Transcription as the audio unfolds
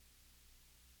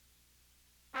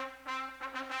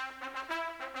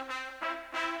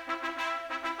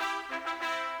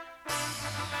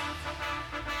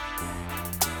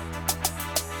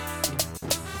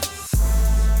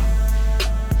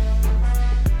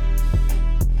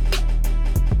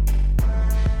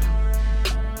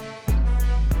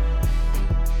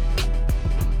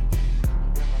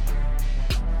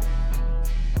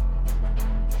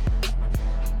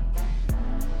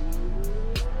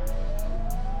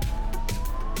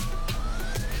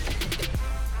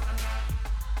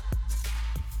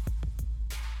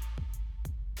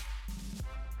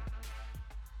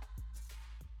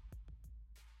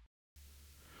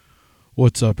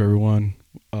What's up, everyone?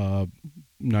 Uh,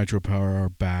 Nitro Power are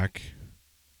back.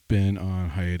 Been on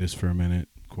hiatus for a minute.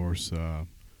 Of course,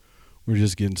 we're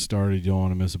just getting started. You don't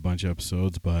want to miss a bunch of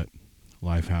episodes, but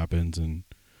life happens and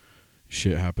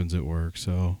shit happens at work.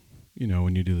 So,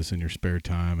 when you do this in your spare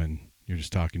time and you're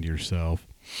just talking to yourself,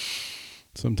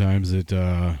 sometimes it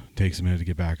takes a minute to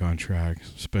get back on track,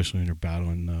 especially when you're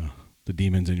battling the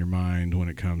demons in your mind when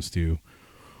it comes to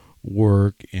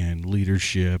work and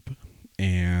leadership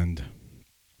and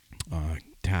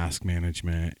task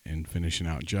management and finishing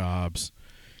out jobs.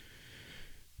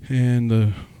 And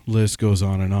the list goes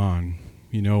on and on.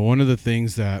 One of the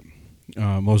things that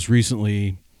most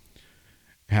recently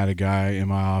had a guy in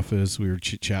my office, we were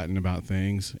chit-chatting about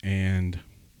things, and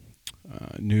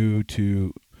new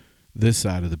to this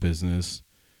side of the business.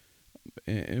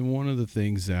 And one of the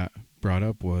things that brought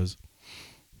up was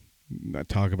I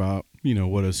talk about,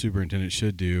 what a superintendent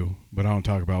should do, but I don't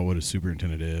talk about what a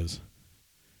superintendent is.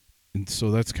 And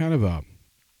so it's kind of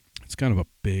a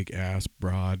big ass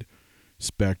broad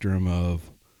spectrum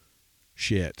of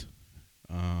shit.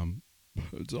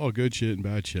 It's all good shit and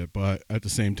bad shit, but at the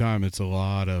same time, it's a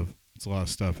lot of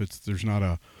stuff. There's not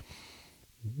a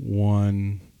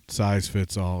one size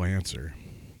fits all answer.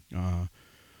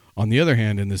 On the other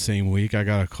hand, in the same week, I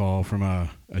got a call from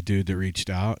a dude that reached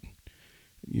out,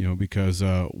 because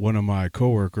one of my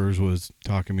coworkers was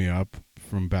talking me up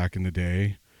from back in the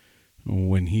day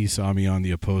when he saw me on the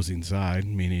opposing side,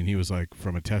 meaning he was like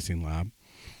from a testing lab,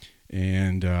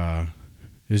 and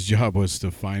his job was to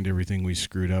find everything we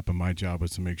screwed up, and my job was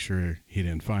to make sure he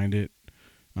didn't find it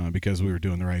because we were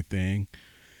doing the right thing.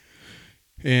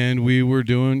 And we were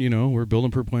doing, we're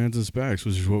building per plans and specs,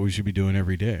 which is what we should be doing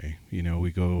every day.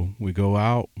 We go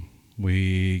out,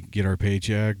 we get our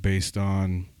paycheck based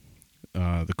on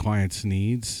the client's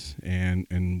needs,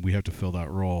 and we have to fill that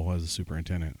role as a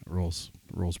superintendent. Role's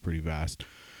pretty vast.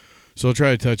 So I'll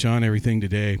try to touch on everything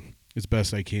today as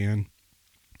best I can,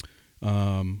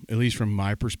 at least from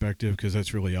my perspective, because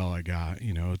that's really all I got.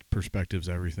 Perspective's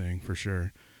everything for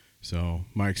sure. So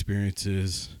my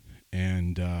experiences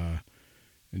and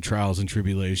trials and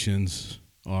tribulations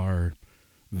are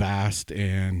vast,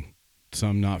 and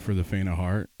some not for the faint of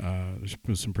heart.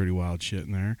 There's some pretty wild shit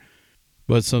in there.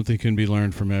 But something can be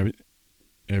learned from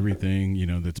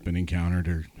everything, that's been encountered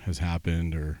or has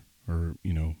happened, or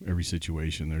every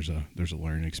situation. There's a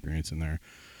learning experience in there.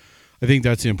 I think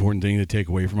that's the important thing to take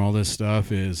away from all this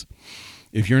stuff is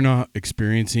if you're not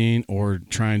experiencing or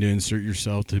trying to insert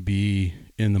yourself to be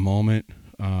in the moment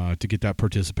to get that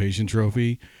participation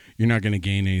trophy, you're not going to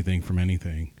gain anything from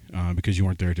anything because you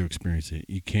weren't there to experience it.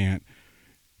 You can't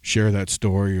share that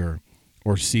story or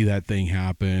see that thing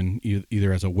happen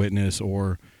either as a witness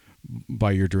or by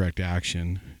your direct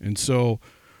action. And so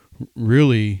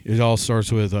really it all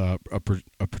starts with a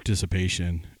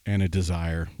participation and a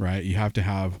desire, right? You have to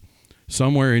have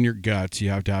somewhere in your guts, you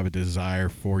have to have a desire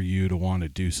for you to want to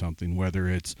do something, whether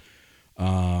it's,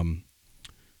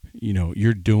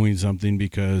 you're doing something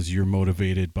because you're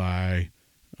motivated by,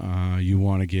 you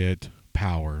want to get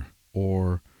power,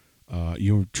 or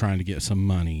you're trying to get some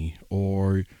money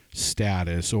or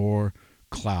status or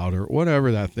clout or whatever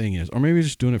that thing is, or maybe you're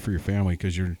just doing it for your family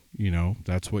because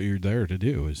that's what you're there to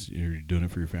do, is you're doing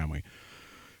it for your family.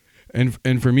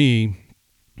 And for me,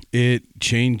 it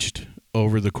changed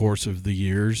over the course of the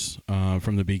years,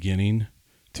 from the beginning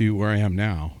to where I am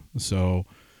now. So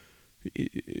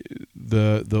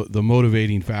the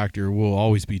motivating factor will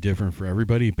always be different for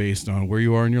everybody based on where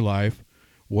you are in your life,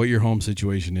 what your home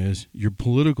situation is, your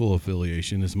political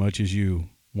affiliation, as much as you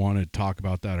want to talk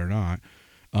about that or not,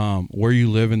 where you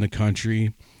live in the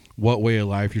country, what way of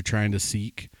life you're trying to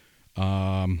seek,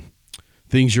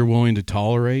 things you're willing to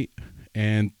tolerate,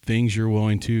 and things you're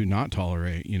willing to not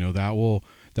tolerate. That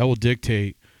will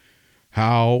dictate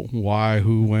how, why,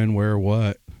 who, when, where,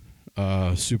 what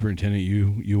superintendent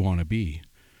you want to be.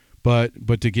 But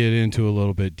to get into a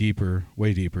little bit deeper,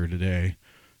 way deeper today,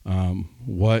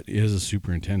 what is a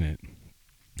superintendent?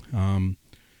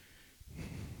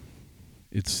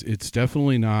 It's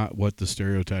definitely not what the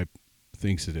stereotype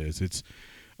thinks it is. It's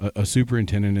a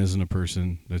superintendent isn't a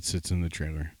person that sits in the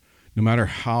trailer. No matter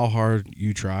how hard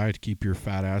you try to keep your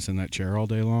fat ass in that chair all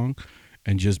day long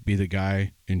and just be the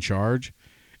guy in charge,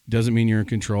 it doesn't mean you're in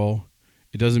control.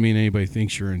 It doesn't mean anybody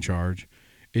thinks you're in charge.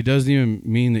 It doesn't even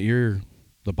mean that you're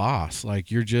the boss. Like,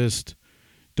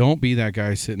 don't be that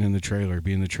guy sitting in the trailer,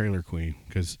 being the trailer queen,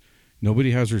 because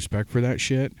nobody has respect for that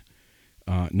shit.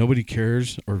 Nobody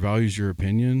cares or values your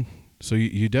opinion. So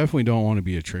you definitely don't want to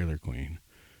be a trailer queen.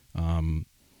 A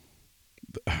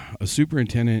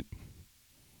superintendent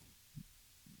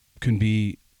can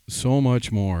be so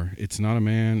much more. It's not a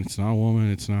man. It's not a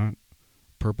woman. It's not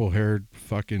purple-haired,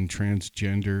 fucking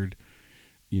transgendered,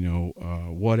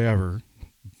 whatever,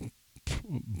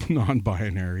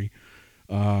 non-binary.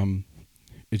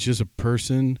 It's just a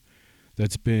person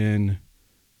that's been.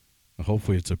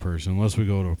 Hopefully, it's a person. Unless we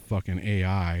go to fucking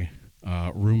AI,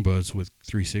 Roombas with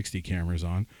 360 cameras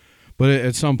on. But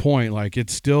at some point, like,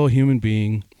 it's still a human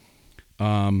being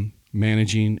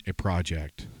managing a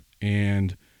project,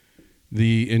 and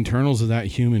the internals of that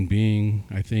human being,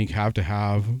 I think, you have to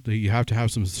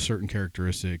have some certain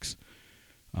characteristics.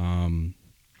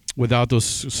 Without those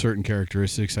certain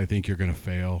characteristics, I think you're going to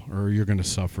fail, or you're going to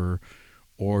suffer,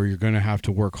 or you're going to have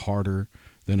to work harder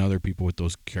than other people with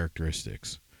those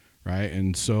characteristics, right?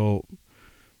 And so,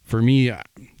 for me,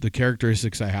 the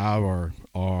characteristics I have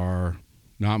are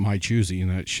not my choosing.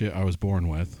 That shit I was born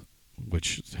with,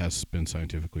 which has been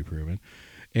scientifically proven,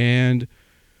 and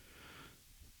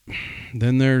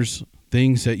then there's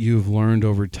things that you've learned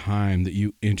over time that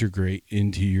you integrate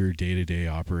into your day-to-day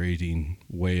operating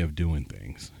way of doing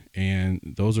things.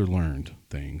 And those are learned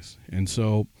things. And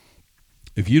so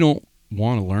if you don't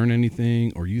want to learn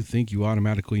anything, or you think you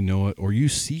automatically know it, or you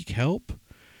seek help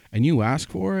and you ask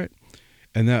for it,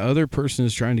 and that other person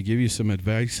is trying to give you some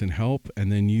advice and help,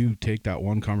 and then you take that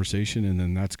one conversation and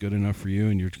then that's good enough for you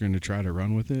and you're going to try to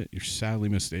run with it, you're sadly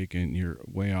mistaken. You're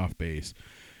way off base.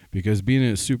 Because being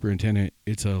a superintendent,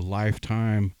 it's a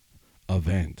lifetime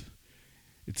event.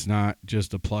 It's not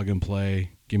just a plug and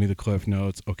play, give me the cliff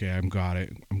notes, okay, I've got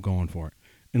it, I'm going for it.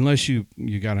 Unless you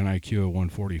got an IQ of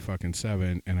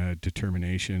 140-7 and a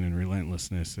determination and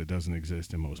relentlessness that doesn't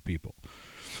exist in most people.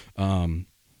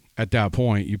 At that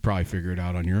point, you probably figure it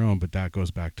out on your own, but that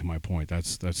goes back to my point.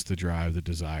 That's the drive, the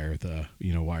desire,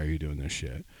 why are you doing this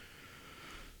shit?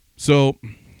 So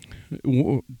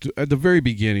at the very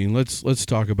beginning, let's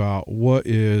talk about what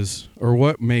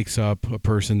makes up a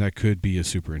person that could be a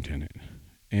superintendent.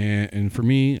 And for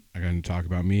me, I got to talk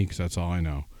about me because that's all I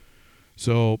know.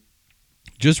 So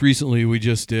just recently, we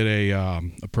just did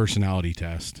a personality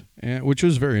test, which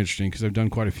was very interesting because I've done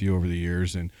quite a few over the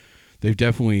years, and they've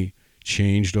definitely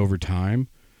changed over time.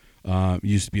 It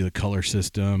used to be the color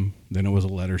system, then it was a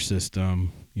letter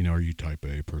system. Are you type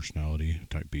A personality,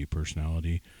 type B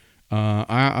personality?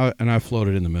 I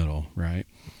floated in the middle, right?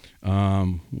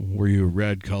 Were you a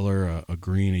red color, a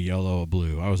green, a yellow, a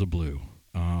blue? I was a blue.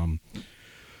 And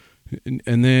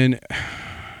then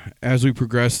as we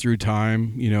progress through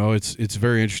time, it's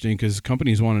very interesting because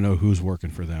companies want to know who's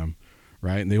working for them,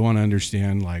 right? And they want to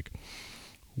understand, like,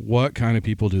 what kind of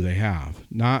people do they have?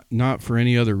 Not for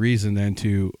any other reason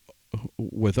than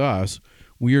with us,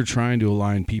 we are trying to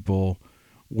align people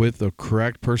with the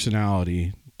correct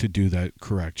personality to do that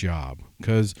correct job,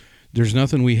 because there's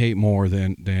nothing we hate more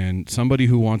than somebody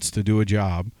who wants to do a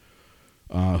job,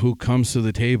 who comes to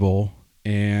the table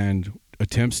and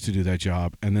attempts to do that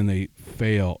job, and then they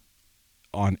fail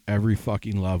on every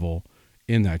fucking level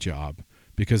in that job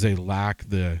because they lack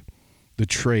the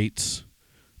traits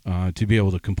to be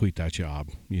able to complete that job.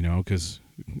 Because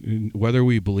whether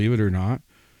we believe it or not,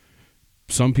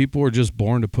 some people are just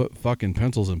born to put fucking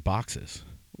pencils in boxes.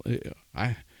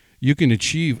 You can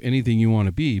achieve anything you want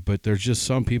to be, but there's just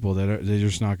some people they're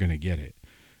just not going to get it.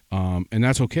 And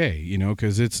that's okay,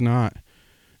 because it's not,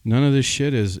 none of this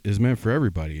shit is meant for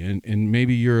everybody. And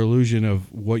maybe your illusion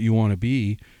of what you want to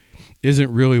be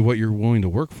isn't really what you're willing to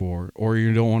work for, or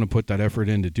you don't want to put that effort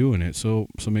into doing it. So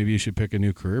maybe you should pick a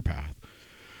new career path.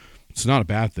 It's not a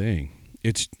bad thing.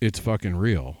 It's fucking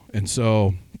real. And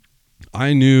so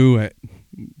I knew at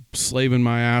slaving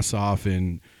my ass off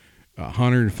in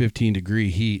 115-degree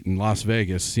heat in Las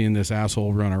Vegas, seeing this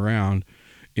asshole run around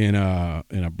in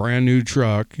a brand new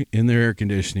truck in the air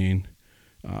conditioning,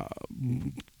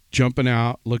 jumping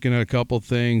out, looking at a couple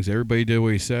things. Everybody did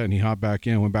what he said, and he hopped back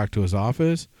in, went back to his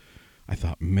office. I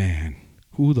thought, man,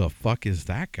 who the fuck is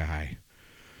that guy?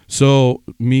 So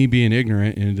me being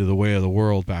ignorant into the way of the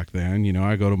world back then,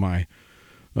 I go to my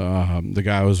the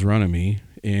guy who was running me,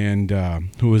 and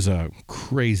who was a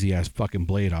crazy ass fucking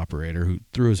blade operator who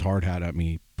threw his hard hat at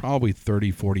me probably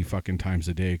 30, 40 fucking times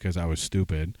a day because I was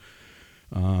stupid.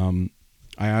 I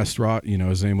asked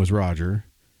his name was Roger,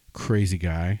 crazy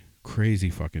guy, crazy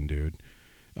fucking dude.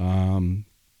 And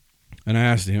I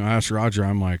asked Roger,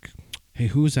 I'm like, hey,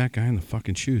 who's that guy in the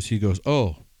fucking shoes? He goes,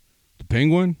 oh, the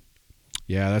Penguin?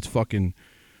 Yeah, that's fucking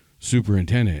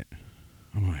superintendent.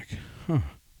 I'm like, huh,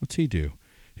 what's he do?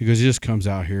 He goes, he just comes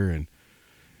out here and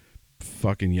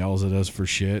fucking yells at us for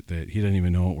shit that he doesn't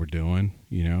even know what we're doing,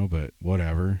 but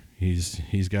whatever.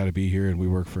 He's got to be here and we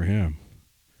work for him.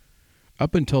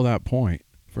 Up until that point,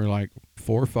 for like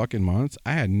 4 fucking months.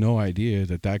 I had no idea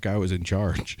that guy was in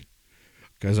charge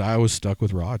because I was stuck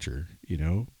with Roger,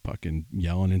 fucking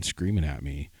yelling and screaming at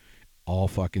me all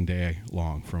fucking day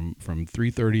long from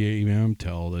 3:30 a.m.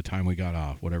 till the time we got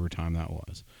off, whatever time that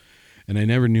was. And I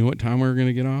never knew what time we were going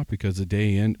to get off because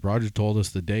Roger told us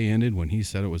the day ended when he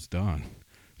said it was done.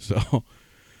 So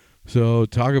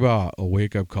talk about a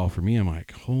wake-up call for me. I'm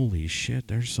like, holy shit,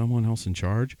 there's someone else in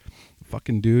charge. The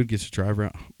fucking dude gets to drive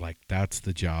around. Like, that's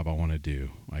the job I want to do.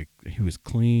 Like, he was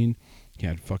clean. He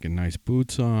had fucking nice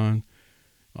boots on.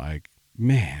 Like,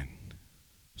 man.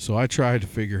 So I tried to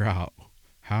figure out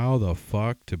how the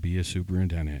fuck to be a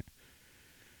superintendent.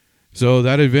 So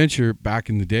that adventure back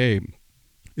in the day,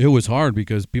 it was hard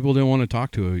because people didn't want to talk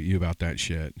to you about that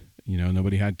shit.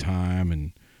 Nobody had time,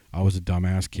 and I was a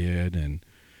dumbass kid, and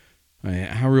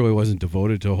I really wasn't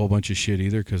devoted to a whole bunch of shit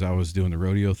either because I was doing the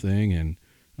rodeo thing, and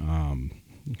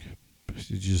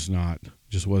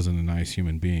just wasn't a nice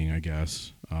human being, I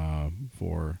guess,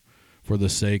 for the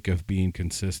sake of being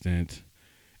consistent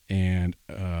and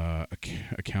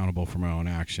accountable for my own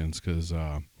actions. Because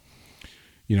I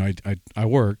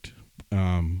worked,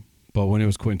 but when it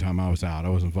was quitting time, I was out. I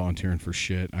wasn't volunteering for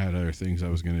shit. I had other things I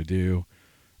was going to do.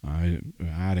 I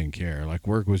didn't care. Like,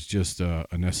 work was just a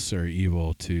necessary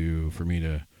evil for me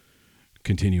to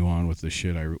continue on with the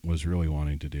shit I was really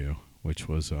wanting to do, which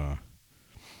was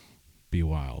be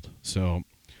wild. So,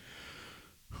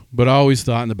 but I always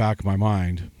thought in the back of my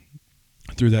mind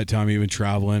through that time, even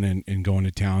traveling and going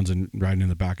to towns and riding in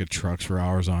the back of trucks for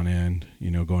hours on end,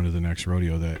 going to the next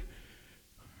rodeo, that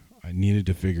I needed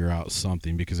to figure out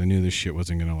something because I knew this shit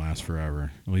wasn't going to last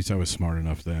forever. At least I was smart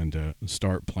enough then to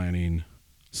start planning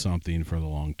something for the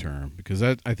long term, because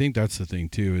I think that's the thing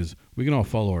too, is we can all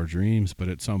follow our dreams, but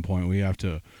at some point we have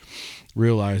to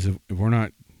realize if we're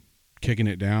not kicking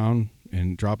it down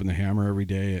and dropping the hammer every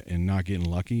day and not getting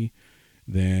lucky,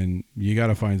 then you got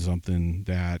to find something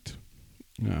that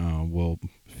will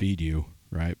feed you,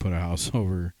 right? Put a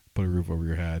roof over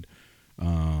your head,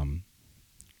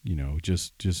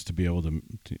 just to be able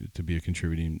to be a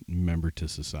contributing member to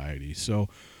society. So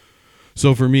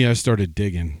for me, I started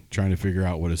digging, trying to figure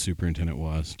out what a superintendent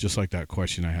was, just like that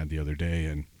question I had the other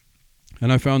day.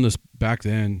 And I found this back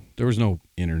then. There was no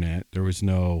internet. There was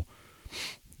no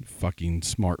fucking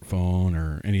smartphone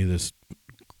or any of this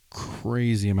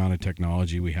crazy amount of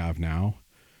technology we have now.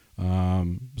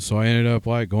 So I ended up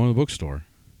going to the bookstore.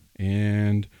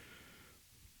 And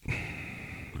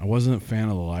I wasn't a fan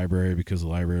of the library because the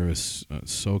library was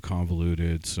so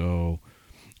convoluted, so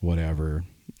whatever.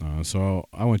 So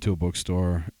I went to a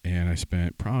bookstore and I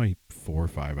spent probably 4 or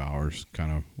 5 hours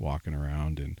kind of walking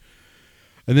around, and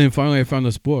then finally I found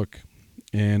this book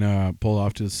and pulled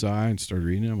off to the side and started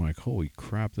reading it. I'm like, holy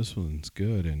crap, this one's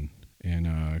good, and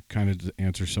kind of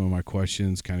answers some of my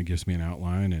questions, kind of gives me an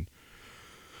outline. And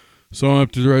so I went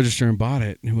up to the register and bought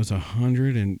it. It was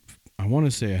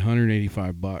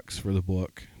 $185 for the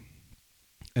book.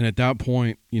 And at that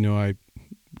point, I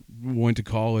went to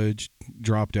college,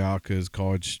 dropped out because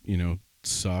college,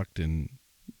 sucked, and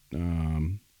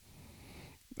I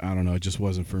don't know, it just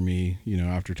wasn't for me.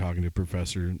 After talking to a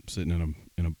professor sitting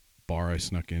in a bar I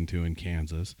snuck into in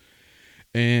Kansas,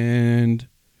 and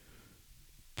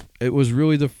it was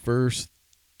really the first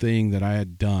thing that I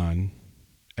had done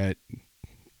at,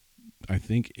 I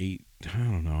think I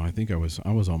think I was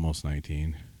almost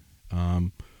 19,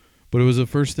 but it was the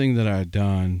first thing that I had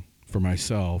done for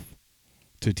myself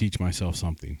to teach myself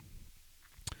something.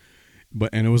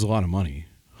 And it was a lot of money,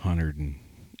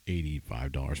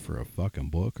 $185 for a fucking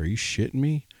book. Are you shitting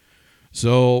me?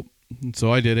 So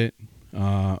I did it.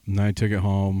 And I took it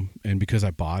home, and because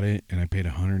I bought it and I paid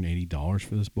 $180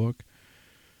 for this book,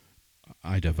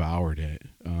 I devoured it.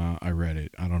 I read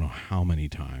it I don't know how many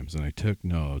times, and I took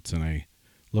notes, and I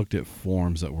looked at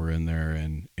forms that were in there,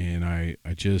 and I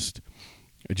just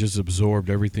absorbed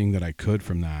everything that I could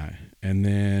from that. And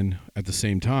then at the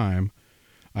same time,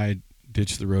 I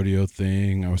ditched the rodeo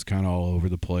thing. I was kind of all over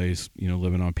the place,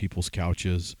 living on people's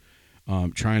couches,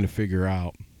 trying to figure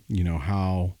out,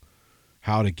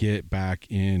 how to get back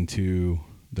into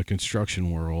the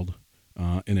construction world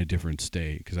in a different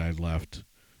state, because I had left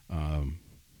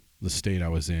the state I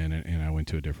was in, and I went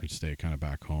to a different state, kind of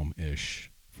back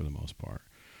home-ish for the most part.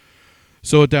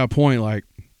 So at that point,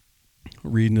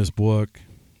 reading this book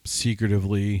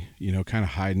secretively, kind of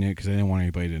hiding it because I didn't want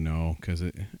anybody to know, because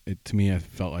it to me, I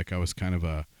felt like I was kind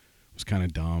of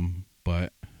dumb,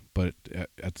 but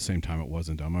at the same time, it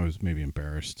wasn't dumb. I was maybe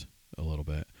embarrassed a little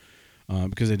bit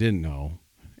because I didn't know,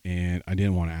 and I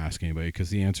didn't want to ask anybody because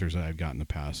the answers that I'd gotten in the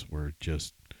past were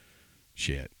just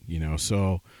shit,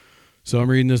 So I'm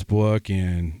reading this book,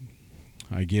 and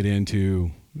I get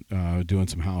into doing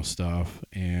some house stuff,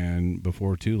 and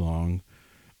before too long,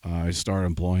 I start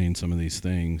employing some of these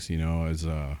things, as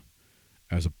a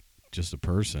just a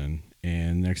person.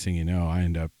 And next thing you know, I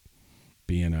end up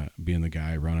being the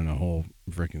guy running a whole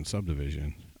freaking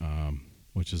subdivision,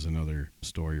 which is another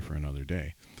story for another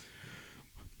day.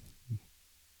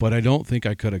 But I don't think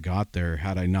I could have got there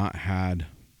had I not had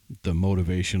the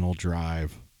motivational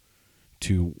drive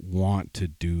to want to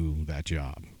do that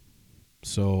job.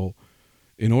 So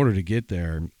in order to get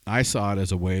there, I saw it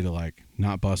as a way to like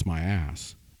not bust my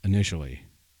ass initially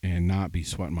and not be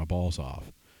sweating my balls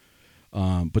off.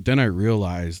 But then I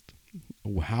realized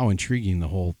how intriguing the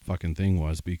whole fucking thing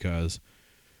was, because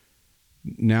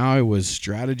now I was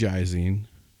strategizing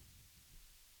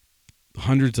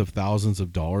hundreds of thousands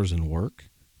of dollars in work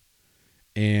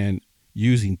and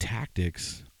using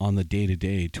tactics on the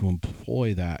day-to-day to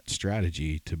employ that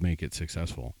strategy to make it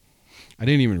successful. I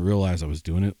didn't even realize I was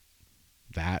doing it,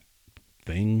 that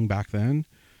thing back then.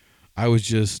 I was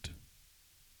just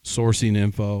sourcing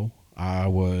info. I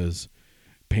was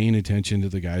paying attention to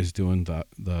the guys doing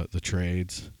the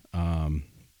trades.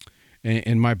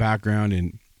 And my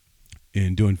background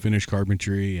in doing finished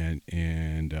carpentry and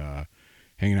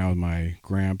hanging out with my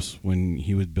gramps when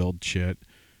he would build shit,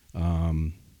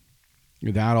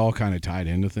 that all kind of tied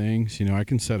into things. I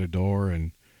can set a door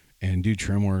and do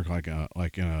trim work like a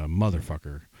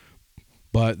motherfucker.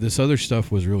 But this other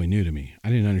stuff was really new to me. I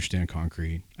didn't understand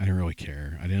concrete. I didn't really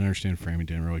care. I didn't understand framing.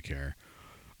 Didn't really care.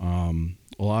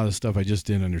 A lot of the stuff I just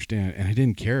didn't understand, and I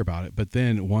didn't care about it. But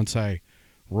then once I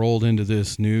rolled into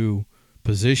this new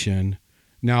position,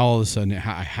 now all of a sudden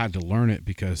I had to learn it,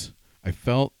 because I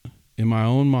felt in my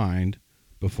own mind,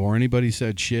 before anybody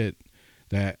said shit,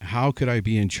 that how could I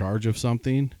be in charge of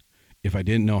something if I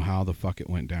didn't know how the fuck it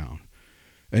went down?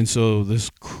 And so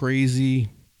this crazy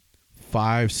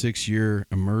 5-6 year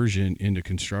immersion into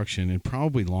construction, and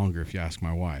probably longer if you ask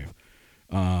my wife,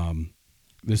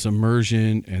 this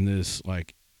immersion and this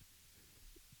like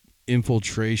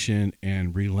infiltration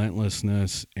and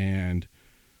relentlessness and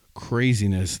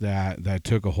craziness that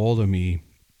took a hold of me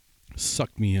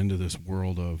sucked me into this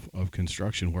world of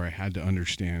construction, where I had to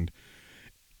understand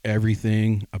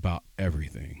everything about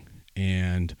everything,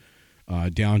 and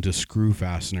down to screw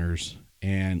fasteners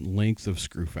and length of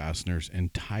screw fasteners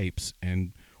and types,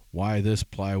 and why this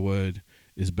plywood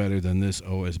is better than this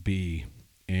OSB,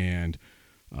 and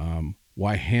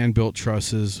why hand-built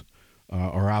trusses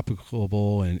are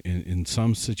applicable in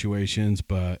some situations,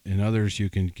 but in others you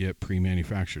can get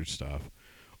pre-manufactured stuff,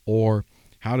 or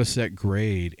how to set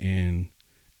grade and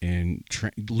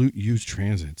use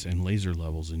transits and laser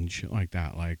levels and shit like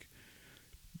that. Like,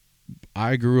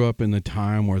 I grew up in the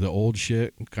time where the old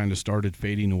shit kind of started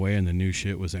fading away and the new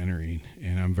shit was entering,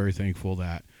 and I'm very thankful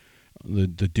that the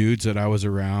dudes that I was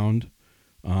around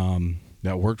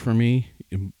that worked for me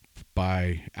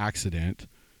by accident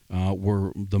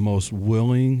were the most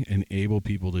willing and able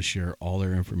people to share all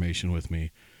their information with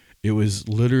me. It was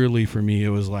literally, for me, it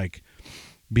was like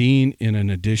being in an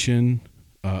edition,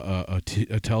 a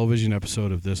television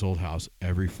episode of This Old House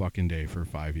every fucking day for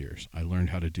 5 years. I learned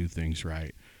how to do things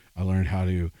right. I learned how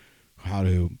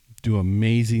to do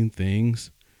amazing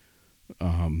things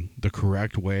the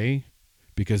correct way,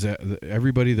 because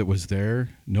everybody that was there,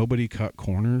 nobody cut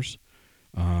corners,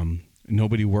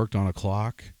 nobody worked on a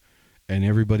clock, and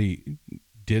everybody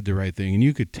did the right thing. And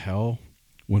you could tell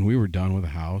when we were done with the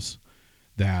house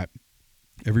that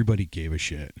everybody gave a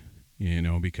shit,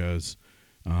 because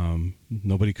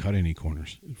nobody cut any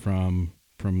corners, from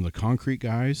the concrete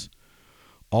guys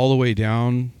all the way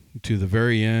down to the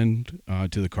very end,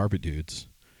 to the carpet dudes.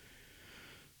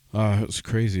 It was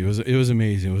crazy. It was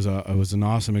amazing. It was an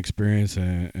awesome experience,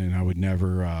 and I would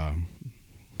never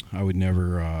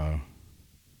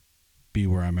be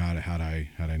where I'm at had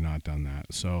I not done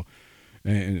that. So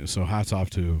hats off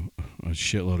to a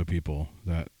shitload of people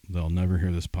that they'll never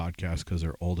hear this podcast because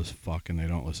they're old as fuck and they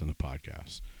don't listen to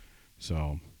podcasts.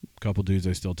 So a couple dudes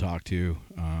I still talk to,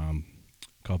 a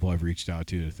couple I've reached out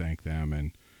to thank them,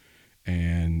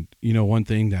 and one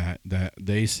thing that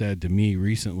they said to me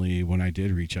recently when I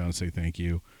did reach out and say thank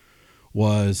you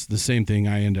was the same thing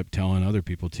I end up telling other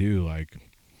people too. Like,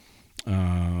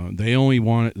 they only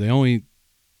wanted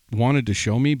to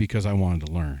show me because I wanted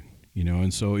to learn,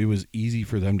 and so it was easy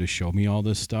for them to show me all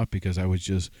this stuff because I was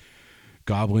just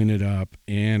gobbling it up,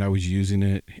 and I was using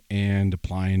it and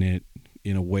applying it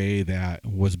in a way that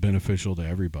was beneficial to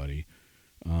everybody.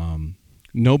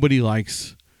 Nobody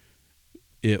likes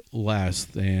it less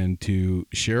than to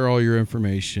share all your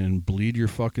information, bleed your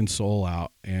fucking soul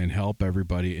out, and help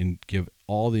everybody and give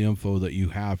all the info that you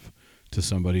have to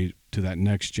somebody to that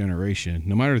next generation,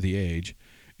 no matter the age.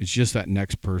 It's just that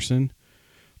next person.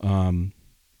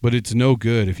 But it's no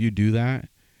good if you do that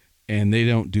and they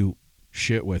don't do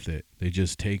shit with it. They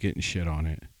just take it and shit on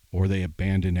it, or they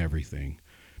abandon everything.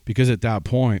 Because at that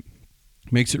point,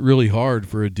 it makes it really hard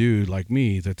for a dude like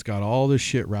me that's got all this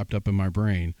shit wrapped up in my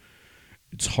brain.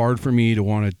 It's hard for me to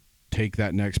want to take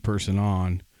that next person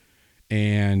on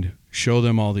and show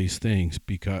them all these things,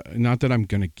 because not that I'm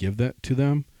going to give that to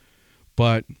them,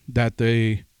 but that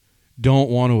they don't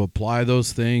want to apply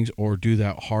those things or do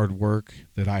that hard work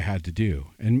that I had to do.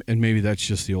 And maybe that's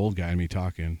just the old guy in me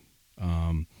talking.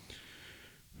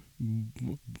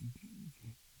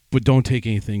 But don't take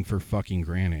anything for fucking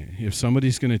granted. If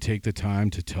somebody's going to take the time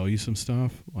to tell you some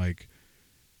stuff, like,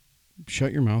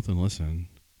 shut your mouth and listen.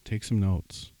 Take some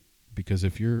notes. Because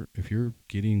if you're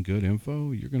getting good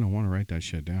info, you're going to want to write that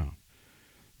shit down.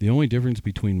 The only difference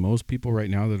between most people right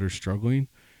now that are struggling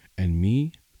and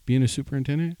me being a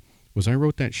superintendent was I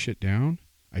wrote that shit down,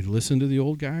 I listened to the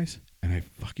old guys, and I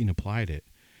fucking applied it.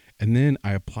 And then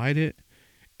I applied it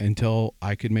until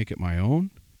I could make it my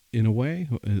own, in a way,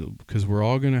 because we're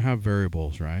all going to have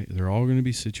variables, right? There are all going to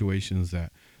be situations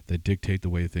that dictate the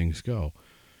way things go.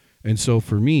 And so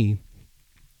for me,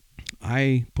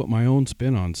 I put my own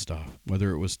spin on stuff,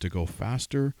 whether it was to go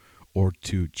faster or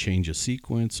to change a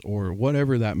sequence or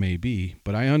whatever that may be.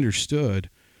 But I understood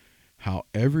how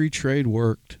every trade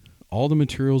worked, all the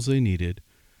materials they needed,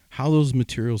 how those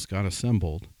materials got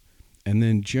assembled, and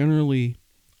then generally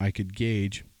I could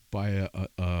gauge by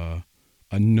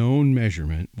a known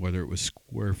measurement, whether it was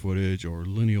square footage or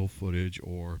lineal footage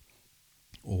or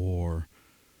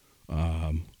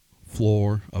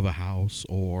floor of a house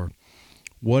or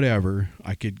whatever,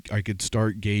 I could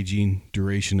start gauging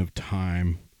duration of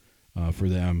time for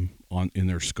them in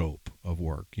their scope of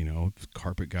work. You know,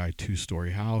 carpet guy,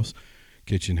 2-story house,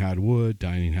 kitchen had wood,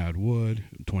 dining had wood,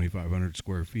 2,500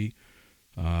 square feet.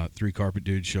 3 carpet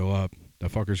dudes show up.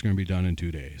 That fucker's going to be done in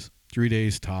 2 days. 3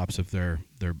 days tops if they're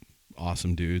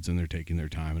awesome dudes and they're taking their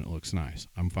time and it looks nice.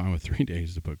 I'm fine with 3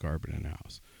 days to put carpet in a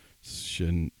house.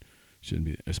 Shouldn't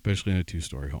be, especially in a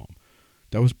 2-story home.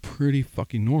 That was pretty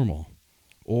fucking normal.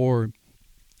 Or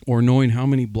knowing how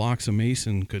many blocks a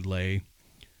mason could lay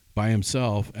by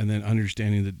himself, and then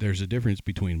understanding that there's a difference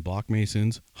between block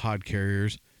masons, hod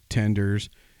carriers, tenders,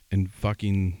 and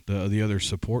fucking the other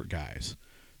support guys.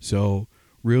 So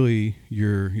really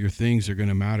your things are going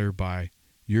to matter by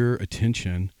your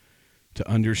attention to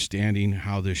understanding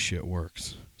how this shit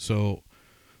works. So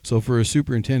for a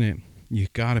superintendent, you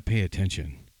got to pay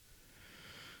attention.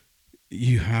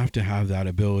 You have to have that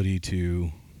ability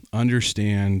to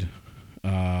understand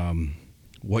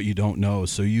what you don't know,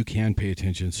 so you can pay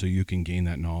attention, so you can gain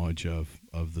that knowledge of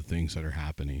the things that are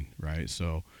happening, right?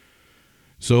 So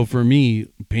for me,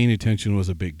 paying attention was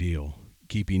a big deal.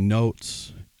 Keeping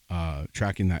notes,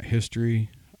 tracking that history.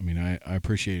 I mean, I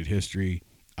appreciated history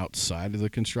outside of the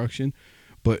construction,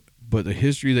 but the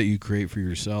history that you create for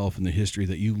yourself and the history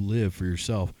that you live for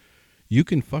yourself, you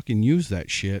can fucking use that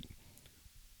shit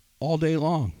all day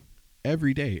long,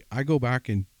 every day. I go back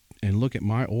and look at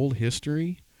my old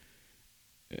history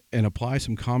and apply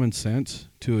some common sense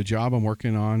to a job I'm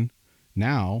working on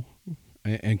now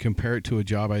and compare it to a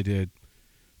job I did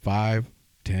 5,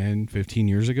 10, 15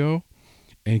 years ago,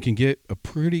 and can get a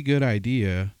pretty good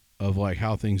idea of like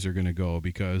how things are going to go.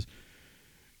 Because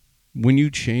when you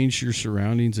change your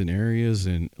surroundings and areas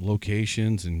and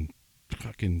locations and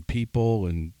fucking people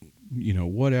and, you know,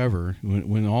 whatever,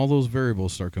 when all those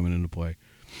variables start coming into play,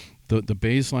 the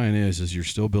baseline is you're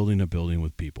still building a building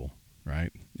with people,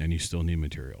 right? And you still need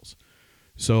materials.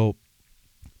 So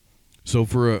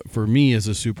for me as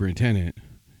a superintendent,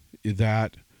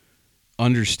 that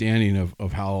understanding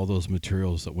of how all those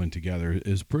materials that went together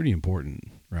is pretty important,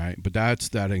 right? But that's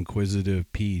that inquisitive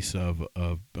piece of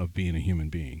being a human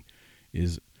being.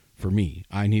 Is for me,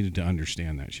 I needed to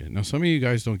understand that shit. Now, some of you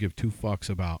guys don't give 2 fucks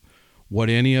about what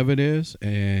any of it is,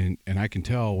 and I can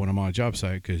tell when I'm on a job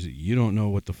site, because you don't know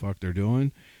what the fuck they're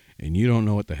doing, and you don't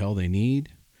know what the hell they need,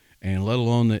 and let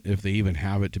alone that if they even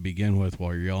have it to begin with,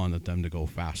 while you're yelling at them to go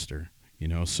faster, you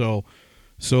know. So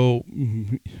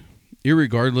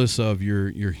irregardless of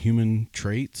your human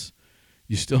traits,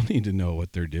 you still need to know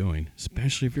what they're doing,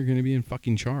 especially if you're going to be in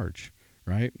fucking charge,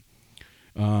 right?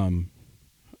 And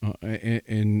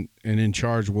in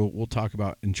charge, we'll talk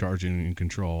about in charge and in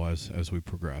control as we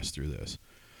progress through this.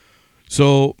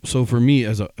 So for me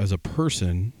as a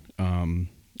person, I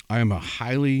am a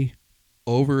highly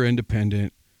over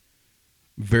independent,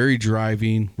 very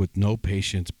driving, with no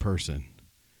patience person,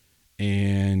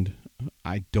 and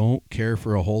I don't care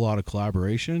for a whole lot of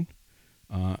collaboration,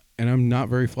 and I'm not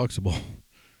very flexible.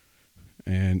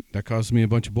 and that causes me a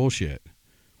bunch of bullshit.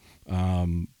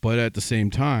 But at the same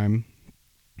time,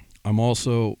 I'm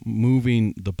also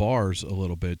moving the bars a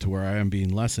little bit to where I am being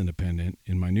less independent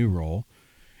in my new role,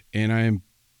 and I am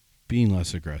being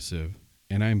less aggressive,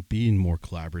 and I am being more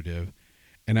collaborative,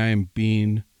 and I am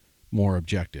being more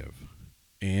objective.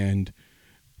 And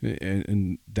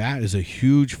and that is a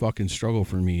huge fucking struggle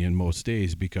for me in most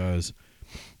days, because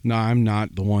now I'm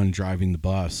not the one driving the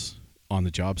bus on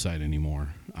the job site anymore.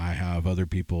 I have other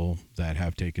people that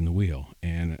have taken the wheel,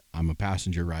 and I'm a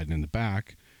passenger riding in the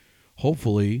back.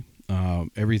 Hopefully,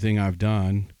 everything I've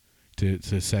done to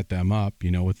set them up,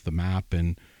 with the map,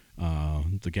 and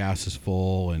the gas is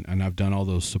full, and I've done all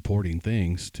those supporting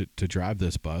things to drive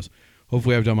this bus.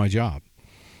 Hopefully, I've done my job.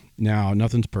 Now,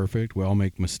 nothing's perfect. We all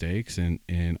make mistakes, and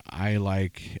I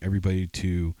like everybody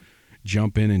to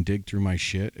jump in and dig through my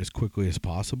shit as quickly as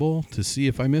possible to see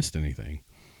if I missed anything.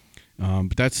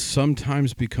 But that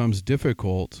sometimes becomes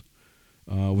difficult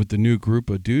with the new group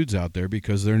of dudes out there,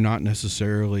 because they're not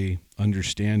necessarily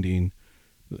understanding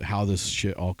how this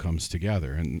shit all comes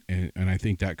together. And I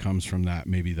think that comes from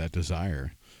maybe that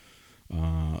desire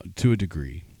to a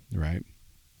degree, right?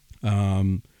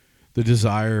 The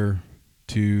desire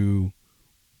to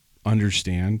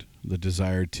understand, the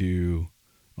desire to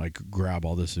grab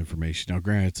all this information. Now,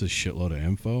 granted, it's a shitload of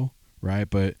info, right?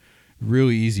 But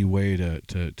really easy way to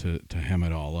hem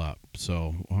it all up.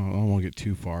 So I don't want to get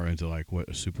too far into what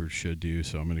a super should do.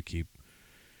 So I'm going to keep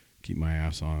my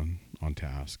ass on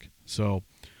task. So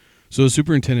the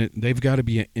superintendent, they've got to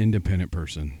be an independent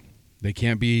person. They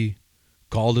can't be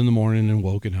called in the morning and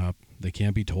woken up. They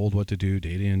can't be told what to do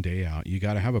day in, day out. You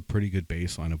got to have a pretty good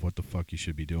baseline of what the fuck you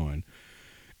should be doing.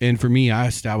 And for me, I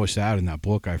established that in that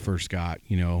book I first got,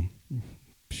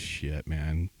 shit,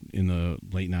 man, in the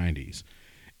late 90s.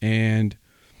 And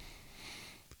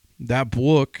that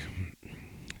book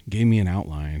gave me an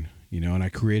outline, and I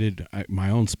created my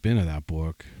own spin of that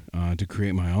book to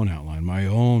create my own outline, my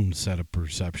own set of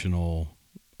perceptional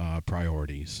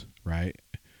priorities, right?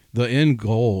 The end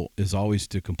goal is always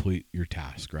to complete your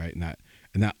task, right? And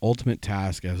that ultimate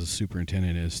task as a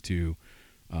superintendent is to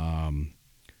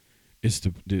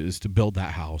build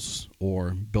that house,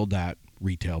 or build that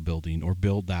retail building, or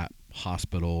build that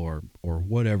hospital, or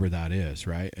whatever that is,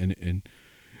 right? And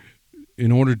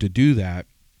in order to do that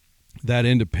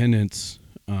independence,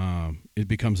 it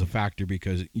becomes a factor,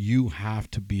 because you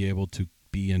have to be able to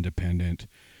be independent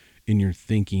in your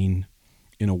thinking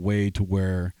in a way to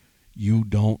where you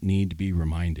don't need to be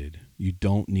reminded. You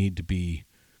don't need to be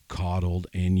coddled,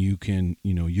 and you can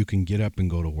get up and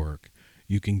go to work.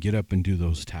 You can get up and do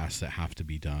those tasks that have to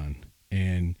be done.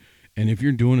 And if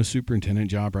you're doing a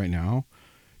superintendent job right now,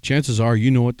 chances are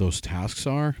you know what those tasks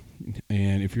are.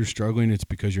 And if you're struggling, it's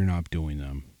because you're not doing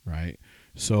them, right?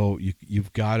 So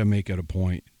you've got to make it a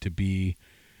point to be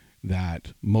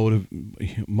that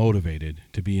motivated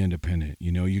to be independent.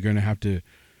 You're going to have to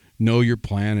know your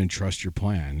plan and trust your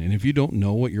plan. And if you don't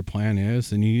know what your plan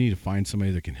is, then you need to find somebody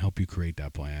that can help you create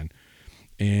that plan.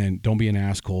 And don't be an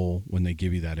asshole when they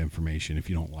give you that information if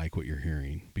you don't like what you're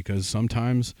hearing, because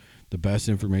sometimes the best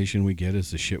information we get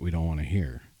is the shit we don't want to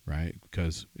hear, right?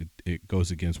 Because it goes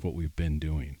against what we've been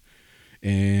doing.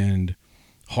 And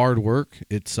hard work,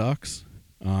 it sucks.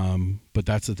 But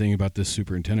that's the thing about this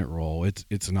superintendent role.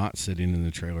 It's not sitting in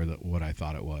the trailer what I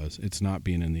thought it was. It's not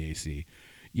being in the AC.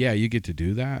 Yeah, you get to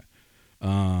do that.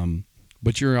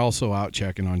 But you're also out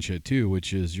checking on shit too,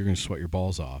 which is you're going to sweat your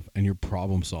balls off, and you're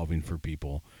problem solving for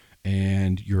people,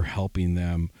 and you're helping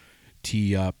them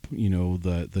tee up,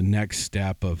 the next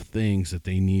step of things that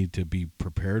they need to be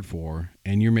prepared for.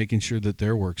 And you're making sure that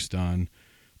their work's done,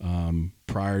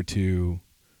 prior to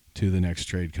the next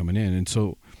trade coming in. And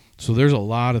so there's a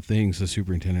lot of things the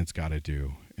superintendent's got to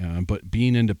do, but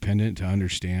being independent to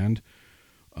understand,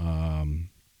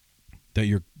 that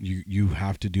you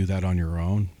have to do that on your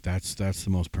own. That's the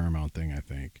most paramount thing, I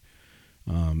think.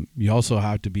 You also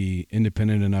have to be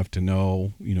independent enough to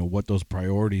know, what those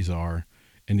priorities are,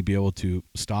 and to be able to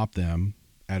stop them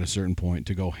at a certain point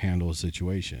to go handle a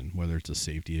situation, whether it's a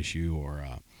safety issue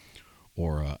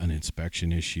or an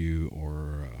inspection issue,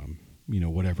 or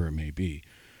whatever it may be.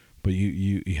 But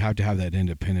you have to have that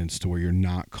independence to where you're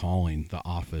not calling the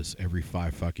office every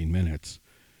 5 fucking minutes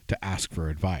to ask for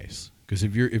advice. Because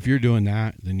if you're doing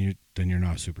that, then you're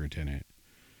not a superintendent.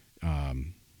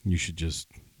 You should just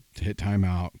hit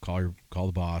timeout, call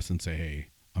the boss, and say, hey,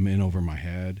 I'm in over my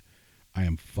head. I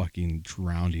am fucking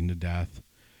drowning to death.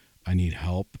 I need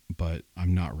help, but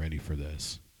I'm not ready for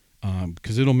this.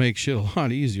 Because it'll make shit a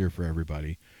lot easier for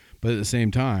everybody. But at the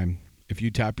same time, if you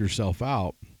tap yourself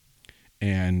out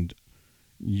and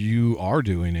you are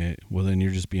doing it, well, then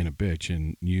you're just being a bitch,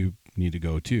 and you need to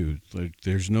go too. Like,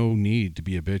 there's no need to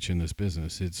be a bitch in this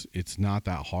business. It's not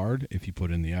that hard if you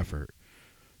put in the effort.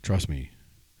 Trust me.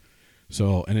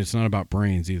 So, and it's not about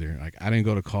brains either. Like, I didn't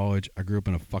go to college. I grew up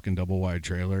in a fucking double wide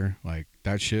trailer. Like,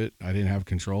 that shit I didn't have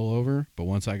control over. But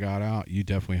once I got out, you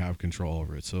definitely have control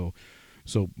over it. So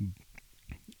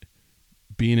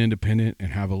being independent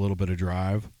and have a little bit of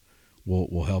drive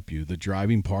will help you. The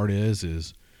driving part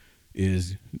is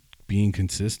being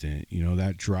consistent. You know,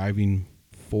 that driving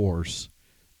force,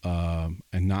 and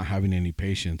not having any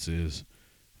patience is,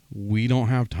 we don't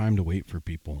have time to wait for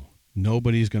people.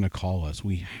 Nobody's going to call us.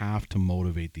 We have to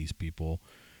motivate these people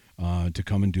to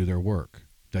come and do their work.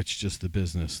 That's just the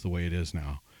business the way it is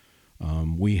now.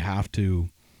 We have to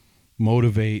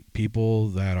motivate people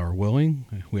that are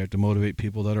willing. We have to motivate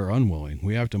people that are unwilling.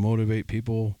 We have to motivate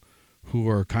people who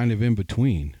are kind of in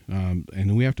between.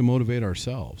 And we have to motivate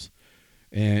ourselves.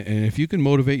 And if you can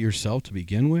motivate yourself to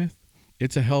begin with,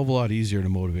 it's a hell of a lot easier to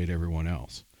motivate everyone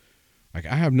else. Like,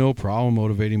 I have no problem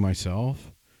motivating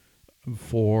myself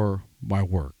for my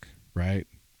work, right?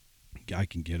 I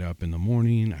can get up in the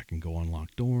morning. I can go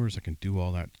unlock doors. I can do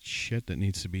all that shit that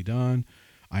needs to be done.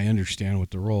 I understand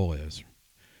what the role is.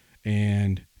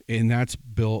 And that's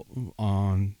built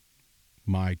on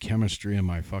my chemistry and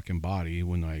my fucking body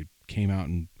when I came out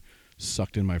and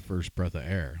sucked in my first breath of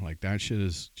air. Like, that shit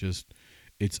is just,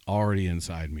 it's already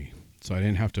inside me. So I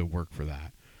didn't have to work for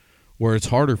that. Where it's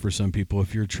harder for some people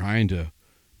if you're trying to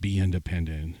be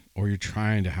independent or you're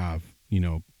trying to have,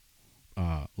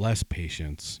 less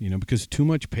patience, because too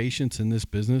much patience in this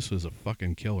business is a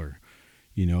fucking killer.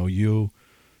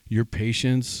 Your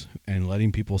patience and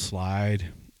letting people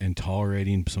slide and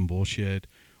tolerating some bullshit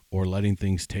or letting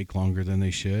things take longer than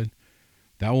they should,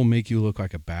 that will make you look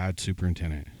like a bad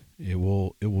superintendent. It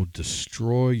will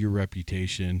destroy your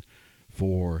reputation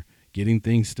for getting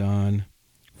things done,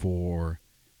 for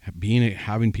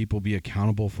having people be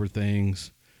accountable for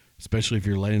things, especially if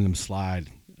you're letting them slide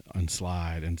and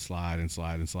slide and slide and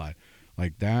slide and slide.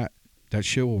 Like, that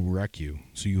shit will wreck you.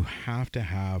 So you have to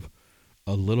have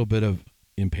a little bit of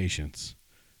impatience.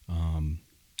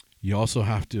 You also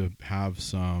have to have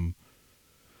some,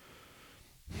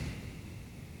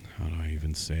 how do I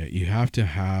even say it? You have to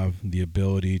have the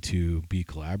ability to be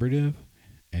collaborative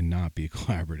and not be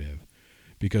collaborative.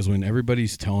 Because when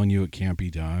everybody's telling you it can't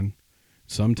be done,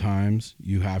 sometimes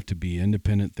you have to be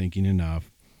independent thinking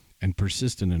enough and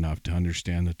persistent enough to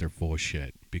understand that they're full of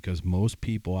shit. Because most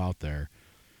people out there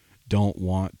don't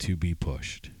want to be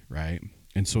pushed, right?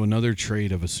 And so another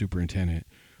trait of a superintendent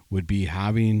would be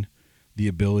having the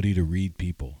ability to read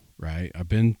people, right? I've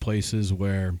been places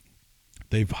where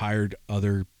they've hired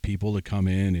other people to come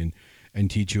in and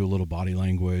teach you a little body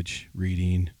language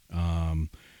reading,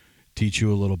 teach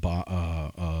you a little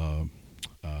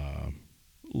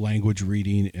language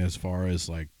reading as far as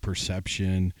like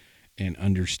perception and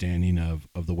understanding of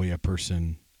the way a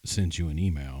person sends you an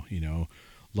email. A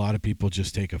lot of people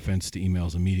just take offense to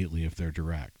emails immediately if they're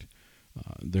direct.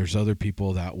 There's other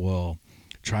people that will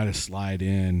try to slide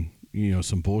in,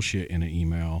 some bullshit in an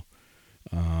email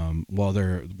while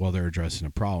they're addressing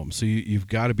a problem. So you've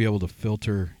got to be able to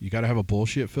filter. You got to have a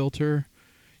bullshit filter.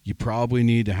 You probably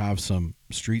need to have some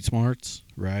street smarts,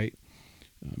 right?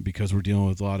 Because we're dealing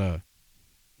with a lot of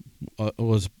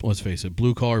let's face it,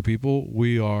 blue collar people.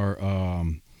 We are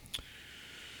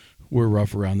we're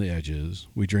rough around the edges.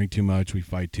 We drink too much. We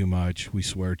fight too much. We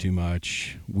swear too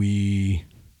much. We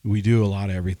do a lot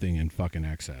of everything in fucking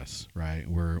excess, right?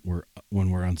 We're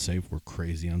when we're unsafe, we're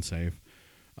crazy unsafe.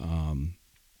 And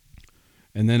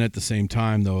then at the same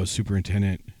time, though, a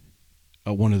superintendent,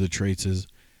 one of the traits is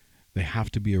they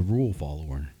have to be a rule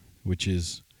follower, which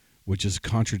is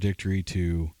contradictory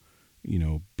to,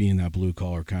 being that blue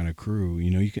collar kind of crew.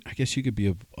 I guess you could be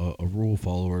a rule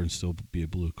follower and still be a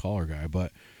blue collar guy,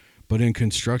 but in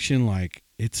construction, like,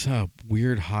 it's a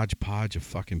weird hodgepodge of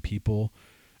fucking people,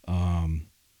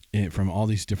 from all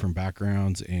these different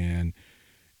backgrounds, and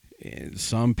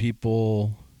some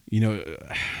people, I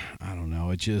don't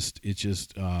know. It's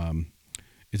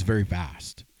very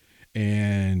vast.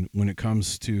 And when it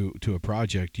comes to a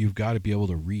project, you've got to be able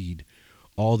to read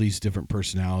all these different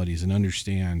personalities and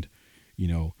understand,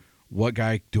 what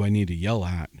guy do I need to yell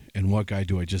at and what guy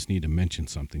do I just need to mention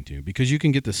something to? Because you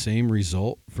can get the same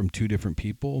result from two different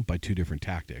people by two different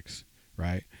tactics,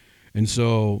 right? And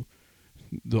so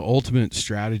the ultimate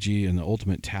strategy and the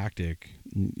ultimate tactic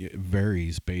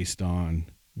varies based on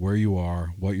where you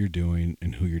are, what you're doing,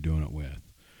 and who you're doing it with.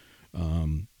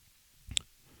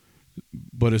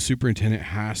 But a superintendent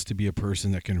has to be a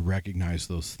person that can recognize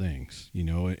those things.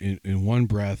 In one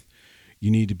breath,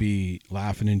 You need to be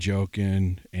laughing and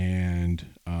joking and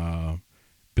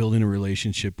building a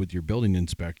relationship with your building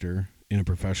inspector in a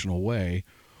professional way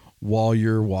while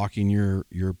you're walking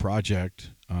your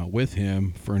project with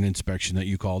him for an inspection that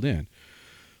you called in.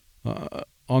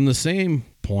 On the same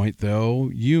point, though,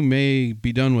 you may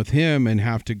be done with him and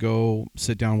have to go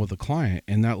sit down with a client,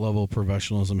 and that level of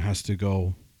professionalism has to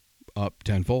go up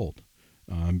tenfold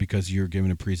because you're giving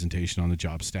a presentation on the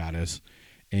job status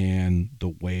and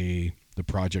the way the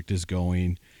project is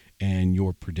going and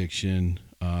your prediction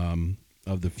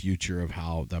of the future of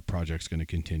how that project's going to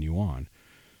continue on.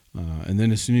 And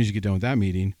then as soon as you get done with that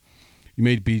meeting, you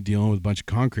may be dealing with a bunch of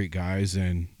concrete guys,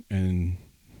 and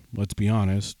let's be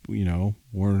honest,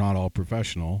 we're not all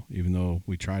professional, even though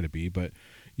we try to be, but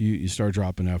you start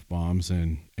dropping F-bombs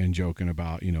and joking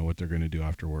about, what they're going to do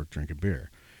after work, drinking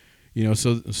beer.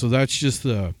 So that's just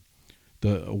the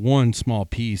one small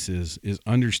piece is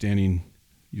understanding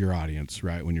your audience,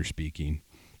 right, when you're speaking.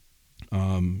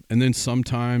 And then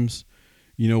sometimes,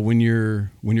 when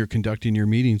you're conducting your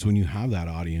meetings, when you have that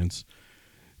audience,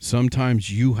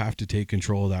 sometimes you have to take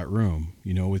control of that room,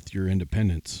 with your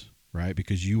independence, right?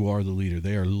 Because you are the leader.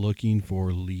 They are looking for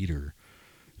a leader.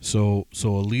 So a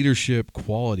leadership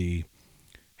quality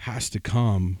has to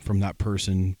come from that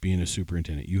person being a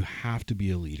superintendent. You have to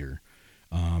be a leader.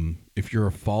 If you're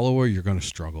a follower, you're going to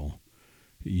struggle.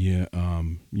 You're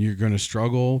going to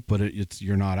struggle, but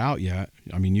you're not out yet.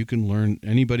 I mean,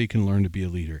 anybody can learn to be a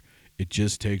leader. It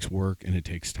just takes work and it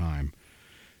takes time.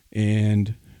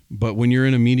 But when you're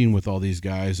in a meeting with all these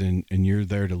guys and you're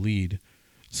there to lead,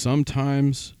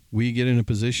 sometimes we get in a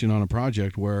position on a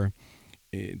project where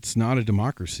it's not a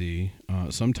democracy.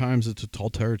 Sometimes it's a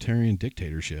totalitarian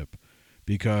dictatorship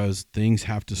because things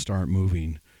have to start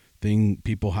moving.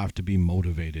 People have to be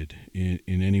motivated in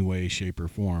any way, shape, or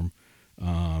form.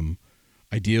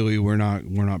 Ideally, we're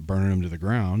not burning them to the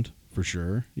ground for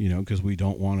sure, because we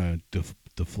don't want to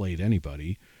deflate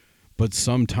anybody. But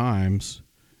sometimes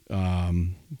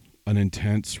an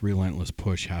intense, relentless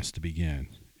push has to begin.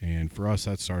 And for us,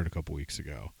 that started a couple weeks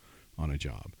ago on a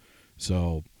job.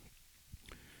 So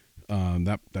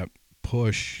that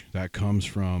push that comes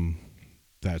from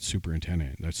that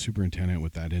superintendent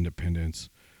with that independence,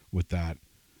 with that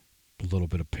little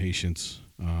bit of patience,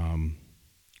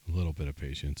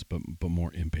 but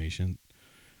more impatient,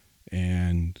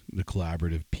 and the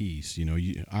collaborative piece.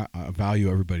 I value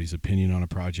everybody's opinion on a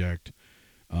project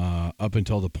up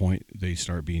until the point they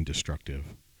start being destructive.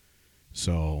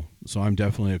 So I'm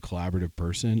definitely a collaborative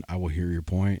person. I will hear your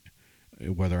point,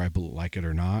 whether I like it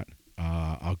or not.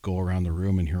 I'll go around the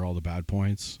room and hear all the bad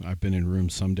points. I've been in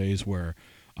rooms some days where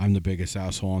I'm the biggest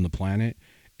asshole on the planet,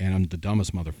 and I'm the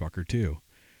dumbest motherfucker too.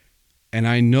 And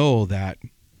I know that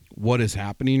what is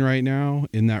happening right now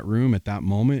in that room at that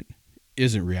moment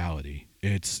isn't reality.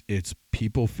 It's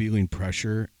people feeling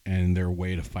pressure and their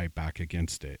way to fight back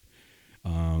against it.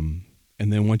 And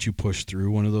then once you push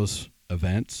through one of those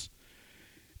events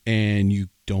and you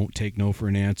don't take no for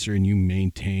an answer and you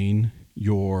maintain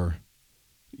your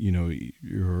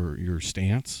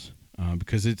stance,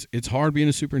 because it's hard being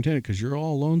a superintendent because you're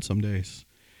all alone some days.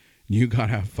 You got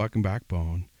to have fucking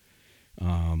backbone.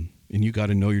 And you got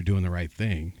to know you're doing the right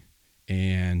thing.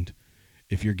 And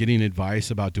if you're getting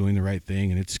advice about doing the right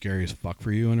thing and it's scary as fuck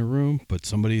for you in a room, but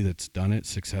somebody that's done it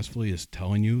successfully is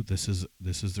telling you this is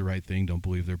the right thing, don't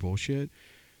believe their bullshit,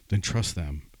 then trust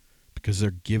them because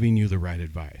they're giving you the right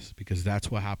advice. Because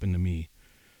that's what happened to me,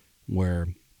 where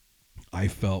I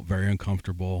felt very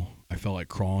uncomfortable. I felt like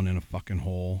crawling in a fucking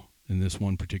hole in this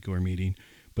one particular meeting.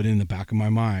 But in the back of my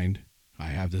mind, I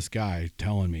have this guy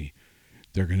telling me,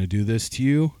 they're going to do this to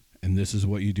you, and this is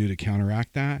what you do to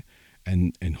counteract that,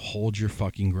 and hold your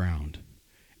fucking ground.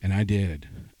 And I did.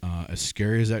 As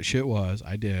scary as that shit was,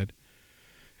 I did.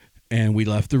 And we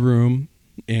left the room,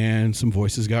 and some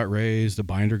voices got raised, a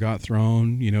binder got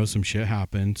thrown, some shit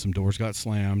happened, some doors got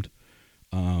slammed.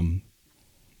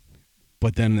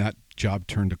 But then that job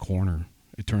turned a corner.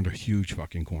 It turned a huge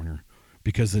fucking corner,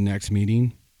 because the next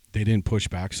meeting, they didn't push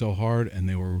back so hard, and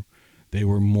they were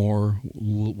more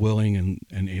willing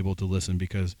and able to listen,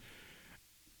 because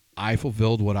I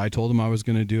fulfilled what I told them I was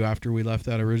going to do after we left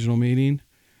that original meeting.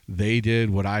 They did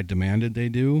what I demanded they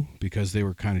do, because they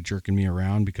were kind of jerking me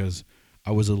around because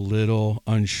I was a little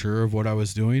unsure of what I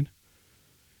was doing.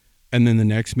 And then the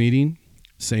next meeting,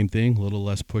 same thing, a little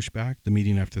less pushback. The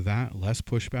meeting after that, less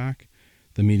pushback.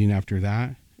 The meeting after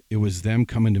that, it was them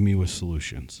coming to me with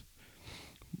solutions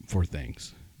for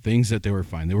things that they were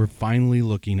fine. They were finally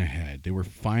looking ahead. They were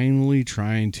finally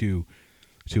trying to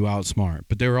outsmart,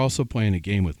 but they were also playing a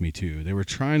game with me too. They were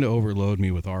trying to overload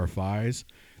me with RFIs.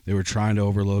 They were trying to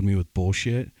overload me with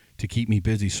bullshit to keep me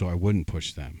busy so I wouldn't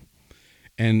push them.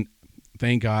 And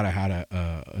thank God I had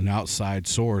an outside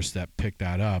source that picked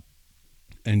that up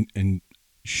and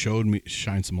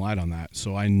shined some light on that.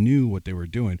 So I knew what they were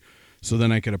doing. So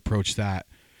then I could approach that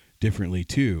differently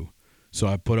too. So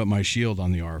I put up my shield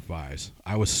on the RFIs.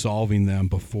 I was solving them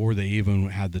before they even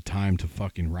had the time to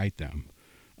fucking write them,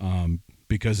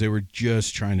 because they were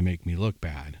just trying to make me look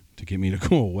bad to get me to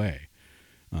go away.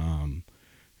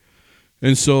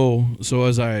 And so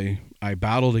as I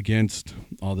battled against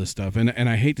all this stuff, and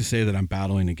I hate to say that I'm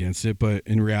battling against it, but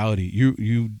in reality,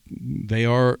 they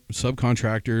are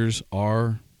subcontractors,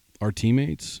 are our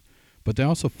teammates, but they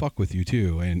also fuck with you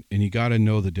too, and you got to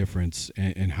know the difference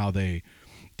and how they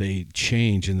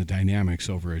change in the dynamics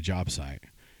over a job site.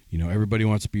 You know, everybody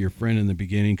wants to be your friend in the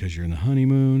beginning because you're in the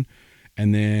honeymoon,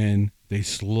 and then they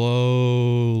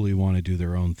slowly want to do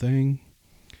their own thing,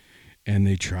 and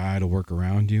they try to work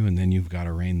around you, and then you've got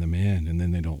to rein them in, and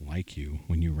then they don't like you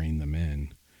when you rein them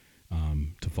in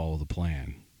to follow the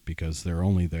plan, because they're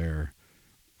only there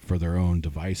for their own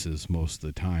devices most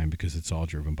of the time, because it's all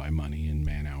driven by money and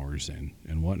man hours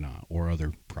and whatnot, or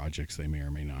other projects they may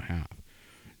or may not have.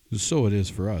 So it is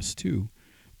for us too,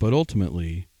 but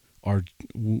ultimately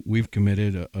we've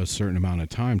committed a certain amount of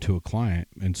time to a client,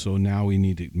 and so now we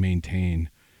need to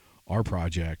maintain our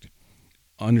project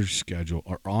under schedule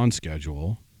or on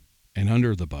schedule and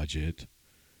under the budget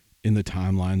in the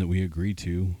timeline that we agreed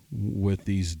to with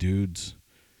these dudes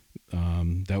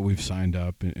that we've signed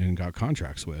up and got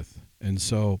contracts with. And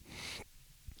so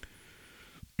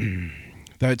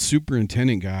that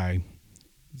superintendent guy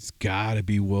has got to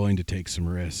be willing to take some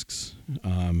risks.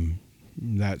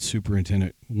 That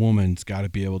superintendent woman's got to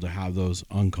be able to have those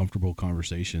uncomfortable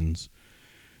conversations.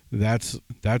 That's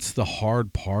the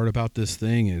hard part about this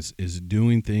thing is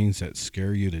doing things that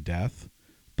scare you to death,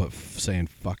 but saying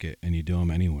fuck it and you do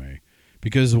them anyway.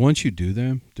 Because once you do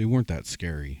them, they weren't that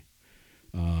scary.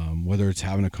 Whether it's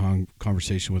having a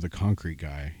conversation with a concrete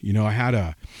guy. You know,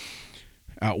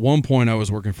 at one point I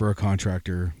was working for a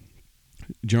contractor,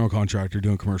 general contractor,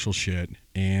 doing commercial shit,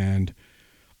 and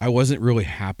I wasn't really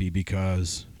happy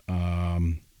because a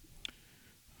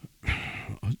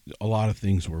lot of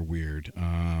things were weird.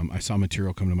 I saw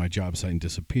material come to my job site and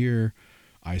disappear.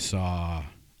 I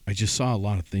just saw a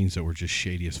lot of things that were just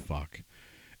shady as fuck.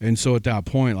 And so at that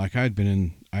point, like I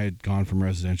had gone from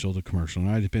residential to commercial, and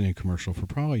I had been in commercial for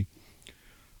probably,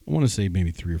 I want to say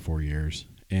maybe 3 or 4 years.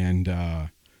 And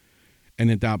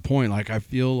at that point, like I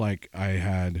feel like I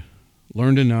had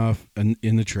learned enough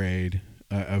in the trade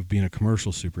of being a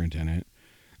commercial superintendent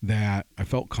that I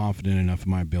felt confident enough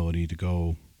in my ability to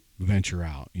go venture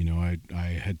out. You know, I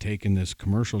had taken this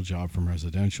commercial job from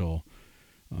residential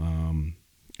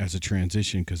as a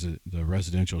transition because the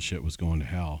residential shit was going to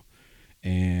hell.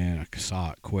 And I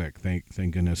saw it quick. Thank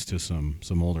goodness to some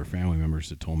older family members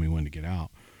that told me when to get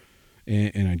out.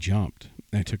 And I jumped.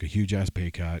 I took a huge ass pay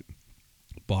cut,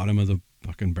 bottom of the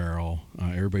fucking barrel.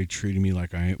 Everybody treated me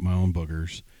like I ate my own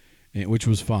boogers, which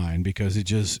was fine because it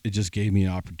just gave me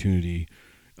an opportunity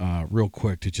real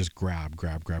quick to just grab.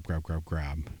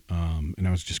 And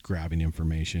I was just grabbing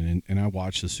information. And I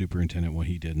watched the superintendent, what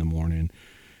he did in the morning.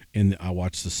 And I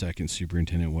watched the second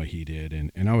superintendent, what he did.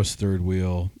 And I was third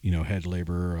wheel, you know, head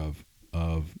laborer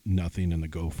of nothing and the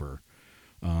gopher,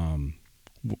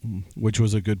 which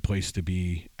was a good place to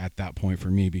be at that point for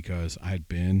me because I had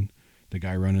been the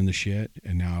guy running the shit.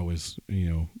 And now I was, you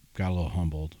know, got a little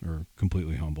humbled or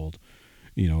completely humbled,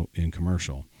 you know, in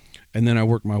commercial. And then I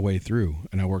worked my way through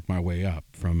and I worked my way up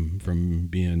from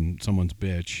being someone's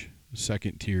bitch,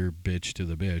 second tier bitch to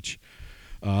the bitch,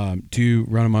 to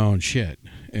running my own shit.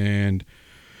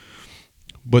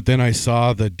 But then I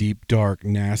saw the deep, dark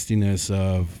nastiness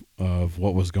of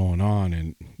what was going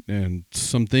on, and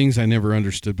some things I never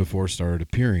understood before started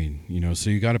appearing, you know, so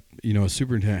you got to, you know, a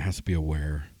superintendent has to be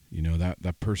aware, you know,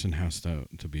 that person has to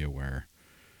be aware.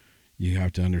 You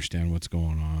have to understand what's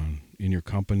going on in your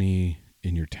company,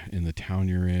 in the town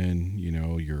you're in, you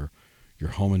know, your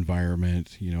home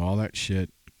environment, you know, all that shit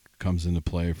comes into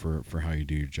play for how you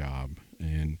do your job.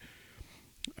 And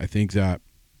I think that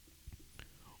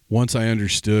once I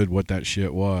understood what that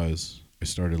shit was, I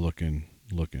started looking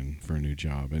for a new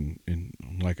job, and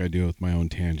like I do with my own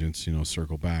tangents, you know,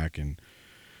 circle back. And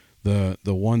the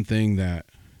one thing that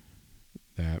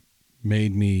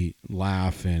made me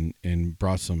laugh and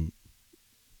brought some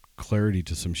clarity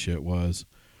to some shit was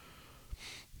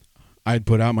I'd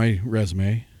put out my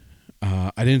resume.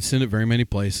 I didn't send it very many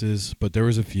places, but there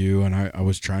was a few, and I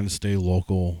was trying to stay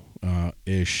local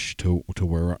ish to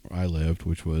where I lived,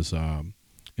 which was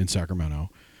in Sacramento.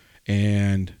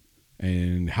 And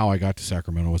And how I got to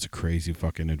Sacramento was a crazy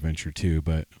fucking adventure too,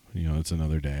 but it's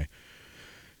another day.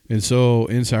 And so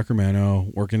in Sacramento,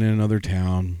 working in another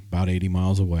town about 80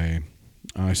 miles away,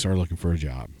 I started looking for a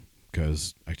job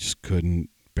because I just couldn't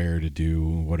bear to do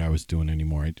what I was doing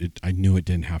anymore. I knew it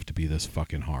didn't have to be this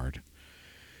fucking hard.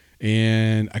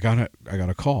 And I got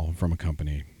a call from a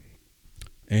company,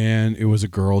 and it was a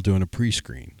girl doing a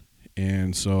pre-screen.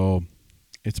 And so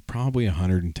it's probably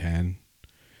 110,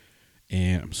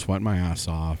 and I'm sweating my ass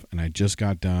off, and I just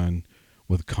got done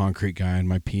with a concrete guy in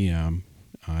my PM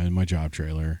in my job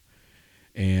trailer,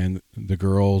 and the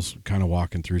girl's kind of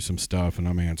walking through some stuff, and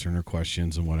I'm answering her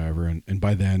questions and whatever, and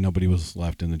by then nobody was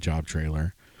left in the job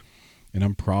trailer, and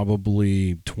I'm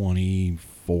probably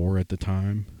 24 at the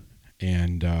time,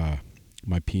 and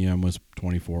my PM was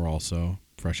 24 also,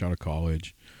 fresh out of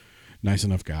college, nice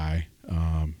enough guy,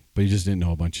 but he just didn't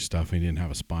know a bunch of stuff, and he didn't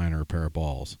have a spine or a pair of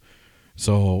balls.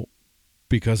 So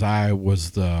because I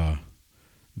was the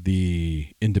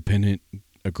independent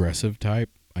aggressive type,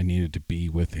 I needed to be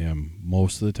with him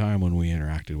most of the time when we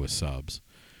interacted with subs.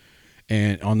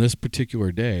 And on this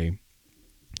particular day,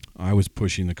 I was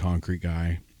pushing the concrete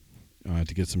guy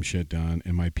to get some shit done,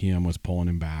 and my PM was pulling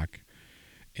him back.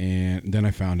 And then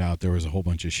I found out there was a whole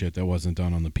bunch of shit that wasn't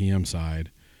done on the PM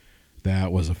side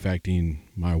that was affecting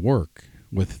my work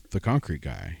with the concrete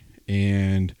guy.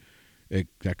 And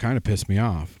that kind of pissed me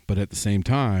off. But at the same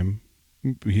time,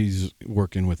 he's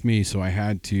working with me, so I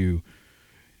had to...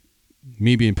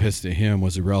 Me being pissed at him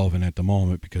was irrelevant at the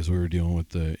moment because we were dealing with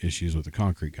the issues with the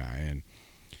concrete guy.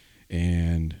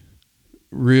 And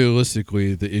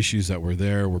realistically, the issues that were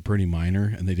there were pretty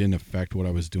minor, and they didn't affect what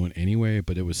I was doing anyway,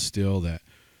 but it was still that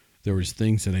there was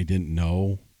things that I didn't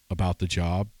know about the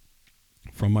job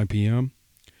from my PM,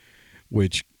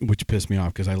 which pissed me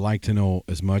off because I like to know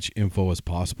as much info as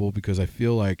possible, because I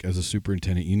feel like as a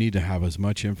superintendent, you need to have as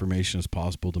much information as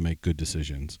possible to make good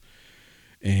decisions.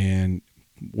 And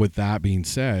with that being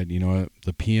said,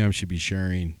 the PM should be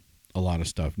sharing a lot of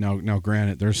stuff. Now,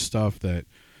 granted, there's stuff that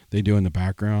they do in the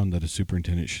background that a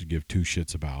superintendent should give two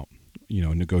shits about.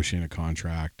 Negotiating a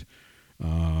contract.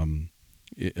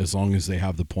 As long as they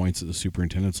have the points that the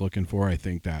superintendent's looking for, I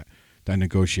think that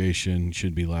negotiation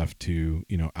should be left to,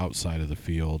 outside of the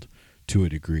field to a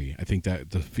degree. I think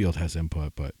that the field has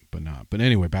input, but not. But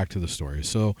anyway, back to the story.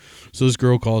 So this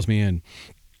girl calls me in,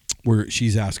 where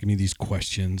she's asking me these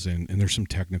questions, and there's some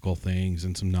technical things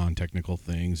and some non-technical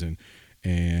things, and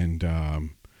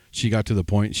she got to the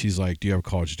point, she's like, "Do you have a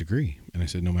college degree?" And I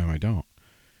said, "No, ma'am, I don't."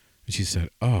 And she said,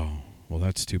 "Oh, well,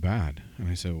 that's too bad." And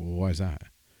I said, "Well, why is that?"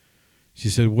 She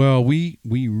said, "Well, we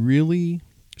really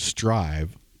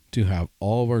strive to have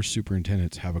all of our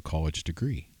superintendents have a college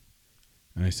degree."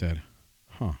 And I said,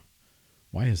 "Huh,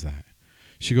 why is that?"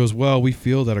 She goes, "Well, we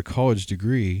feel that a college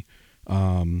degree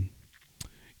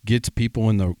gets people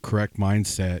in the correct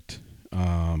mindset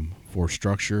for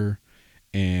structure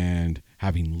and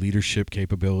having leadership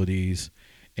capabilities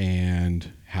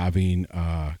and having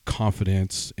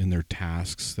confidence in their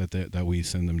tasks that we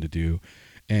send them to do,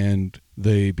 and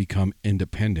they become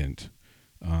independent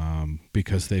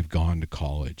because they've gone to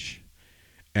college."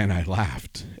 And I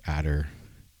laughed at her,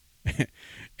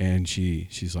 and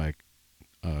she's like,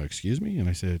 "Excuse me?" And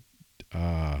I said,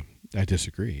 "I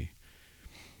disagree."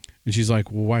 And she's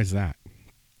like, "Well, why is that?"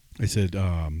 I said,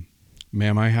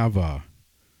 "Ma'am, I have a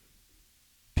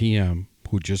PM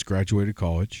who just graduated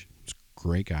college. He's a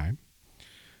great guy,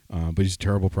 but he's a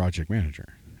terrible project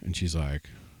manager." And she's like,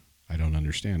 "I don't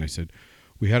understand." I said,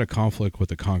 "We had a conflict with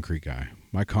the concrete guy.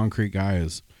 My concrete guy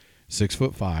is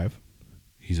 6'5".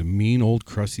 He's a mean old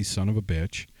crusty son of a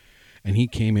bitch. And he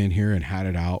came in here and had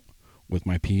it out with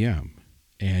my PM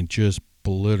and just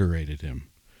obliterated him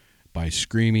by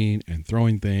screaming and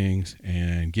throwing things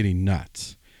and getting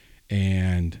nuts.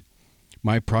 And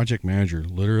my project manager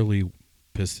literally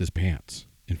pissed his pants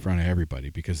in front of everybody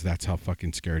because that's how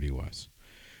fucking scared he was.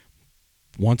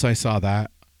 Once I saw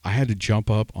that, I had to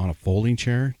jump up on a folding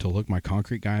chair to look my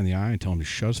concrete guy in the eye and tell him to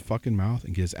shut his fucking mouth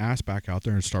and get his ass back out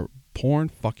there and start pouring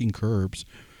fucking curbs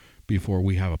before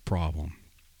we have a problem.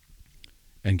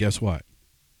 And guess what?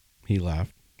 He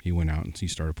left. He went out and he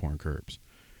started pouring curbs.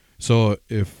 So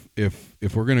if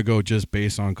we're going to go just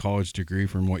based on college degree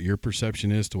from what your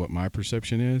perception is to what my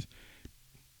perception is,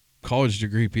 college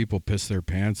degree people piss their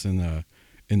pants in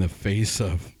the face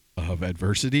of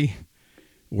adversity,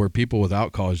 where people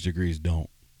without college degrees don't.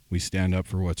 We stand up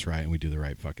for what's right and we do the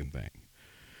right fucking thing.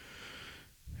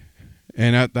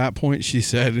 And at that point, she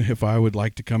said if I would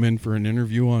like to come in for an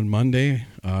interview on Monday,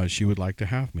 she would like to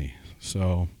have me.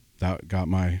 So that got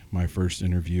my first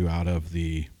interview out of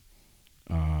the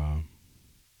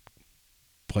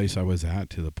place I was at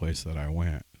to the place that I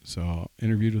went. So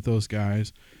interviewed with those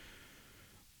guys.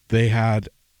 They had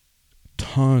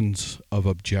tons of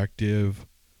objective,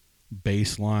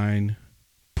 baseline,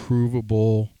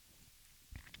 provable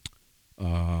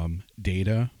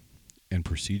data and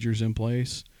procedures in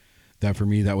place. That for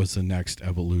me, that was the next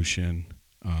evolution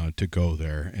to go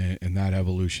there. And that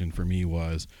evolution for me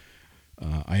was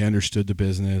I understood the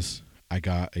business. I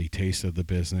got a taste of the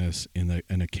business in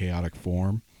a chaotic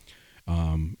form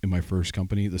in my first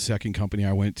company. The second company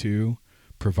I went to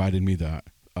provided me that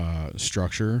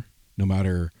structure, no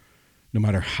matter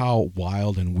how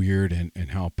wild and weird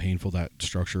and how painful that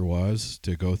structure was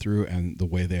to go through and the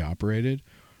way they operated.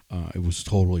 It was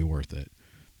totally worth it.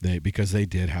 Because they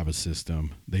did have a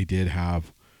system. They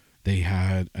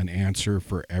had an answer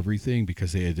for everything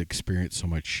because they had experienced so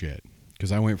much shit.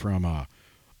 Because I went from a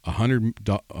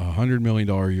 $100 million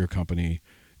a year company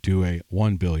to a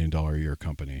 $1 billion a year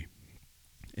company,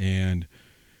 and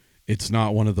it's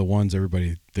not one of the ones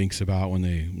everybody thinks about when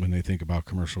they think about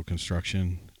commercial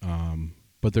construction.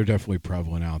 But they're definitely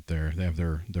prevalent out there. They have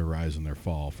their rise and their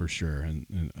fall for sure,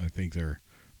 and I think they're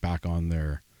back on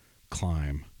their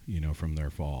climb, from their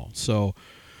fall. So,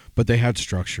 but they had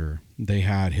structure, they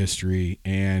had history,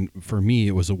 and for me,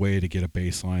 it was a way to get a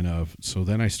baseline of. So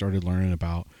then I started learning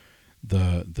about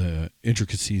the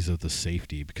intricacies of the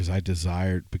safety because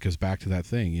back to that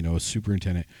thing, a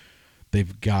superintendent,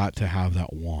 they've got to have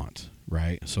that want,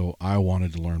 right? So I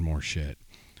wanted to learn more shit.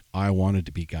 I wanted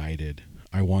to be guided.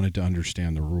 I wanted to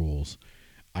understand the rules.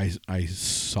 I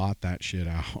sought that shit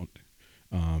out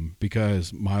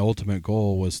because my ultimate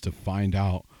goal was to find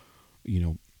out,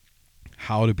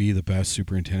 how to be the best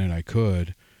superintendent I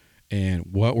could, and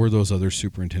what were those other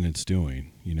superintendents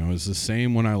doing. It's the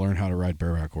same when I learned how to ride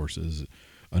bareback horses.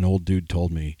 An old dude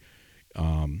told me,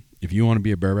 if you want to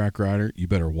be a bareback rider, you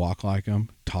better walk like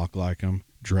them, talk like them,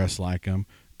 dress like them,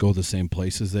 go the same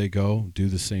places they go, do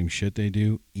the same shit they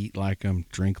do, eat like them,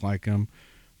 drink like them,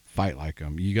 fight like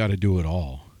them. You got to do it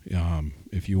all.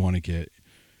 If you want to get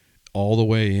all the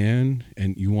way in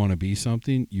and you want to be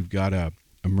something, you've got to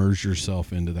immerse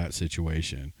yourself into that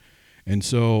situation. And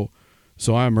so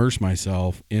I immersed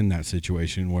myself in that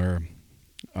situation where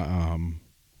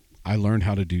I learned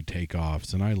how to do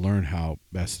takeoffs, and I learned how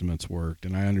estimates worked,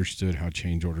 and I understood how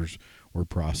change orders were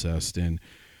processed, and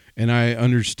I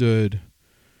understood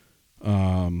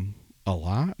a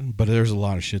lot, but there's a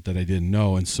lot of shit that I didn't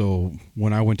know. And so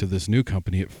when I went to this new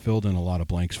company, it filled in a lot of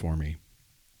blanks for me.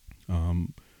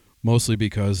 Mostly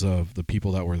because of the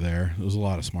people that were there. There was a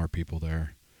lot of smart people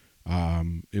there.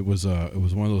 It was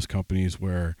one of those companies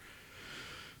where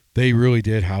they really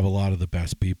did have a lot of the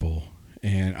best people,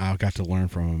 and I got to learn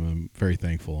from them. I'm very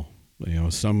thankful.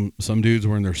 Some dudes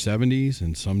were in their 70s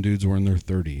and some dudes were in their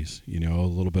 30s, a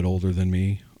little bit older than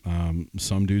me.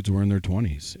 Some dudes were in their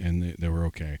 20s and they were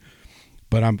okay.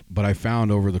 But I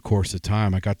found over the course of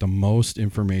time, I got the most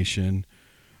information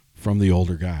from the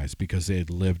older guys because they had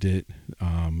lived it.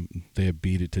 They had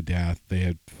beat it to death. They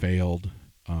had failed.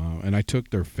 And I took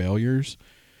their failures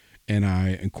and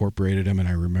I incorporated them, and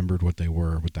I remembered what they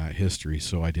were with that history,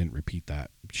 so I didn't repeat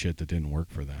that shit that didn't work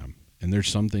for them. And there's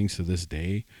some things to this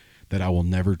day that I will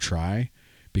never try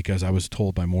because I was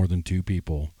told by more than two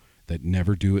people that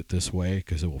never do it this way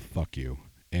because it will fuck you.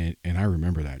 And I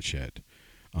remember that shit.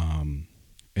 And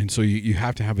so you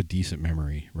have to have a decent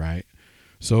memory, right?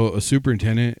 So a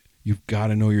superintendent, you've got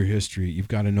to know your history. You've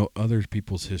got to know other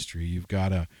people's history. You've got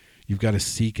to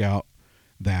seek out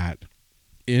that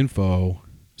info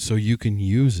so you can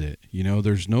use it.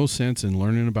 There's no sense in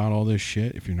learning about all this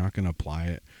shit if you're not going to apply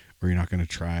it, or you're not going to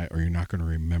try it, or you're not going to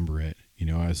remember it,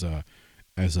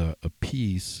 as a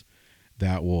piece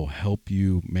that will help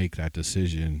you make that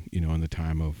decision, in the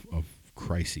time of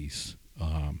crises,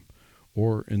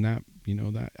 or in that,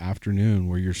 that afternoon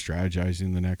where you're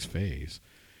strategizing the next phase.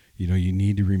 You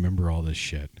need to remember all this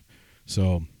shit.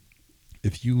 So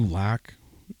if you lack,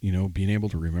 being able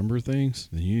to remember things,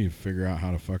 then you need to figure out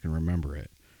how to fucking remember it.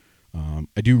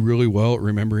 I do really well at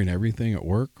remembering everything at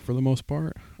work for the most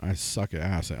part. I suck at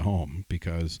ass at home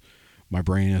because my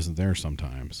brain isn't there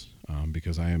sometimes,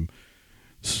 because I am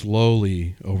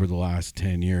slowly over the last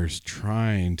 10 years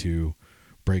trying to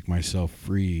break myself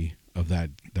free of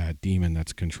that demon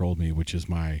that's controlled me, which is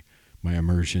my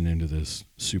immersion into this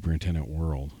superintendent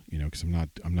world, because I'm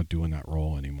not doing that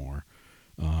role anymore,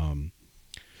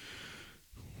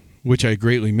 which I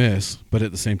greatly miss, but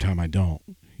at the same time I don't,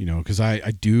 because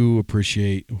I do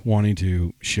appreciate wanting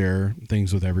to share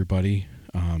things with everybody,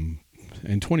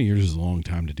 and 20 years is a long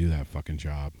time to do that fucking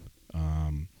job.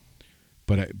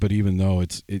 But even though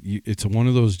it's one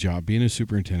of those jobs, being a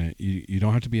superintendent, you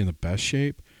don't have to be in the best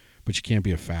shape, but you can't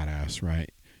be a fat ass, right?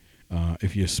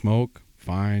 If you smoke,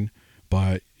 fine,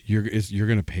 but you're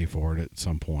going to pay for it at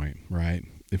some point, right?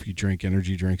 If you drink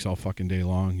energy drinks all fucking day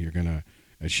long,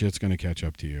 that shit's going to catch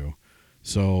up to you.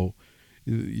 So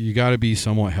you got to be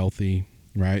somewhat healthy,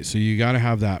 right? So you got to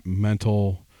have that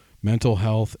mental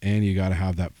health, and you got to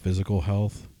have that physical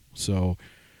health. So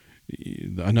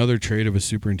another trait of a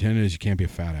superintendent is you can't be a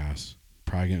fat ass.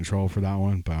 Probably get in trouble for that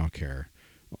one, but I don't care.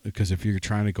 Because if you're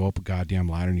trying to go up a goddamn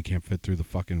ladder and you can't fit through the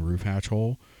fucking roof hatch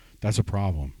hole, that's a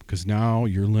problem. Because now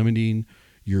you're limiting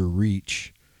your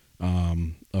reach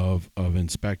of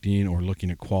inspecting or looking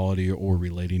at quality or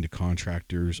relating to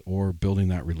contractors or building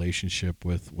that relationship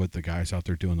with the guys out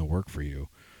there doing the work for you.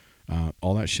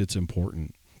 All that shit's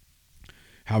important.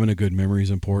 Having a good memory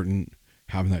is important.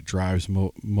 Having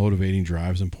that motivating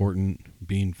drive is important.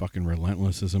 Being fucking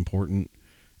relentless is important.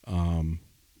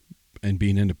 And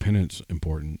being independent is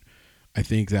important. I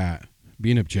think that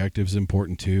being objective is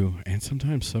important too, and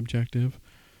sometimes subjective.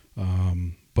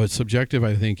 But subjective,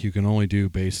 I think you can only do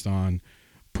based on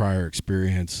prior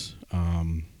experience,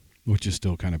 which is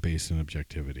still kind of based in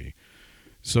objectivity.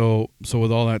 So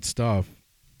with all that stuff,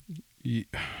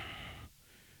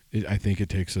 I think it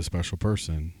takes a special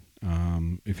person.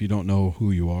 If you don't know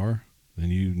who you are, then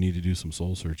you need to do some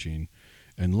soul searching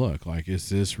and look, like, is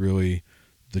this really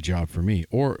the job for me?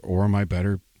 Or am I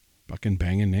better fucking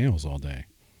banging nails all day?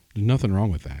 There's nothing wrong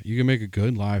with that. You can make a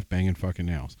good life banging fucking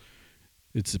nails.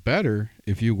 It's better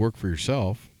if you work for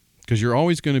yourself, because you're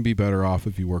always going to be better off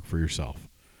if you work for yourself,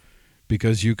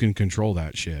 because you can control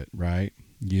that shit, right?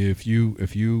 If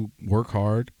you work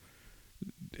hard,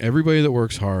 everybody that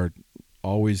works hard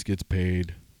always gets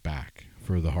paid back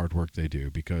for the hard work they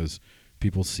do, because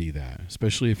people see that,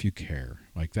 especially if you care.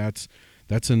 Like that's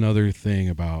another thing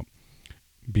about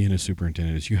being a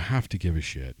superintendent, is you have to give a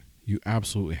shit. You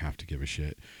absolutely have to give a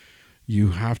shit.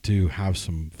 You have to have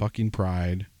some fucking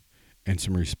pride and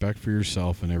some respect for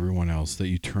yourself and everyone else that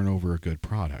you turn over a good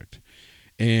product.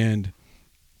 And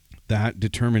that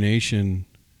determination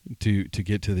to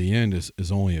get to the end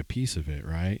is only a piece of it,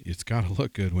 right? It's got to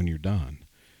look good when you're done.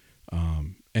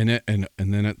 And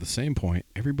then at the same point,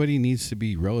 everybody needs to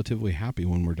be relatively happy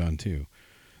when we're done too.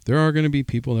 There are going to be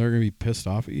people that are going to be pissed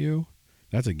off at you.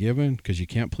 That's a given, because you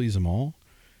can't please them all.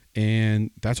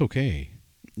 And that's okay.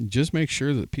 Just make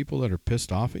sure that people that are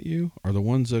pissed off at you are the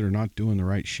ones that are not doing the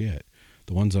right shit.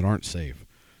 The ones that aren't safe.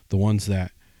 The ones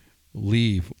that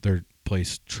leave their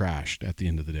place trashed at the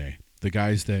end of the day. The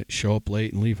guys that show up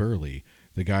late and leave early.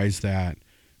 The guys that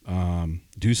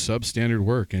do substandard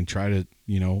work and try to,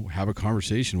 have a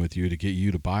conversation with you to get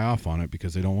you to buy off on it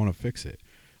because they don't want to fix it.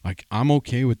 Like, I'm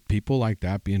okay with people like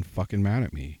that being fucking mad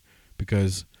at me,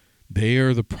 because they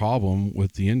are the problem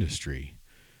with the industry.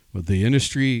 But the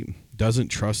industry doesn't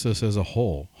trust us as a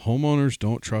whole. Homeowners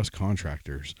don't trust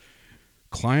contractors.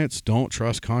 Clients don't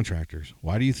trust contractors.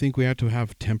 Why do you think we have to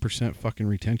have 10% fucking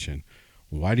retention?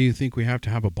 Why do you think we have to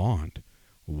have a bond?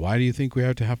 Why do you think we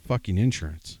have to have fucking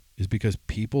insurance? Is because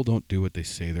people don't do what they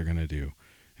say they're going to do.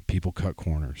 And people cut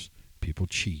corners. People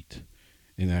cheat.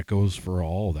 And that goes for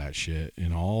all that shit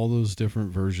and all those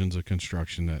different versions of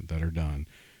construction that are done.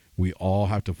 We all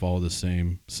have to follow the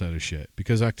same set of shit.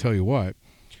 Because I tell you what,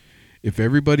 if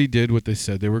everybody did what they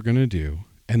said they were going to do,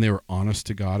 and they were honest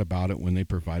to God about it when they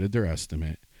provided their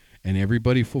estimate, and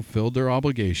everybody fulfilled their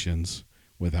obligations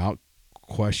without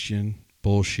question,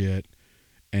 bullshit,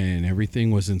 and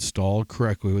everything was installed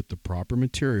correctly with the proper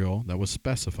material that was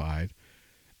specified,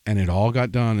 and it all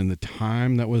got done in the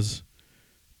time that was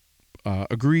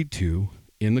agreed to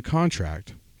in the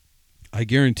contract, I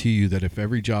guarantee you that if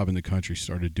every job in the country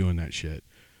started doing that shit,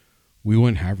 we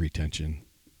wouldn't have retention.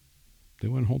 They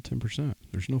wouldn't hold 10%.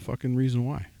 There's no fucking reason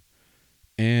why.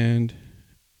 And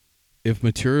if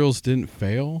materials didn't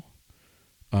fail,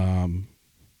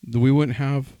 we wouldn't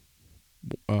have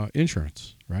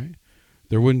insurance, right?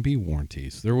 There wouldn't be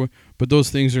warranties. But those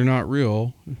things are not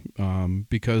real,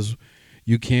 because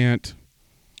you can't,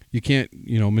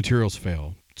 materials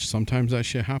fail. Sometimes that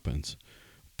shit happens.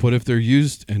 But if they're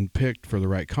used and picked for the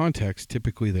right context,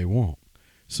 typically they won't.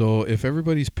 So if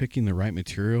everybody's picking the right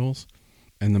materials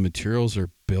and the materials are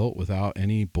built without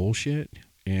any bullshit,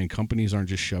 and companies aren't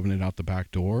just shoving it out the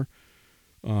back door,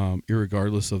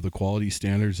 irregardless of the quality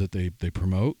standards that they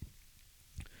promote,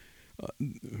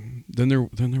 then there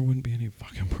wouldn't be any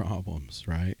fucking problems,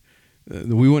 right?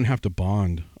 We wouldn't have to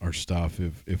bond our stuff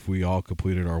if we all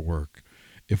completed our work.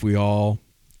 If we all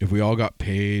got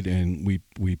paid and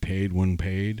we paid when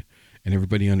paid, and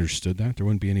everybody understood that, there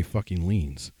wouldn't be any fucking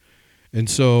liens. And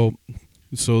so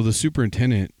the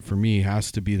superintendent for me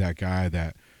has to be that guy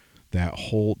that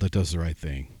does the right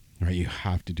thing. right? You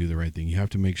have to do the right thing. You have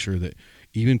to make sure that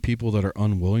even people that are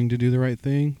unwilling to do the right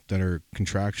thing, that are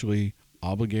contractually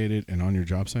obligated and on your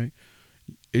job site,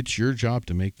 it's your job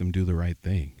to make them do the right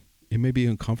thing. It may be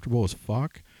uncomfortable as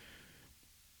fuck,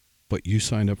 but you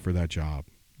signed up for that job.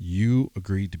 You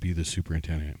agreed to be the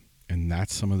superintendent. And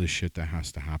that's some of the shit that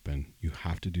has to happen. You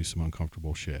have to do some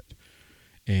uncomfortable shit.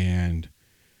 And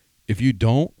if you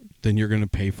don't, then you're going to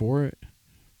pay for it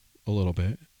a little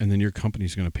bit. And then your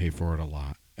company's going to pay for it a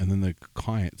lot. And then the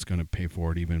client's going to pay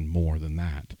for it even more than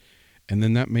that. And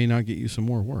then that may not get you some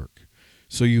more work.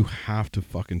 So you have to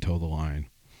fucking toe the line.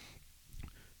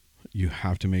 You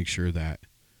have to make sure that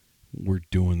we're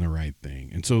doing the right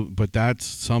thing. And so, but that's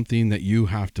something that you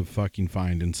have to fucking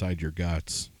find inside your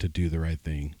guts to do the right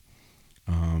thing.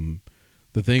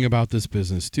 The thing about this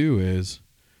business too is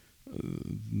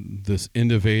this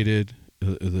independent,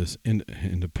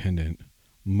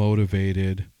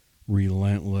 motivated,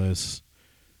 relentless,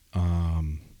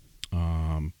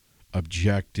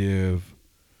 objective,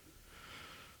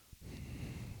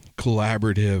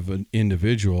 collaborative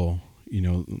individual. You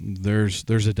know, there's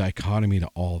a dichotomy to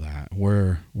all that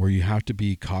where you have to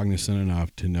be cognizant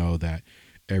enough to know that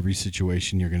every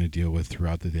situation you're going to deal with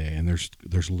throughout the day, and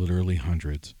there's literally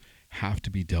hundreds, have to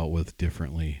be dealt with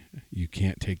differently. You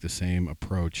can't take the same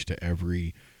approach to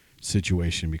every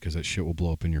situation because that shit will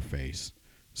blow up in your face.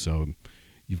 So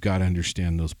you've got to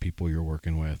understand those people you're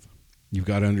working with. You've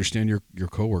got to understand your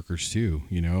coworkers too.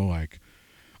 You know, like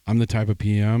I'm the type of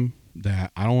PM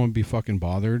that I don't want to be fucking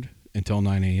bothered until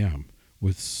 9 a.m.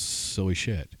 with silly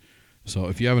shit. So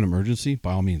if you have an emergency,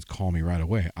 by all means, call me right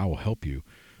away. I will help you.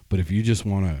 But if you just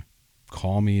want to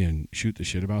call me and shoot the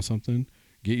shit about something,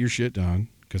 get your shit done,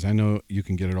 because I know you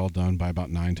can get it all done by about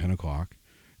 9, 10 o'clock.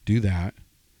 Do that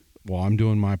while I'm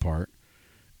doing my part,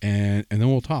 and then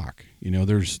we'll talk. You know,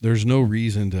 there's no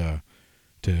reason to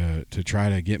try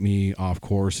to get me off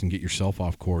course and get yourself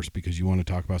off course because you want to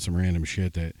talk about some random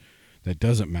shit that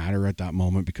doesn't matter at that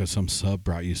moment because some sub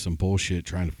brought you some bullshit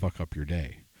trying to fuck up your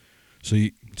day. So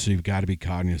you've got to be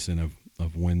cognizant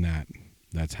of when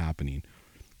that's happening.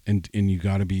 And you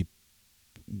got to be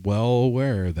well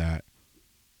aware that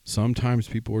sometimes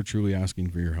people are truly asking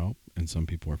for your help and some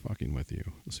people are fucking with you.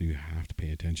 So you have to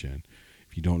pay attention.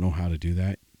 If you don't know how to do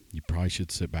that, you probably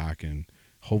should sit back and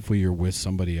hopefully you're with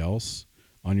somebody else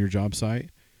on your job site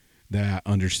that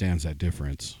understands that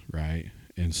difference, right?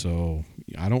 And so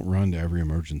I don't run to every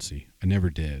emergency. I never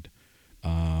did.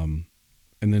 And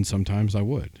then sometimes I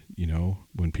would, you know,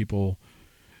 when people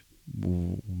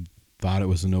thought it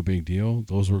was a no big deal,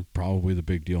 those were probably the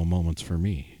big deal moments for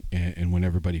me. And when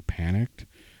everybody panicked,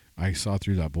 I saw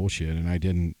through that bullshit and I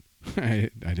didn't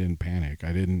panic.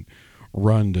 I didn't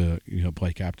run to, you know,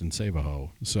 play Captain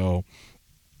Save-A-Ho. So,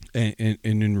 and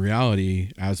in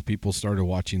reality, as people started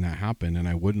watching that happen and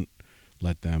I wouldn't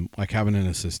let them, like having an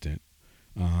assistant,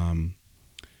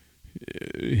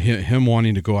 him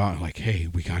wanting to go out like, hey,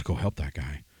 we got to go help that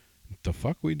guy. The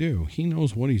fuck we do? He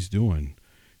knows what he's doing.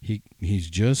 He's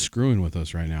just screwing with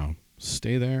us right now.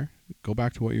 Stay there, go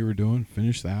back to what you were doing,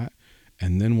 finish that,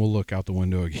 and then we'll look out the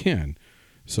window again.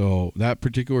 So that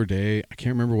particular day, I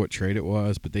can't remember what trade it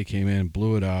was, but they came in,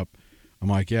 blew it up. I'm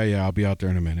like, yeah, I'll be out there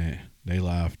in a minute. They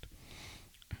left.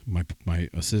 My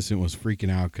assistant was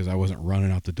freaking out because I wasn't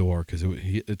running out the door because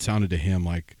it sounded to him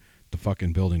like the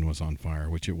fucking building was on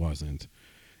fire, which it wasn't.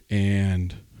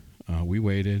 And we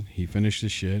waited. He finished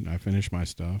his shit. I finished my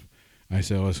stuff. I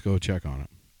said, let's go check on him.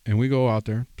 And we go out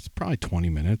there. It's probably 20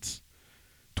 minutes.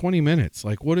 20 minutes.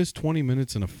 Like, what is 20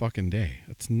 minutes in a fucking day?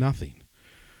 That's nothing.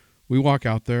 We walk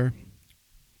out there,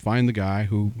 find the guy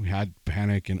who had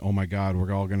panic and, oh my God,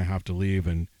 we're all going to have to leave.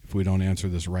 And if we don't answer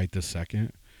this right this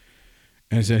second.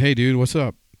 And I said, hey, dude, what's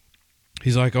up?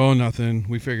 He's like, oh, nothing.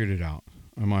 We figured it out.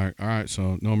 I'm like, all right,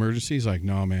 so no emergency? He's like,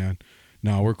 no, man.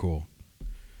 No, we're cool.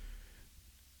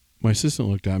 My assistant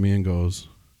looked at me and goes,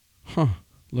 huh,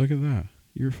 look at that.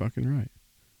 You're fucking right.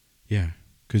 Yeah,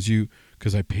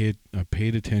 because I paid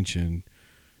attention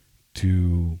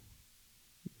to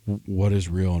what is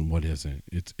real and what isn't.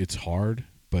 It's hard,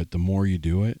 but the more you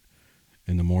do it,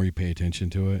 and the more you pay attention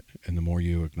to it, and the more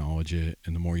you acknowledge it,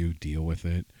 and the more you deal with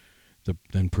it,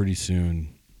 then pretty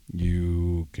soon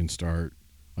you can start,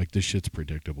 like, this shit's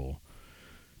predictable.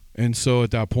 And so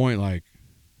at that point, like,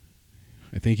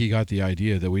 I think he got the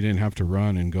idea that we didn't have to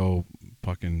run and go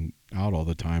fucking out all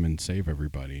the time and save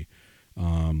everybody.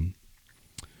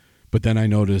 But then I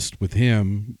noticed with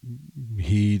him,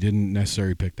 he didn't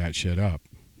necessarily pick that shit up.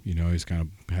 You know, he's kind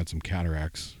of had some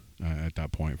cataracts at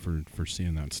that point for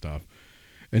seeing that stuff.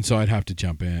 And so I'd have to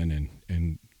jump in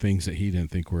and things that he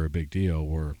didn't think were a big deal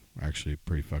were actually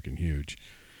pretty fucking huge.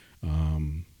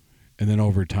 And And then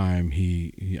over time,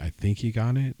 he I think he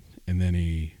got it, and then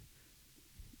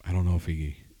I don't know if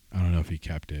he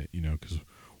kept it, because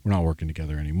we're not working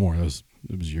together anymore. It was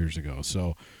years ago.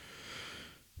 So,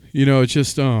 it's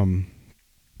just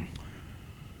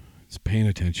it's paying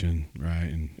attention, right,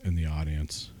 in the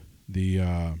audience.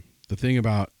 The thing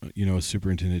about a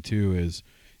superintendent too is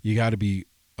you got to be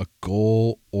a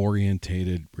goal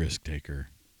orientated risk taker.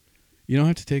 You don't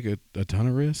have to take a ton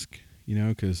of risk,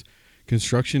 because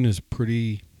construction is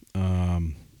pretty.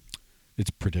 It's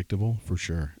predictable for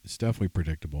sure. It's definitely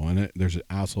predictable, and there's an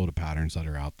assload of patterns that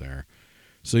are out there.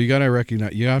 So you got to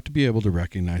recognize. You have to be able to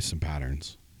recognize some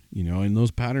patterns, and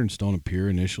those patterns don't appear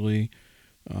initially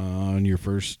on your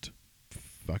first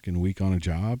fucking week on a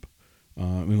job,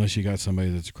 unless you got somebody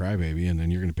that's a crybaby, and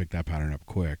then you're going to pick that pattern up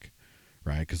quick,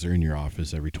 right? Because they're in your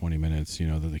office every 20 minutes,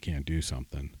 that they can't do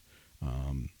something.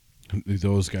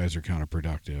 Those guys are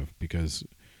counterproductive because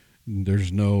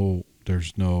there's no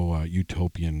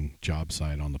utopian job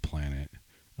site on the planet.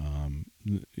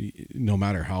 No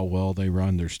matter how well they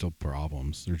run, there's still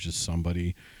problems. There's just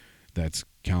somebody that's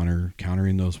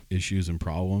countering those issues and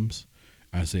problems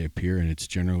as they appear, and it's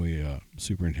generally a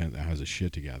superintendent that has his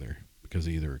shit together because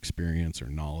of either experience or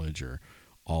knowledge or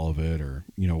all of it, or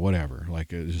whatever.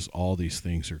 Like, it's just all these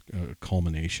things are a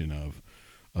culmination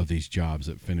of these jobs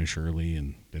that finish early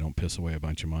and they don't piss away a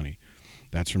bunch of money.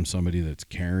 That's from somebody that's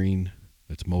caring,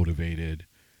 that's motivated,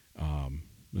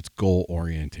 that's goal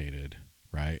orientated,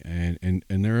 right? And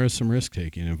there is some risk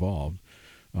taking involved.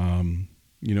 It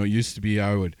used to be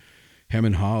I would hem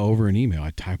and haw over an email.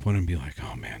 I'd type one and be like,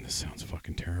 oh man, this sounds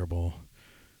fucking terrible.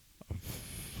 Oh,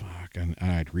 fuck. And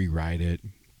I'd rewrite it.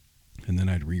 And then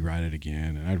I'd rewrite it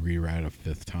again, and I'd rewrite it a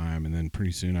fifth time, and then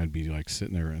pretty soon I'd be like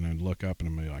sitting there, and I'd look up, and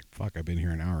I'd be like, fuck, I've been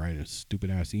here an hour writing a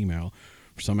stupid-ass email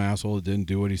for some asshole that didn't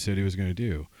do what he said he was going to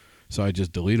do. So I'd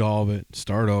just delete all of it,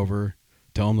 start over,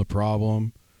 tell him the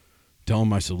problem, tell him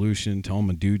my solution, tell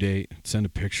him a due date, send a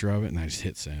picture of it, and I just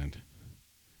hit send.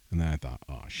 And then I thought,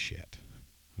 oh, shit.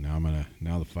 Now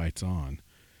the fight's on.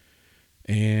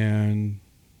 And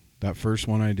that first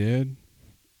one I did,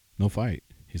 no fight.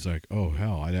 He's like, oh,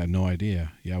 hell, I had no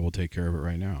idea. Yeah, we'll take care of it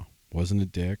right now. Wasn't a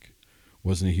dick.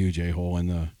 Wasn't a huge a-hole in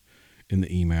the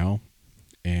email.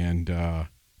 And I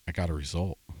got a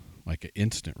result, like an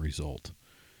instant result.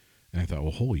 And I thought,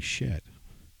 well, holy shit.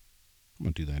 I'm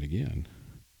going to do that again.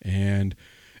 And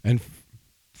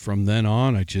from then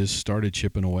on, I just started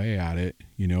chipping away at it,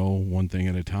 one thing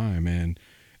at a time. And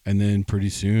then pretty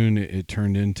soon it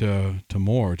turned into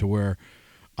more, to where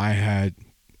I had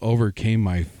overcame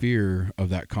my fear of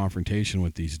that confrontation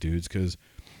with these dudes, because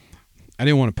I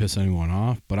didn't want to piss anyone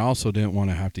off, but I also didn't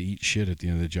want to have to eat shit at the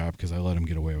end of the job because I let them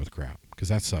get away with crap, because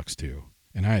that sucks too.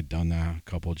 And I had done that a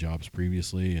couple of jobs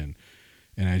previously, and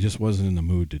I just wasn't in the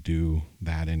mood to do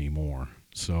that anymore.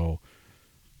 So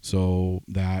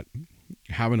that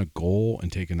having a goal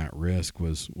and taking that risk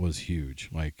was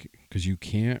huge, like, because you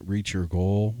can't reach your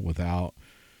goal without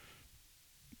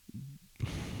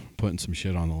putting some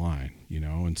shit on the line,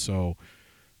 and so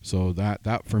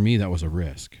that for me, that was a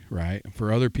risk, right?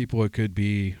 For other people, it could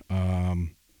be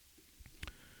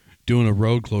doing a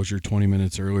road closure 20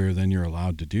 minutes earlier than you're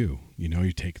allowed to do.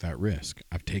 You take that risk.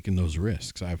 I've taken those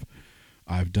risks.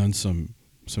 I've done some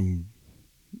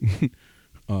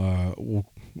I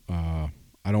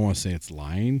don't want to say it's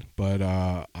lying, but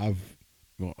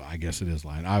I guess it is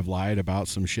lying. I've lied about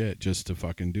some shit just to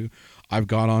fucking do. I've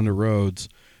got on the roads,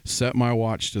 set my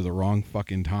watch to the wrong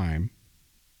fucking time,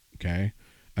 okay,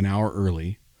 an hour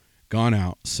early, gone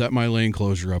out, set my lane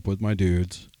closure up with my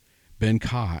dudes, been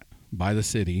caught by the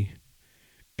city,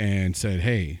 and said,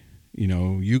 hey,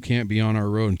 you can't be on our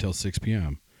road until 6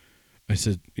 p.m. I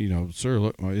said, sir,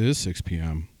 look, it is 6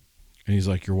 p.m. And he's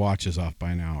like, your watch is off by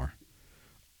an hour,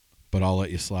 but I'll let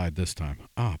you slide this time.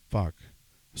 Ah, fuck.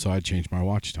 So I changed my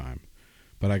watch time,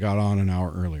 but I got on an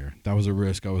hour earlier. That was a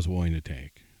risk I was willing to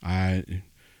take. I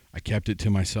kept it to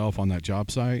myself on that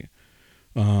job site,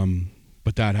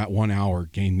 but that 1 hour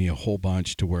gained me a whole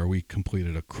bunch, to where we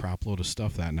completed a crap load of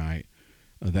stuff that night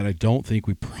that I don't think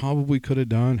we probably could have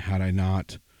done had I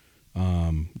not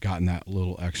gotten that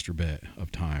little extra bit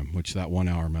of time, which that 1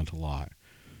 hour meant a lot.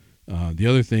 The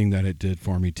other thing that it did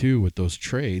for me too with those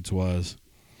trades was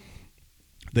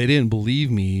they didn't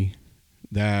believe me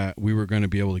that we were going to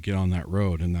be able to get on that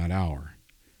road in that hour.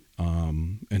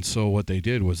 And so what they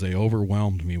did was they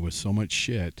overwhelmed me with so much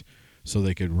shit so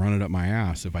they could run it up my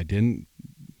ass if I didn't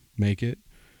make it,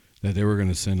 that they were going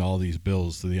to send all these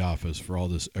bills to the office for all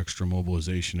this extra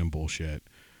mobilization and bullshit,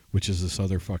 which is this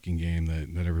other fucking game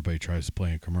that everybody tries to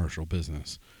play in commercial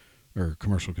business or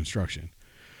commercial construction.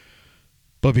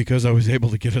 But because I was able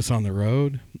to get us on the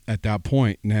road at that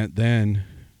point, then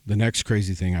the next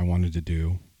crazy thing I wanted to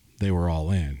do, they were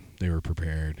all in. They were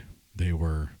prepared. They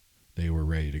were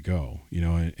ready to go.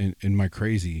 And my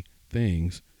crazy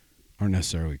things aren't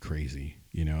necessarily crazy.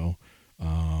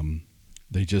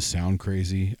 They just sound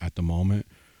crazy at the moment,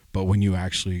 but when you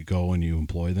actually go and you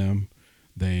employ them,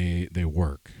 they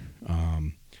work.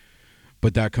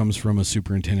 But that comes from a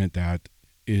superintendent that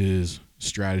is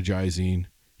strategizing.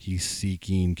 He's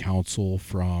seeking counsel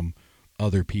from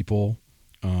other people.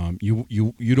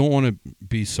 You don't want to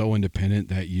be so independent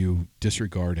that you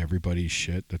disregard everybody's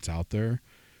shit that's out there.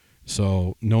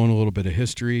 So knowing a little bit of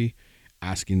history,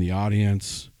 asking the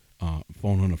audience,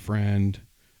 phoning a friend,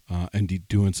 and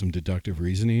doing some deductive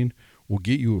reasoning will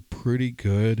get you a pretty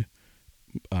good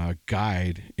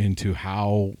guide into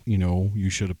how you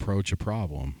should approach a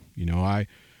problem.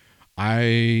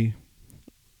 I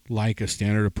like a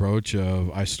standard approach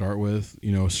of I start with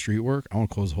street work. I want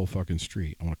to close the whole fucking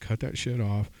street. I want to cut that shit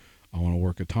off. I want to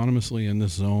work autonomously in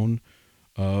this zone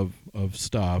of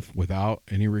stuff without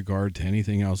any regard to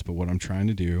anything else but what I'm trying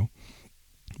to do.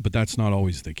 But that's not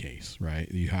always the case,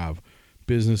 right? You have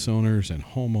business owners and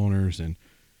homeowners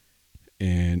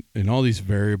and all these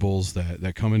variables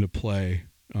that come into play,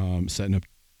 setting up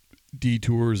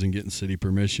detours and getting city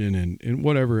permission and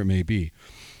whatever it may be.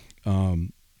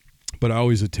 But I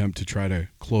always attempt to try to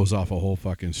close off a whole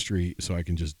fucking street so I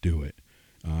can just do it.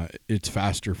 It's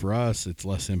faster for us. It's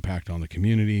less impact on the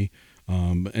community.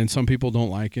 And some people don't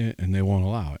like it and they won't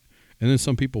allow it. And then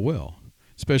some people will,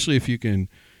 especially if you can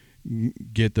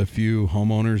get the few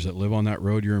homeowners that live on that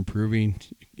road you're improving.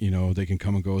 They can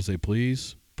come and go as they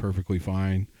please. Perfectly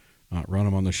fine. Run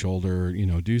them on the shoulder,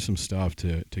 do some stuff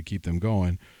to keep them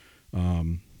going.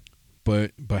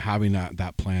 But having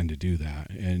that plan to do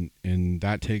that, and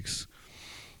that takes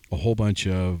a whole bunch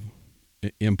of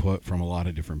input from a lot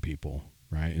of different people,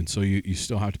 right? And so you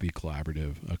still have to be a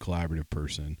collaborative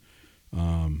person.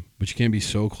 But you can't be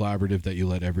so collaborative that you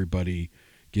let everybody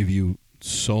give you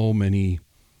so many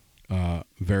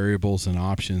variables and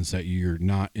options that you're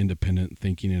not independent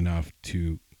thinking enough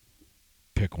to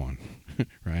pick one,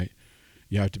 right?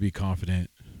 You have to be confident.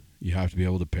 You have to be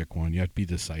able to pick one. You have to be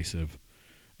decisive.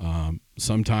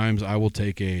 Sometimes I will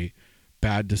take a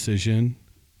bad decision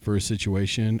for a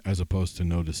situation as opposed to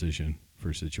no decision for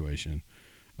a situation.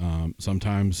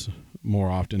 Sometimes, more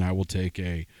often, I will take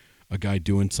a guy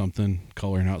doing something,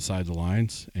 coloring outside the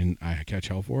lines, and I catch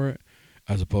hell for it,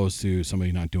 as opposed to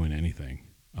somebody not doing anything.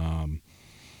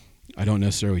 I don't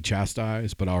necessarily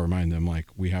chastise, but I'll remind them, like,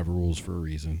 we have rules for a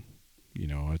reason.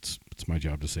 It's my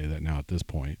job to say that now at this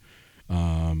point.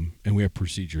 And we have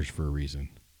procedures for a reason.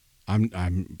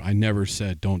 I never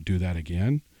said don't do that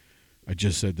again. I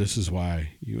just said this is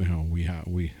why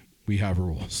we have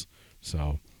rules.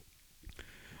 So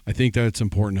I think that it's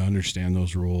important to understand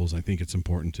those rules. I think it's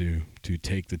important to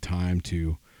take the time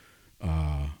to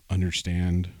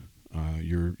understand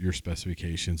your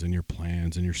specifications and your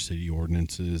plans and your city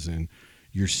ordinances and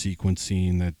your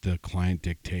sequencing that the client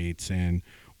dictates and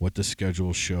what the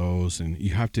schedule shows. And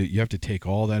you have to take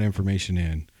all that information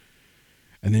in,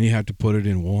 and then you have to put it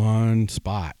in one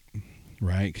spot,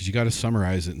 right? Because you got to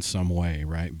summarize it in some way,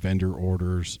 right? Vendor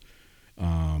orders,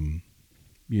 all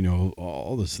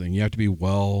this thing. You have to be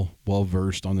well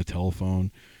versed on the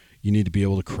telephone. You need to be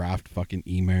able to craft fucking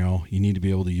email. You need to be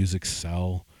able to use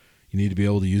Excel. You need to be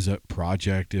able to use a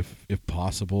project if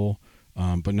possible,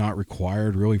 but not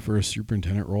required really for a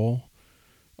superintendent role.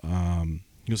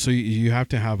 So you have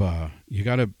to have you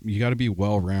gotta be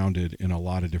well-rounded in a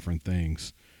lot of different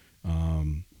things,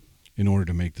 in order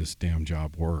to make this damn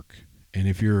job work. And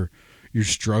if you're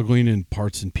struggling in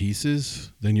parts and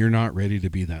pieces, then you're not ready to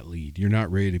be that lead. You're not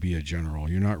ready to be a general.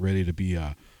 You're not ready to be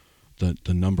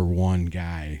the number one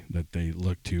guy that they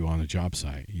look to on a job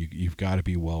site. You've got to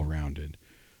be well-rounded.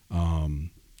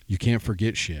 You can't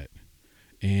forget shit,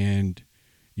 and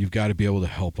you've got to be able to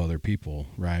help other people,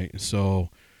 right? So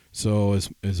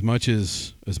as much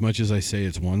as I say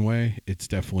it's one way, it's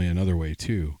definitely another way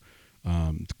too,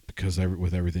 because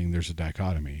with everything there's a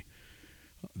dichotomy.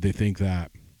 They think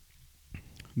that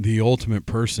the ultimate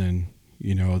person,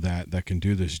 that can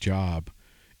do this job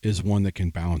is one that can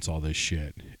balance all this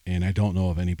shit, and I don't know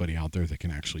of anybody out there that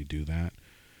can actually do that.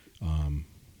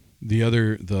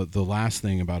 The last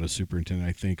thing about a superintendent,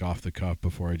 I think, off the cuff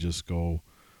before I just go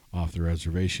off the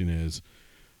reservation is,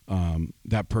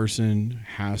 that person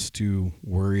has to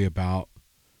worry about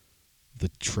the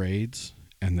trades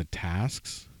and the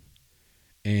tasks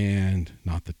and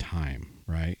not the time,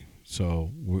 right?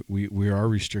 So we are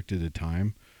restricted to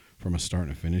time from a start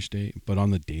and a finish date, but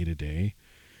on the day-to-day,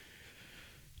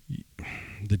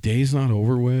 the day's not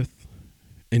over with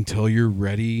until you're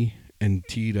ready and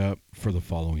teed up for the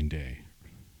following day.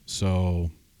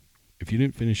 So if you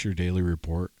didn't finish your daily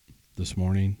report this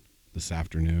morning, this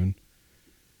afternoon,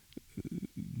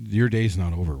 your day's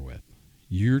not over with.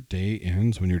 Your day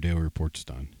ends when your daily report's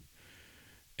done.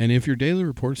 And if your daily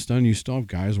report's done, you still have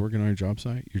guys working on your job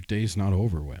site, your day's not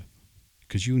over with.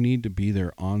 Because you need to be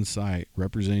there on site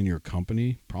representing your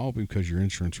company, probably because your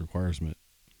insurance requires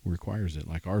it,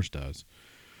 like ours does.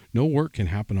 No work can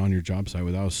happen on your job site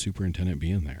without a superintendent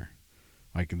being there.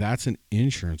 Like, that's an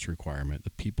insurance requirement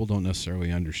that people don't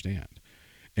necessarily understand.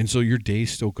 And so your day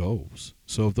still goes.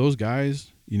 So if those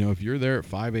guys, if you're there at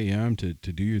 5 a.m. to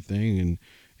do your thing and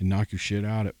knock your shit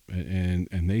out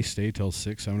and they stay till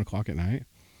 6, 7 o'clock at night,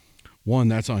 one,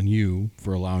 that's on you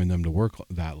for allowing them to work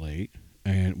that late.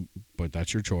 But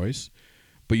that's your choice.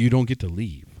 But you don't get to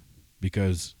leave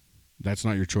because that's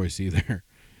not your choice either.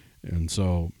 And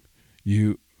so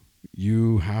you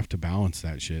have to balance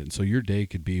that shit. And so your day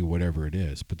could be whatever it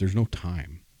is, but there's no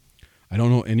time. I don't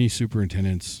know any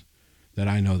superintendents that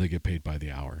I know that get paid by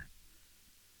the hour.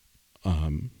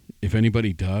 If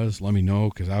anybody does, let me know,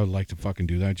 because I would like to fucking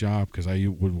do that job, because I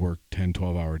would work 10,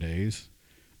 12-hour days,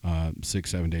 6,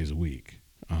 7 days a week.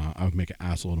 I would make an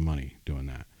assload of money doing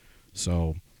that.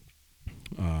 So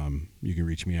you can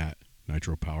reach me at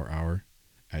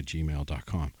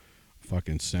nitropowerhour@gmail.com.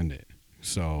 Fucking send it.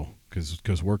 So,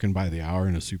 because working by the hour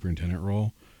in a superintendent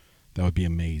role, that would be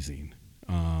amazing.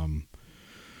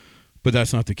 But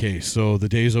that's not the case. So the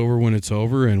day's over when it's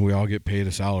over, and we all get paid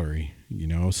a salary,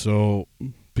 So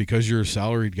because you're a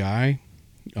salaried guy,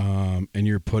 and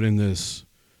you're put in this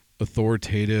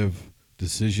authoritative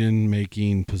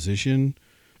decision-making position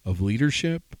of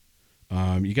leadership,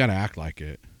 you got to act like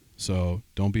it. So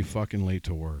don't be fucking late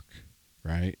to work,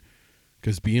 right?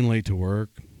 Because being late to work,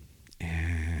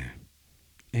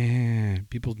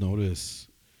 people notice.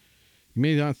 You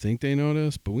may not think they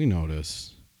notice, but we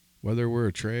notice. Whether we're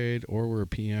a trade or we're a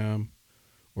PM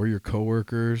or your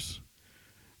coworkers,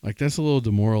 like, that's a little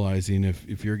demoralizing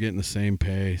if you're getting the same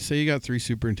pay. Say you got 3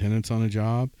 superintendents on a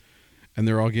job and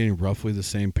they're all getting roughly the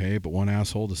same pay, but one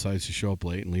asshole decides to show up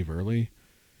late and leave early.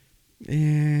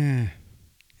 The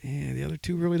other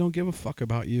 2 really don't give a fuck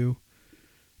about you.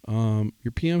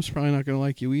 Your PM's probably not going to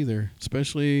like you either,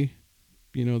 especially,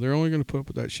 they're only going to put up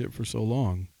with that shit for so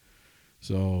long.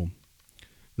 So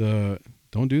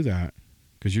don't do that,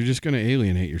 because you're just going to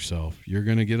alienate yourself. You're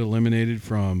going to get eliminated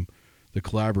from the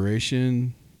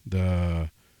collaboration,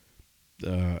 a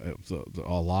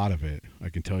lot of it. I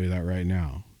can tell you that right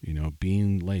now.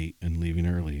 Being late and leaving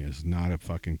early is not a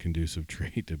fucking conducive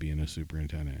trait to being a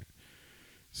superintendent.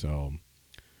 So,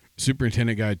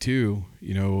 superintendent guy too,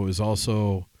 is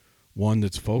also one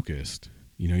that's focused.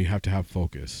 You have to have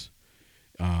focus.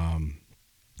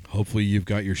 Hopefully you've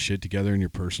got your shit together in your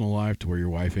personal life to where your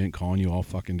wife ain't calling you all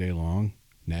fucking day long,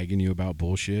 nagging you about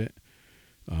bullshit.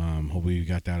 Hopefully you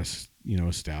got that,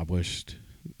 established,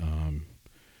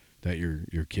 that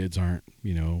your kids aren't,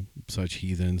 such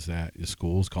heathens that the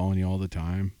school's calling you all the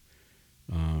time.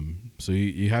 So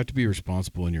you have to be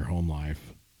responsible in your home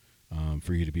life,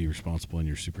 for you to be responsible in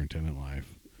your superintendent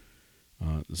life.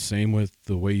 Same with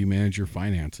the way you manage your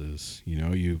finances.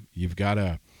 You've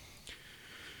got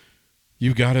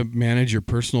to manage your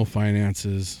personal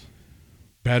finances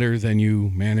better than you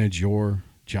manage your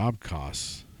job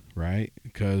costs, right?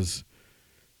 Because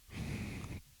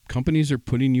companies are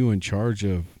putting you in charge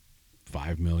of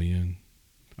 $5 million,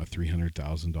 a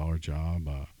 $300,000 job,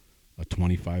 a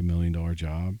 $25 million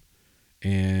job.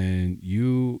 And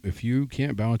if you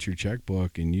can't balance your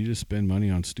checkbook and you just spend money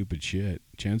on stupid shit,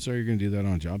 chances are you're going to do that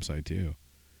on a job site too.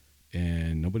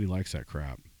 And nobody likes that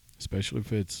crap, especially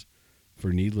if it's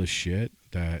for needless shit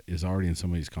that is already in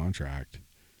somebody's contract.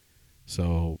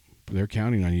 So they're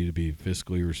counting on you to be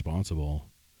fiscally responsible.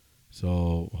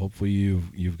 So hopefully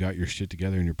you've got your shit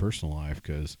together in your personal life,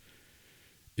 because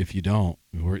if you don't,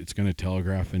 it's going to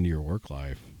telegraph into your work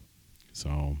life.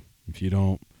 So if you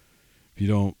don't,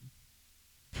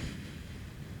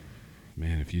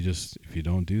 man, if you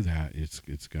don't do that,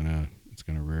 it's gonna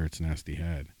rear its nasty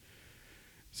head.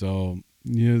 So,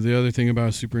 the other thing about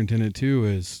a superintendent too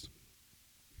is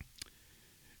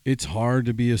it's hard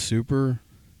to be a super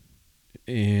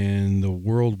in the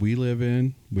world we live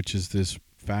in, which is this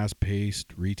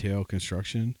fast-paced retail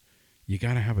construction. You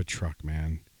got to have a truck,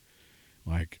 man.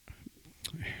 Like,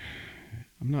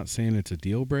 I'm not saying it's a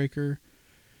deal breaker,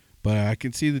 but I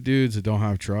can see the dudes that don't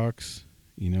have trucks,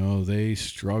 they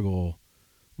struggle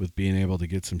with being able to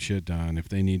get some shit done. If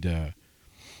they need to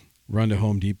run to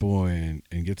Home Depot and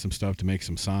get some stuff to make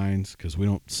some signs, because we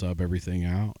don't sub everything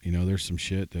out. There's some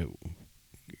shit that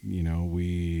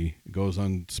it goes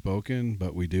unspoken,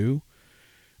 but we do.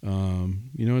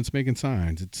 It's making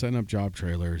signs. It's setting up job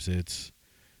trailers. It's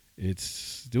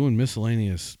doing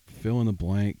miscellaneous fill in the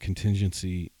blank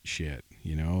contingency shit.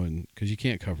 And because you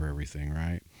can't cover everything,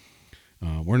 right?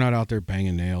 We're not out there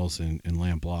banging nails and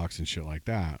laying blocks and shit like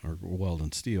that, or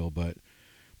welding steel, but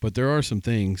there are some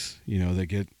things that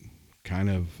get kind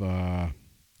of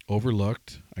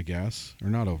overlooked, I guess, or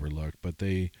not overlooked, but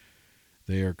they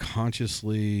are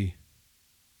consciously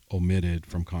omitted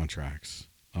from contracts.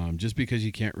 Just because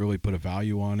you can't really put a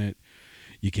value on it,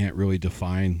 you can't really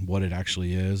define what it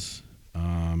actually is.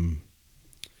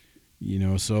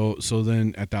 So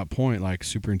then at that point, like,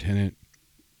 superintendent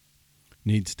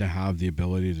needs to have the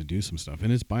ability to do some stuff,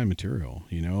 and it's by material.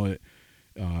 You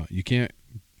can't.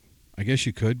 I guess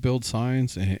you could build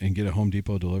signs and get a Home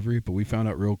Depot delivery, but we found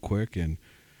out real quick in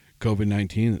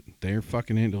COVID-19 they're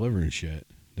fucking ain't delivering shit.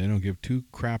 They don't give two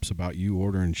craps about you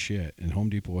ordering shit, and Home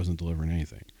Depot wasn't delivering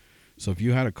anything. So if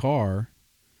you had a car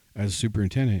as a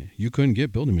superintendent, you couldn't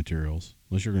get building materials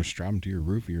unless you're going to strap them to your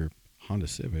roof of your Honda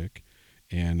Civic,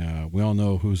 and we all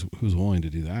know who's willing to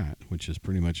do that, which is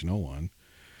pretty much no one.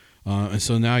 And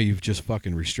so now you've just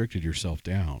fucking restricted yourself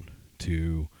down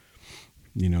to,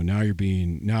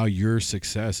 now your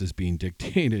success is being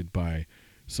dictated by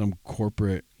some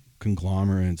corporate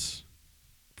conglomerate's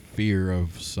fear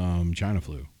of some China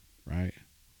flu, right?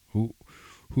 Who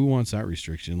wants that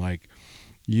restriction? Like,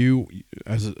 you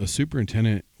as a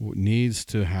superintendent needs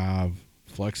to have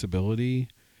flexibility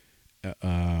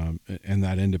and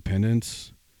that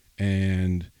independence,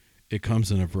 and it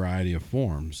comes in a variety of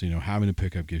forms. Having a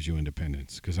pickup gives you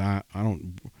independence, because I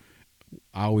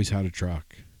always had a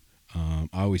truck. I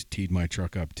always teed my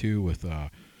truck up too with a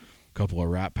couple of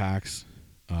wrap packs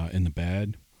in the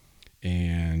bed,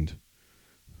 and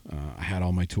I had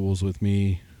all my tools with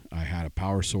me. I had a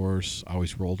power source. I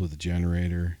always rolled with a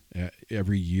generator.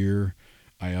 Every year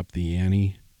I up the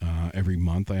ante. Every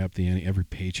month I up the ante. Every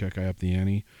paycheck I up the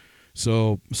ante.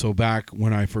 So back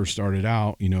when I first started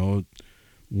out,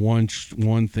 one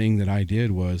thing that I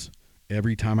did was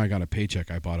every time I got a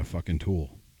paycheck, I bought a fucking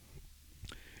tool.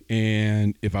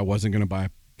 And if I wasn't going to buy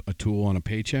a tool on a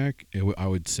paycheck, I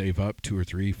would save up 2 or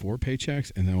 3, 4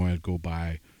 paychecks, and then I'd go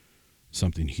buy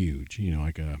something huge,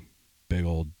 like a big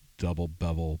old double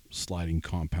bevel sliding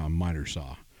compound miter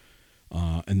saw.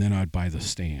 And then I'd buy the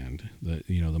stand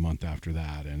the month after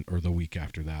that, or the week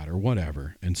after that, or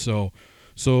whatever. And so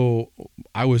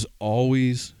I was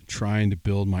always trying to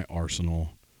build my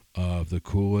arsenal of the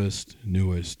coolest,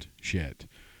 newest shit.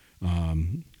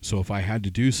 So if I had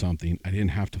to do something, I didn't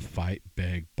have to fight,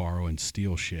 beg, borrow, and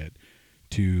steal shit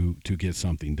to get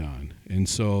something done. And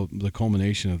so the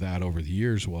culmination of that over the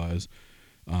years was,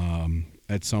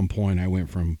 at some point I went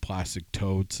from plastic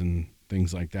totes and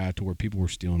things like that to where people were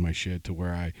stealing my shit, to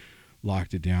where I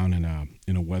locked it down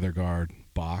in a weather guard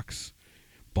box,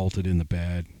 bolted in the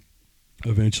bed.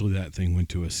 Eventually that thing went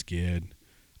to a skid.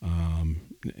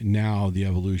 Now the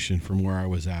evolution from where I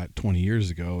was at 20 years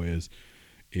ago is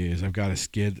I've got a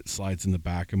skid that slides in the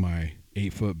back of my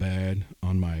 8-foot bed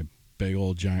on my big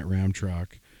old giant Ram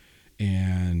truck,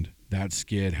 and that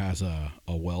skid has a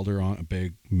welder on, a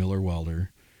big Miller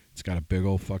welder. It's got a big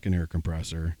old fucking air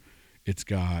compressor. It's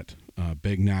got a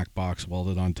big knack box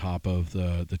welded on top of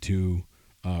the 2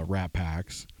 wrap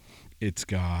packs. It's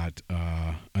got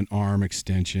an arm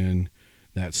extension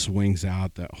that swings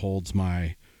out that holds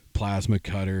my plasma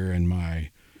cutter and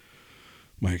my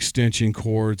extension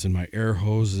cords and my air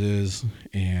hoses,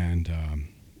 and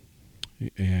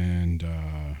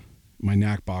my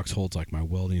knack box holds like my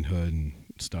welding hood and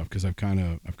stuff, because I've kind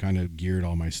of geared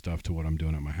all my stuff to what I'm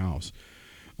doing at my house.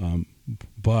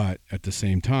 But at the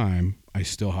same time, I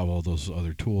still have all those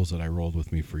other tools that I rolled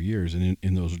with me for years, and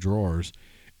in those drawers,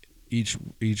 each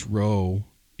row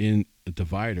in a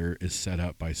divider is set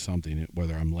up by something,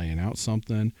 whether I'm laying out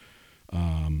something,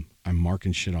 I'm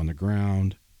marking shit on the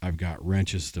ground. I've got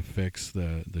wrenches to fix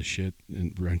the shit,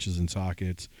 and wrenches and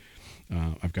sockets.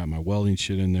 I've got my welding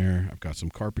shit in there. I've got some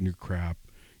carpenter crap.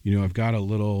 I've got a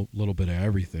little bit of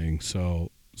everything.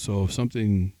 So if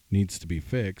something needs to be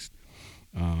fixed,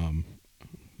 I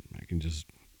can just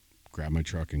grab my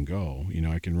truck and go.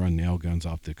 I can run nail guns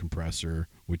off the compressor,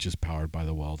 which is powered by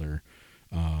the welder.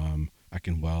 I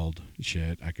can weld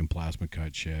shit. I can plasma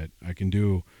cut shit. I can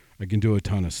do a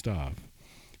ton of stuff.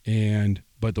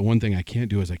 But the one thing I can't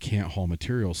do is I can't haul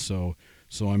materials. So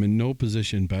I'm in no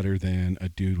position better than a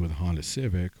dude with a Honda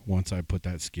Civic once I put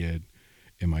that skid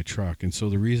in my truck. And so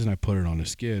the reason I put it on a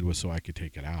skid was so I could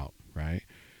take it out, right?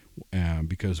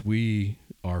 Because we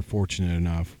are fortunate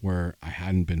enough, where I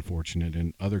hadn't been fortunate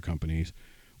in other companies,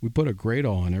 We put a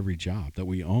Gradle on every job that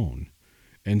we own.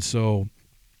 And so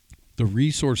the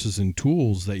resources and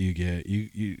tools that you get,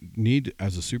 you need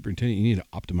as a superintendent, you need to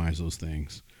optimize those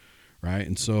things, right?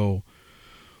 And so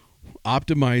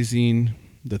optimizing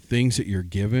the things that you're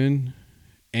given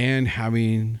and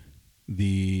having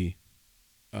the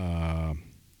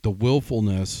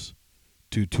willfulness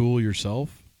to tool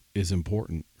yourself is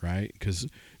important, right? Because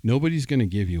nobody's going to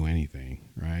give you anything,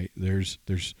 right? There's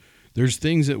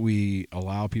things that we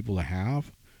allow people to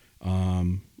have,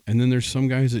 and then there's some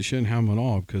guys that shouldn't have them at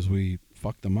all because we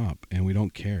fucked them up and we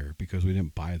don't care because we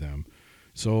didn't buy them.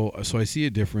 So I see a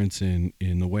difference in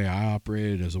the way I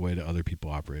operated as the way that other people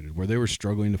operated. Where they were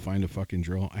struggling to find a fucking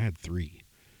drill, I had 3.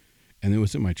 And it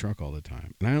was in my truck all the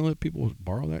time. And I don't let people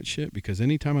borrow that shit because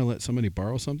anytime I let somebody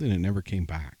borrow something, it never came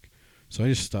back. So I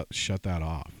just shut that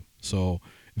off. So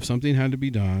if something had to be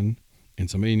done and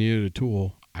somebody needed a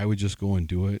tool, I would just go and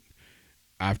do it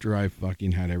after I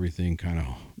fucking had everything kind of,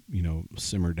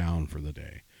 simmer down for the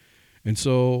day. And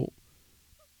so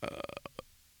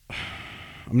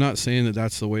I'm not saying that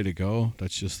that's the way to go.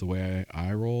 That's just the way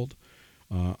I rolled.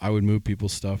 I would move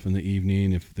people's stuff in the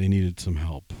evening if they needed some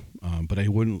help. But I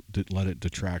wouldn't let it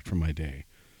detract from my day.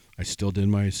 I still did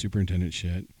my superintendent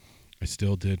shit. I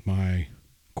still did my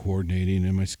coordinating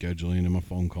and my scheduling and my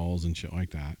phone calls and shit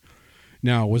like that.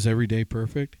 Now, was every day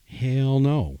perfect? Hell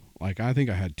no. Like, I think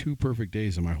I had 2 perfect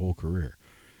days in my whole career.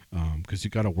 Because you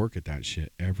got to work at that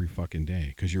shit every fucking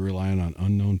day. Because you're relying on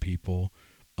unknown people,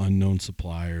 unknown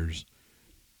suppliers.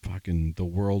 Fucking the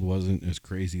world wasn't as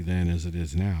crazy then as it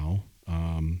is now.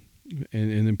 And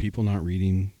then people not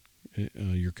reading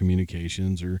your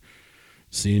communications or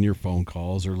seeing your phone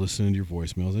calls or listening to your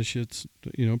voicemails. That shit's,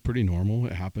 pretty normal.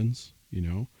 It happens,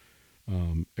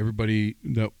 everybody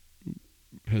that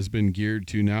has been geared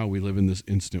to now, we live in this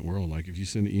instant world. Like, if you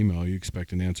send an email, you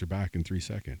expect an answer back in 3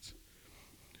 seconds.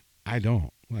 I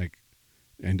don't.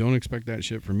 And don't expect that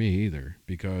shit from me either,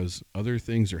 because other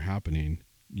things are happening.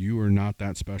 You are not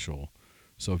that special.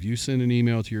 So if you send an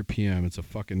email to your PM, it's a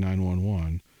fucking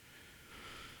 911.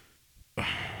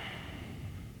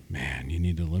 Man, you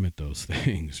need to limit those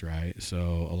things, right?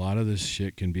 So a lot of this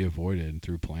shit can be avoided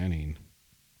through planning.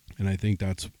 And I think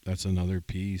that's another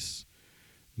piece,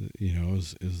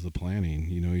 is the planning.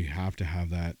 You have to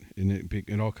have that. And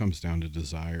it all comes down to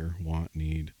desire, want,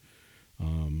 need.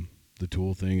 The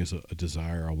tool thing is a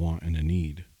desire, a want, and a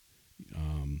need.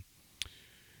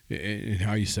 And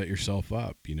how you set yourself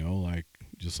up,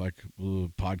 just like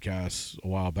the podcast a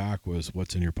while back was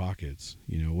what's in your pockets.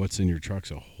 What's in your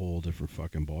truck's a whole different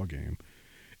fucking ball game.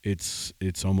 It's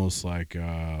almost like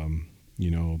a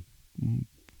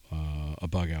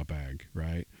bug out bag,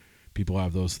 right? People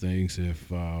have those things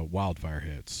if wildfire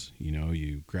hits.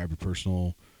 You grab your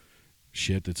personal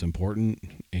shit that's important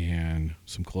and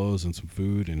some clothes and some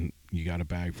food, and you got a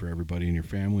bag for everybody in your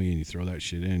family, and you throw that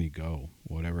shit in, you go.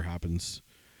 Whatever happens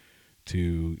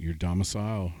to your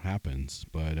domicile happens,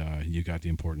 but you got the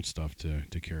important stuff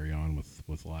to carry on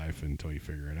with life until you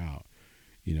figure it out.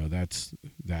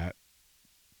 That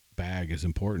bag is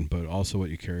important, but also what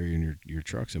you carry in your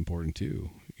truck's important too.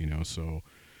 So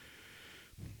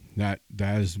that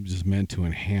is just meant to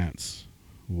enhance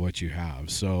what you have.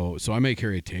 So I may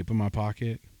carry a tape in my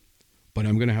pocket, but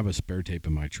I'm going to have a spare tape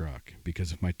in my truck,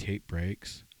 because if my tape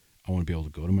breaks, I want to be able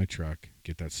to go to my truck,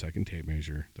 get that second tape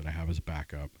measure that I have as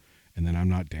backup, and then I'm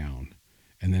not down.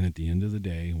 And then at the end of the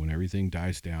day, when everything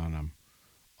dies down, I'm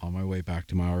on my way back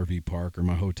to my RV park or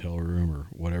my hotel room or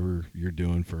whatever you're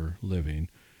doing for living.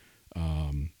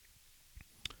 I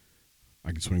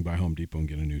can swing by Home Depot and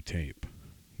get a new tape.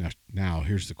 Now,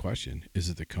 here's the question. Is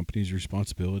it the company's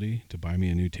responsibility to buy me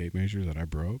a new tape measure that I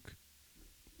broke?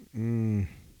 I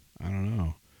don't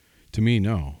know. To me,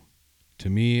 no. To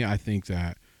me, I think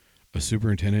that a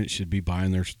superintendent should be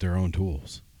buying their own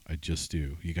tools. I just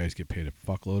do. You guys get paid a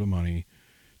fuckload of money,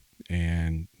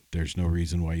 and there's no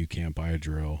reason why you can't buy a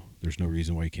drill. There's no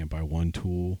reason why you can't buy one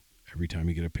tool every time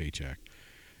you get a paycheck.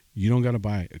 You don't got to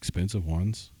buy expensive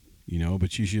ones.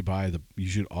 But you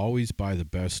should always buy the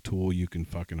best tool you can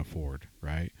fucking afford,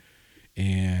 right?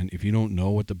 And if you don't know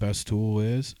what the best tool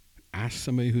is, ask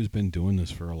somebody who's been doing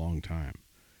this for a long time.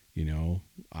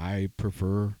 I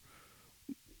prefer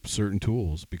certain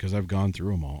tools because I've gone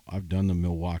through them all. I've done the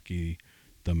Milwaukee,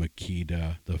 the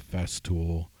Makita, the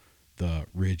Festool, the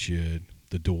Rigid,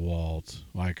 the DeWalt.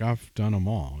 I've done them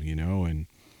all, and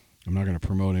I'm not going to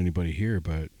promote anybody here,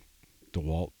 but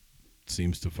DeWalt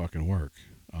seems to fucking work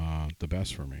the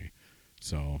best for me.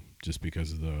 So just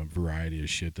because of the variety of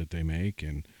shit that they make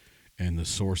and the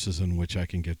sources in which I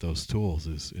can get those tools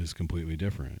is completely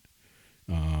different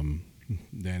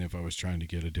than if I was trying to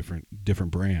get a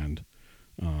different brand.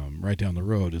 Right down the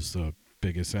road is the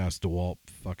biggest ass DeWalt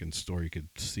fucking store you could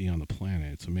see on the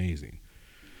planet. It's amazing.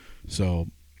 So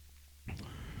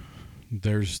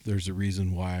there's a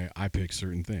reason why I pick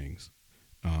certain things.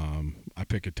 I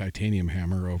pick a titanium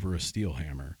hammer over a steel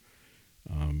hammer.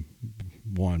 Um,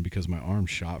 One, because my arm's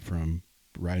shot from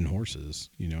riding horses.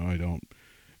 I don't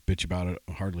bitch about it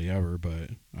hardly ever,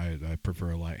 but I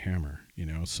prefer a light hammer.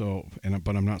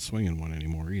 But I'm not swinging one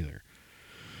anymore either.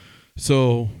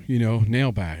 So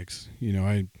nail bags. You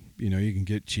can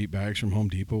get cheap bags from Home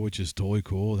Depot, which is totally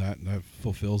cool. That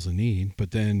fulfills a need.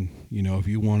 But then if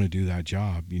you want to do that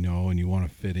job, and you want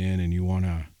to fit in, and you want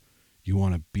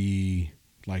to be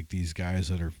like these guys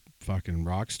that are fucking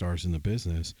rock stars in the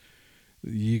business,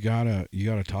 you gotta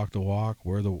talk the walk,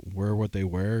 wear what they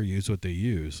wear, use what they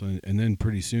use, and then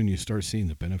pretty soon you start seeing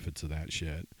the benefits of that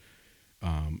shit.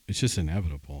 It's just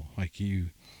inevitable. Like you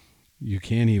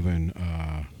can't even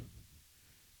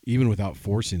without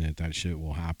forcing it, that shit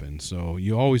will happen. So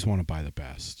you always want to buy the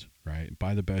best, right?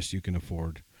 Buy the best you can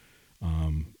afford.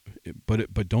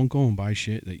 But don't go and buy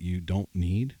shit that you don't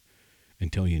need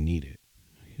until you need it,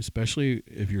 especially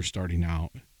if you're starting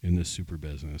out in this super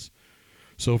business.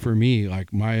 So for me,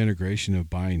 like my integration of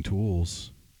buying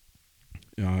tools,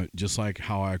 just like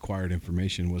how I acquired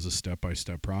information, was a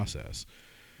step-by-step process.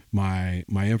 My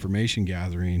information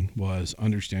gathering was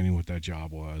understanding what that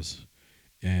job was,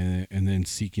 and then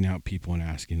seeking out people and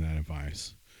asking that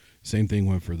advice. Same thing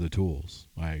went for the tools.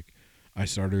 Like I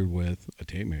started with a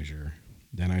tape measure,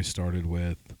 then I started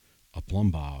with a plumb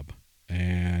bob,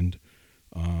 and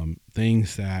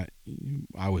things that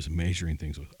I was measuring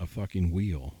things with, a fucking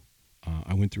wheel.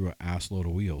 I went through an ass load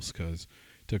of wheels because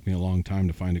it took me a long time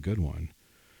to find a good one.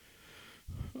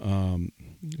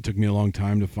 It took me a long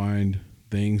time to find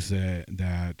things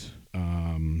that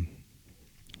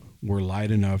were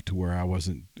light enough to where I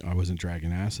wasn't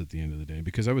dragging ass at the end of the day,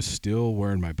 because I was still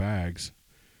wearing my bags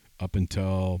up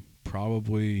until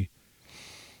probably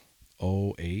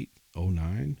 08,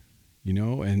 09.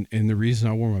 And the reason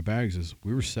I wore my bags is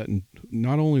we were setting,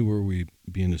 not only were we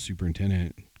being a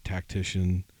superintendent,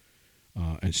 tactician,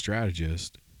 and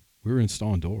strategist, we were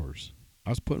installing doors. I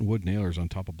was putting wood nailers on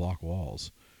top of block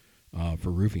walls for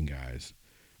roofing guys.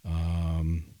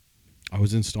 I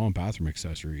was installing bathroom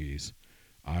accessories.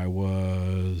 I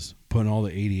was putting all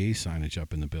the ADA signage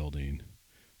up in the building.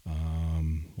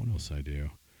 What else did I do?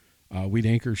 We'd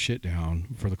anchor shit down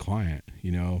for the client.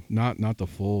 Not the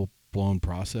full blown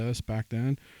process back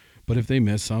then, but if they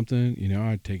missed something,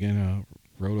 I'd take in a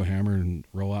roto hammer and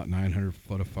roll out 900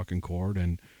 foot of fucking cord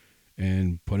and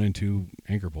put in 2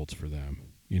 anchor bolts for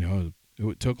them.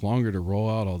 It took longer to roll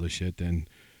out all the shit than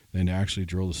to actually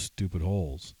drill the stupid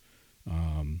holes.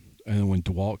 And then when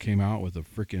DeWalt came out with a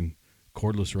freaking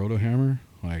cordless roto hammer,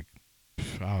 like,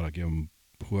 I ought to give them,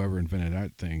 whoever invented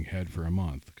that thing, head for a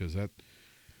month, because that,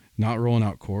 not rolling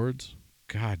out cords,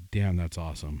 god damn, that's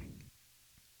awesome.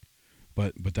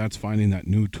 But that's finding that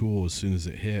new tool as soon as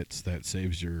it hits that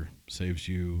saves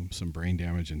you some brain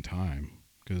damage and time,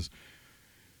 because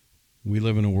we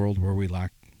live in a world where we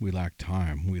lack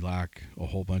time. We lack a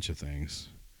whole bunch of things.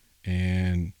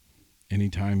 And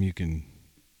anytime you can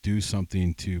do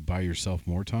something to buy yourself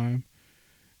more time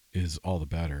is all the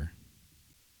better.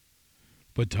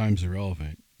 But time's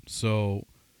irrelevant. So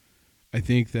I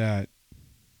think that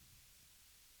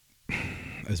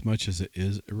as much as it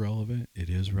is irrelevant, it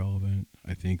is relevant.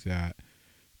 I think that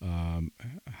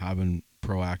having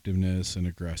proactiveness and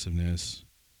aggressiveness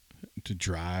to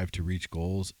drive to reach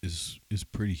goals is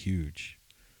pretty huge.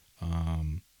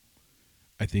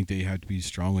 I think that you have to be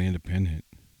strongly independent,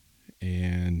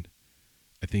 and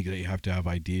I think that you have to have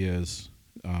ideas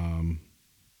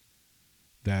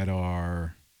that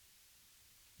are,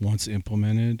 once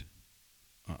implemented,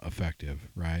 effective,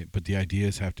 right? But the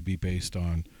ideas have to be based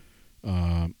on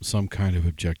some kind of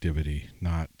objectivity,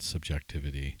 not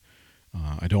subjectivity.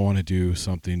 I don't want to do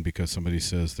something because somebody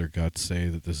says their guts say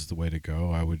that this is the way to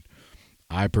go.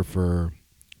 I prefer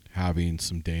having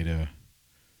some data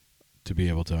to be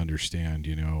able to understand,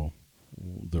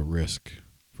 the risk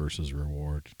versus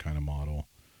reward kind of model.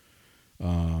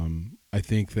 I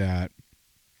think that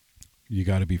you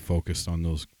got to be focused on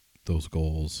those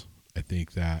goals. I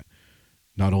think that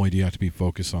not only do you have to be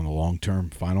focused on the long-term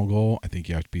final goal, I think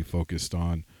you have to be focused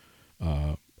on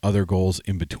other goals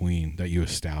in between that you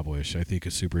establish. I think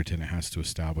a superintendent has to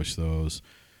establish those.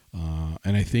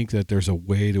 And I think that there's a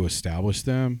way to establish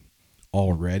them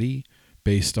already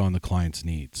based on the client's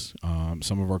needs.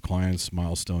 Some of our clients'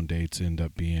 milestone dates end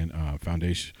up being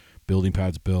foundation, building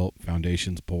pads built,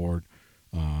 foundations poured,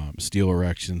 steel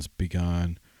erections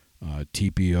begun,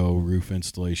 TPO roof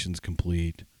installations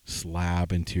complete,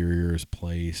 slab interior is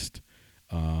placed,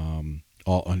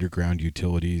 all underground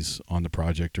utilities on the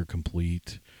project are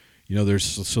complete. There's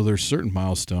certain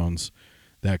milestones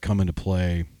that come into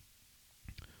play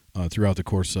throughout the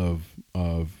course of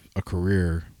a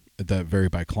career that vary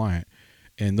by client,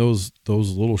 and those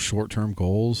little short-term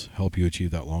goals help you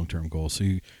achieve that long-term goal. So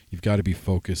you've got to be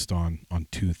focused on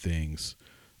two things.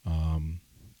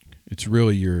 It's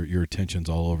really your attention's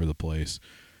all over the place.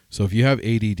 So if you have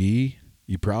ADD,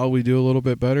 you probably do a little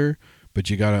bit better, but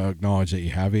you got to acknowledge that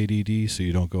you have ADD so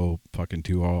you don't go fucking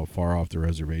too far off the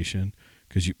reservation,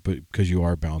 because you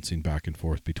are bouncing back and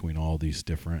forth between all these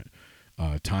different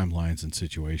timelines and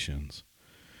situations.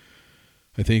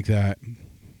 I think that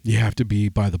you have to be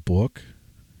by the book,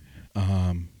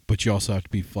 but you also have to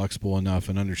be flexible enough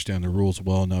and understand the rules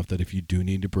well enough that if you do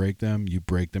need to break them, you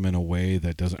break them in a way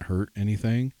that doesn't hurt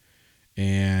anything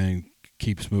and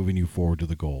keeps moving you forward to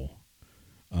the goal,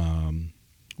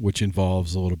 which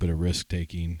involves a little bit of risk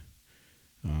taking.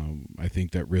 I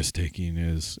think that risk taking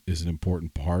is an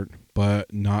important part,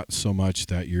 but not so much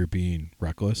that you're being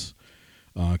reckless,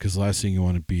 because the last thing you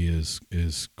want to be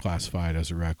is classified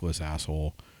as a reckless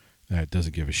asshole that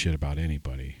doesn't give a shit about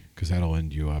anybody, because that'll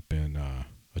end you up in a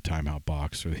timeout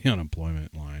box or the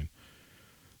unemployment line.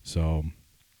 So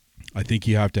I think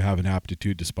you have to have an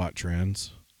aptitude to spot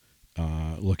trends,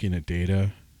 looking at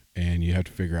data, and you have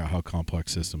to figure out how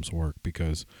complex systems work,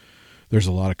 because there's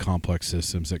a lot of complex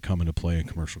systems that come into play in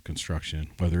commercial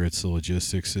construction, whether it's the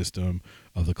logistics system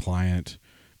of the client,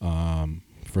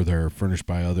 for their furnished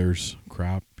by others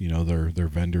crap, their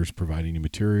vendors providing you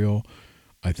material.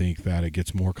 I think that it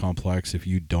gets more complex if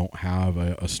you don't have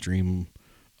a stream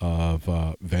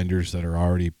of vendors that are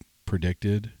already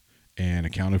predicted and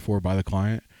accounted for by the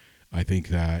client. I think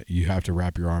that you have to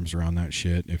wrap your arms around that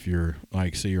shit. If you're,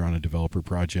 like, say you're on a developer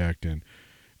project and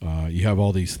you have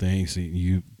all these things,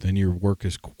 then your work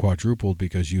is quadrupled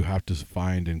because you have to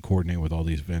find and coordinate with all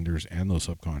these vendors and those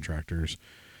subcontractors,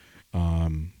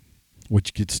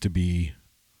 which gets to be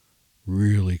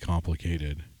really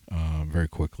complicated very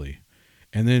quickly.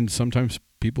 And then sometimes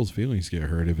people's feelings get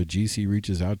hurt. If a GC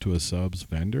reaches out to a sub's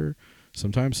vendor,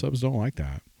 sometimes subs don't like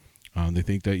that. They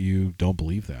think that you don't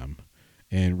believe them.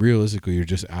 And realistically, you're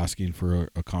just asking for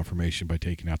a confirmation by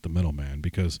taking out the middleman,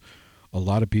 because a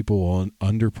lot of people will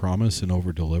under-promise and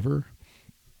over-deliver.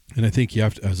 And I think you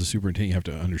have to, as a superintendent, you have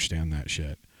to understand that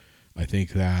shit. I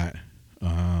think that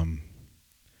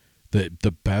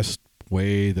the best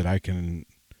way that I can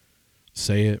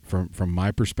say it from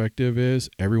my perspective is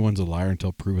everyone's a liar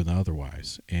until proven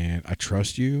otherwise. And I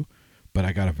trust you, but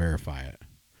I got to verify it.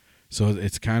 So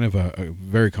it's kind of a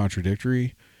very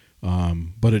contradictory,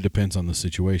 but it depends on the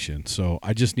situation. So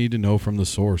I just need to know from the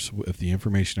source if the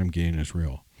information I'm getting is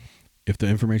real. If the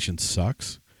information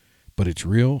sucks, but it's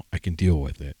real, I can deal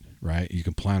with it, right? You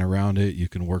can plan around it. You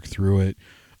can work through it.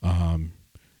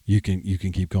 You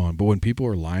can keep going. But when people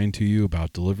are lying to you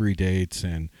about delivery dates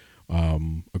and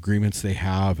agreements they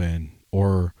have, and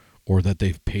or that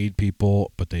they've paid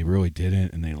people but they really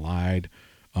didn't and they lied,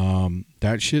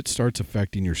 that shit starts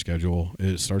affecting your schedule.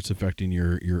 It starts affecting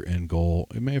your end goal.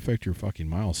 It may affect your fucking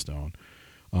milestone.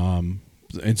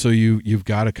 And so you've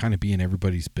got to kind of be in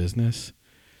everybody's business.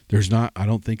 There's not, I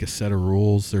don't think, a set of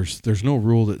rules. There's no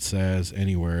rule that says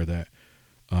anywhere that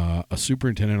a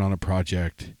superintendent on a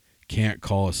project can't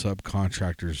call a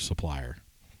subcontractor's supplier.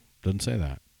 Doesn't say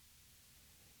that.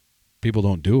 People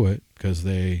don't do it because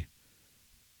they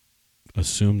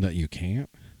assume that you can't,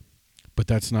 but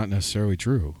that's not necessarily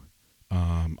true.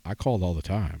 I call it all the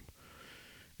time.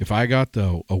 If I got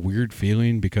a weird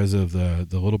feeling because of the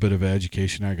little bit of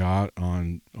education I got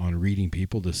on reading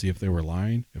people to see if they were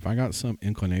lying, if I got some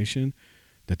inclination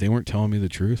that they weren't telling me the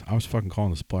truth, I was fucking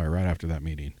calling the supplier right after that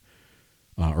meeting,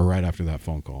 or right after that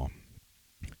phone call.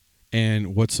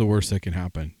 And what's the worst that can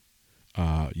happen?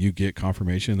 You get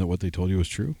confirmation that what they told you was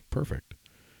true. Perfect.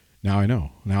 Now I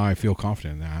know. Now I feel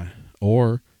confident in that.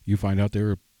 Or you find out they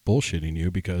were bullshitting you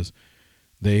because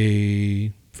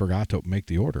they forgot to make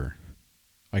the order.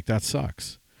 Like, that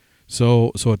sucks.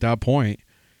 So at that point,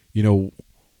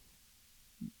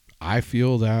 I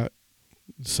feel that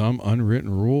some unwritten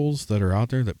rules that are out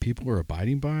there that people are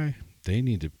abiding by, they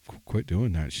need to quit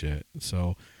doing that shit.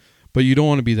 So, but you don't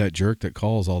want to be that jerk that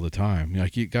calls all the time.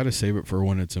 Like, you got to save it for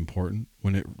when it's important,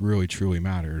 when it really truly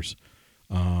matters.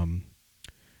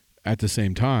 At the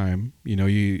same time,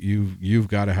 you've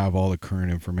got to have all the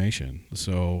current information.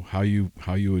 So how you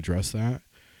address that,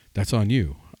 that's on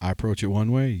you. I approach it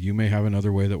one way. You may have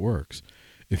another way that works.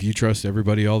 If you trust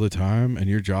everybody all the time and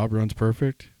your job runs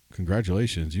perfect,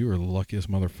 congratulations. You are the luckiest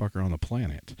motherfucker on the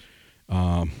planet.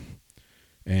 And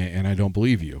I don't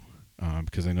believe you.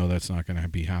 because I know that's not going to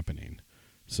be happening.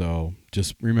 So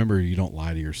just remember, you don't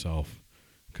lie to yourself,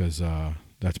 because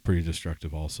that's pretty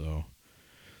destructive also.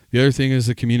 The other thing is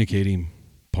the communicating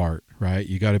part, right?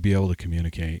 You got to be able to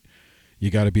communicate. You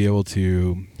got to be able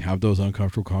to have those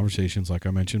uncomfortable conversations, like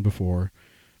I mentioned before.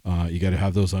 You got to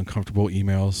have those uncomfortable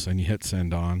emails, and you hit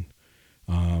send on.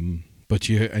 But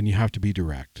you have to be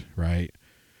direct, right?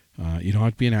 You don't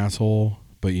have to be an asshole,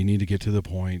 but you need to get to the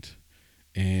point.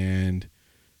 And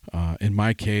in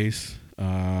my case,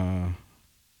 I'm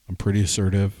pretty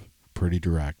assertive, pretty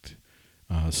direct.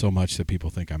 So much that people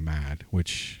think I'm mad,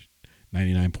 which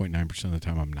 99.9% of the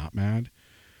time I'm not mad.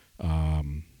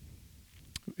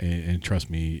 And trust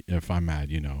me, if I'm mad,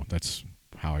 that's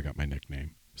how I got my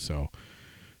nickname. So,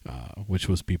 which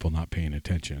was people not paying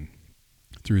attention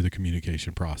through the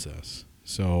communication process.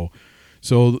 So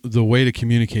the way to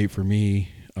communicate for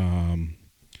me,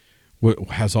 what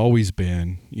has always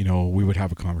been, we would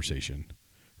have a conversation,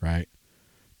 right?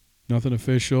 Nothing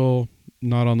official,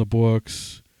 not on the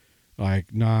books,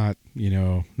 like not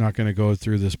going to go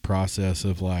through this process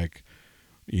of like,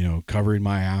 covering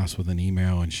my ass with an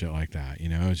email and shit like that.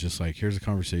 It's just like, here's a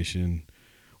conversation,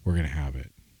 we're going to have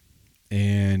it.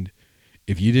 And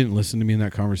if you didn't listen to me in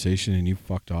that conversation and you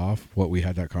fucked off what we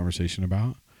had that conversation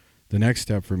about, the next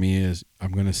step for me is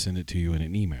I'm going to send it to you in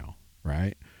an email,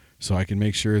 right? So I can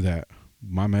make sure that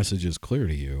my message is clear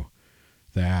to you,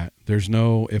 that there's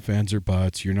no ifs, ands, or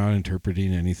buts. You're not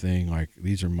interpreting anything. Like,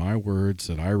 these are my words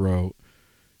that I wrote,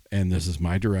 and this is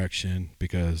my direction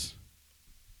because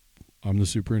I'm the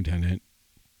superintendent.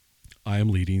 I am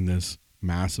leading this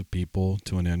mass of people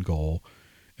to an end goal,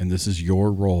 and this is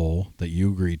your role that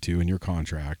you agreed to in your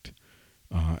contract,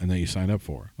 and that you signed up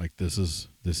for. Like, this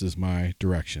is my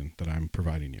direction that I'm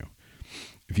providing you.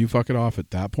 If you fuck it off at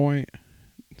that point,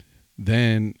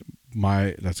 then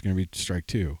that's going to be strike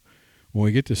 2. When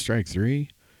we get to strike 3,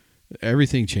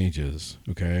 everything changes.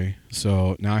 Okay,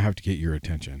 so now I have to get your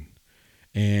attention,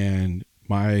 and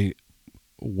my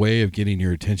way of getting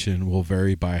your attention will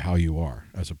vary by how you are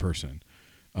as a person.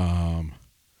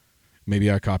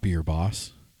 Maybe I copy your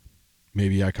boss.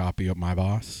 Maybe I copy up my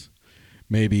boss.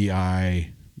 Maybe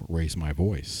I raise my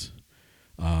voice.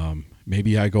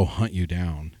 Maybe I go hunt you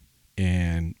down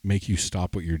and make you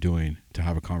stop what you're doing to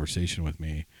have a conversation with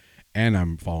me. And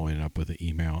I'm following up with an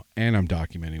email, and I'm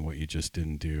documenting what you just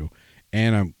didn't do.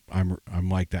 And I'm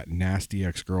like that nasty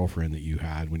ex-girlfriend that you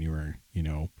had when you were,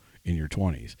 in your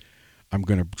 20s. I'm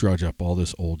going to drudge up all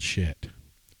this old shit.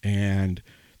 And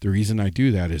the reason I do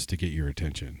that is to get your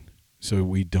attention. So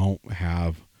we don't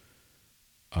have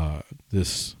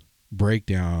this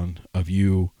breakdown of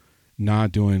you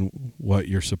not doing what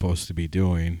you're supposed to be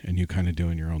doing and you kind of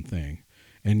doing your own thing.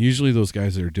 And usually those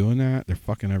guys that are doing that, they're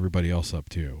fucking everybody else up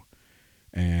too.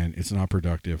 And it's not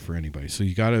productive for anybody. So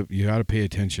you gotta pay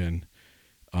attention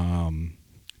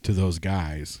to those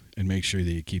guys and make sure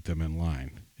that you keep them in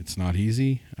line. It's not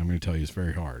easy. I'm going to tell you, it's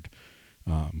very hard.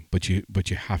 But you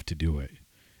have to do it,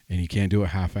 and you can't do it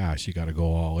half-assed. You got to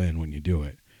go all in when you do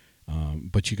it.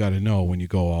 But you got to know when you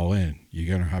go all in, you're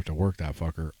going to have to work that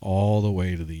fucker all the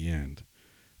way to the end,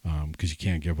 because you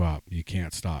can't give up. You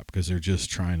can't stop because they're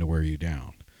just trying to wear you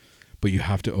down. But you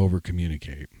have to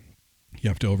over-communicate. You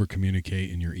have to over-communicate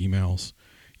in your emails.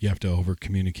 You have to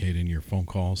over-communicate in your phone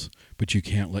calls. But you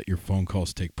can't let your phone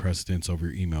calls take precedence over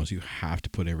your emails. You have to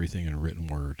put everything in a written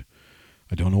word.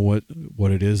 I don't know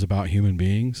what it is about human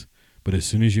beings, but as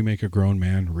soon as you make a grown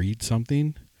man read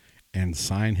something and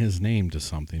sign his name to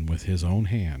something with his own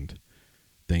hand,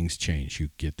 things change. You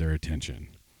get their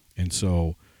attention. And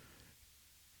so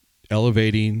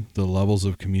elevating the levels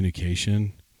of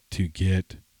communication to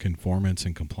get conformance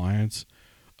and compliance,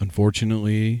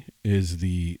 unfortunately, is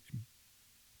the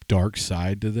dark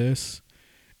side to this,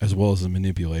 as well as the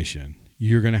manipulation.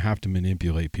 You're going to have to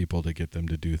manipulate people to get them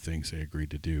to do things they agreed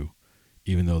to do,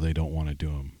 even though they don't want to do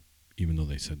them, even though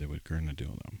they said they were going to do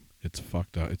them. It's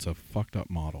fucked up. It's a fucked up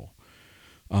model.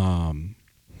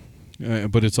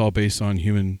 But it's all based on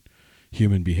human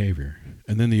behavior.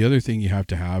 And then the other thing you have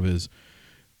to have is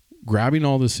grabbing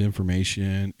all this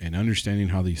information and understanding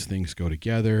how these things go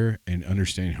together, and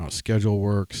understanding how a schedule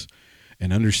works,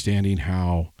 and understanding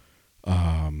how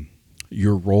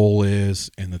your role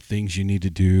is and the things you need to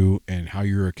do, and how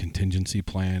you're a contingency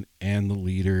plan and the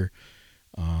leader,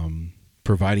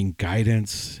 providing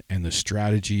guidance and the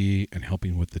strategy and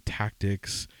helping with the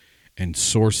tactics and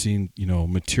sourcing,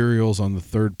 materials on the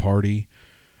third party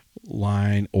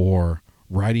line, or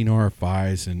writing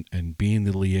RFIs and being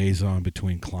the liaison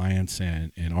between clients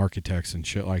and architects and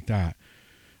shit like that.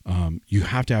 You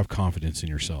have to have confidence in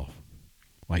yourself.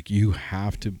 Like, you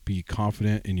have to be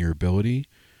confident in your ability.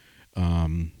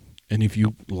 And And if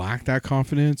you lack that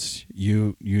confidence,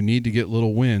 you need to get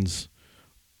little wins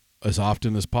as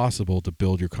often as possible to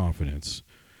build your confidence,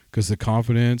 because the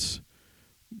confidence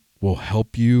will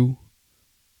help you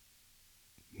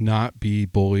not be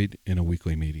bullied in a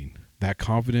weekly meeting. That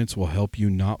confidence will help you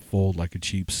not fold like a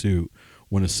cheap suit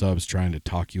when a sub's trying to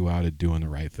talk you out of doing the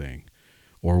right thing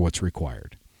or what's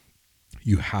required.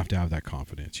 You have to have that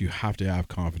confidence. You have to have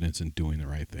confidence in doing the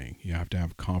right thing. You have to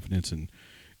have confidence in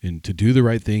to do the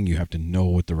right thing. You have to know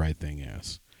what the right thing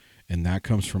is. And that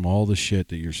comes from all the shit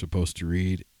that you're supposed to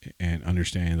read and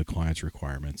understanding the client's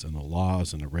requirements and the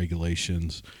laws and the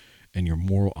regulations and your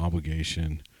moral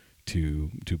obligation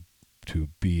to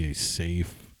be a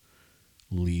safe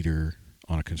leader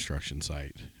on a construction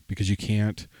site, because you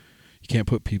can't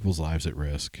put people's lives at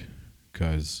risk,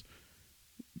 because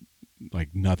like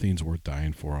nothing's worth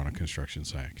dying for on a construction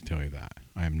site. I can tell you that.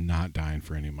 I am not dying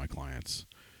for any of my clients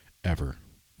ever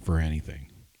for anything.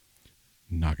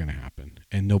 Not going to happen.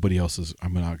 And nobody else is.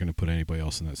 I'm not going to put anybody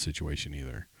else in that situation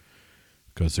either,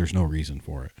 because there's no reason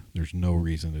for it. There's no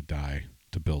reason to die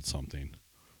to build something,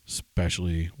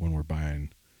 especially when we're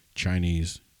buying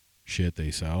Chinese shit they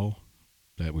sell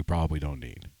that we probably don't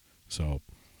need. So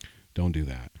don't do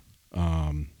that.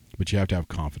 But you have to have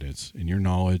confidence in your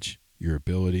knowledge, your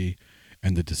ability,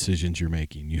 and the decisions you're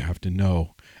making. You have to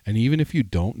know. And even if you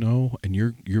don't know and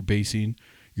you're basing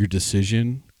your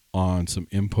decision on some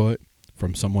input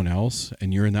from someone else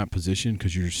and you're in that position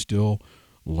because you're still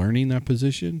learning that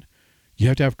position, you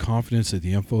have to have confidence that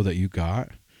the info that you got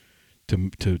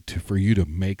to for you to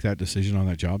make that decision on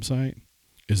that job site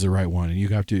is the right one. And you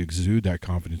have to exude that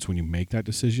confidence when you make that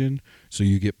decision so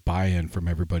you get buy-in from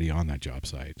everybody on that job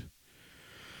site.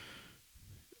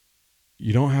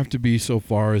 You don't have to be so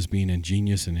far as being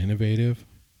ingenious and innovative,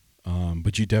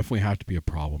 but you definitely have to be a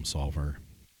problem solver.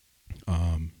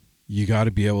 You got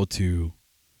to be able to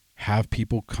have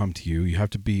people come to you. You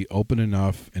have to be open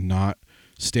enough and not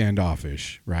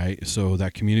standoffish, right? So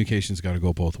that communication's got to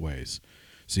go both ways.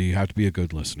 So you have to be a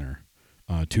good listener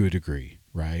to a degree,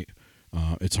 right?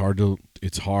 It's hard,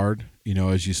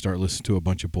 as you start listening to a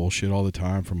bunch of bullshit all the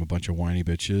time from a bunch of whiny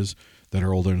bitches that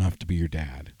are old enough to be your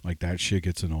dad. Like, that shit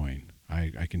gets annoying.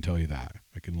 I can tell you that.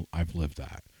 I've lived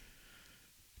that.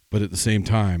 But at the same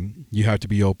time, you have to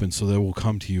be open so they will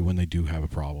come to you when they do have a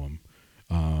problem,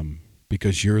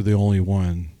 because you're the only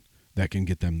one that can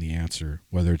get them the answer,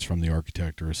 whether it's from the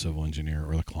architect or a civil engineer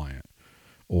or the client,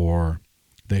 or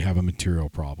they have a material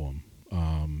problem.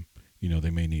 They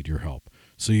may need your help.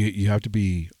 So you have to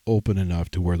be open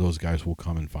enough to where those guys will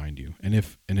come and find you. And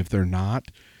if they're not,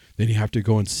 then you have to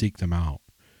go and seek them out.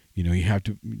 You have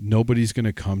to. Nobody's going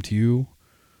to come to you.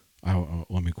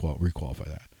 Let me requalify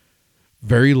that.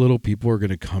 Very little people are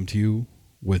going to come to you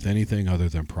with anything other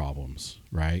than problems,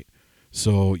 right?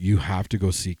 So you have to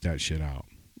go seek that shit out.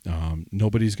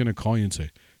 Nobody's going to call you and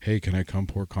say, "Hey, can I come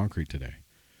pour concrete today?"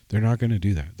 They're not going to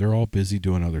do that. They're all busy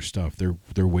doing other stuff.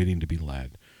 They're waiting to be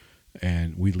led.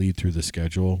 And we lead through the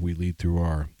schedule. We lead through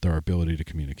our ability to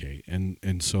communicate.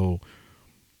 And so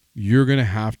you're going to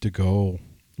have to go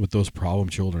with those problem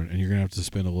children, and you're going to have to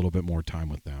spend a little bit more time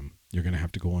with them. You're going to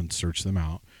have to go and search them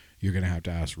out. You're going to have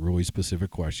to ask really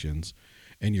specific questions,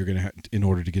 and you're going to in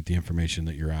order to get the information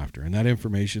that you're after. And that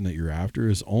information that you're after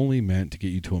is only meant to get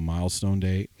you to a milestone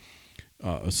date,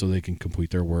 so they can complete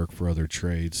their work for other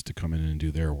trades to come in and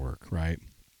do their work, right?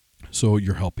 So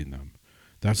you're helping them.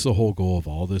 That's the whole goal of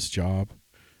all this job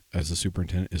as a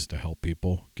superintendent, is to help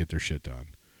people get their shit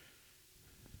done.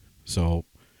 So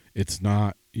it's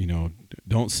not,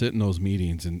 don't sit in those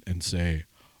meetings and say,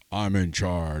 "I'm in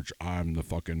charge, I'm the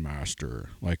fucking master."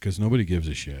 Because nobody gives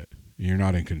a shit. You're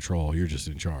not in control, you're just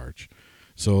in charge.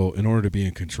 So in order to be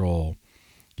in control,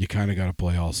 you kind of got to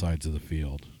play all sides of the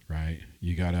field, right?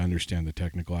 You got to understand the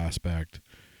technical aspect.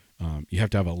 You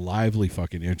have to have a lively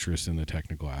fucking interest in the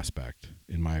technical aspect,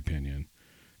 in my opinion.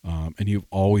 And you've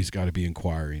always got to be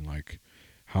inquiring, like,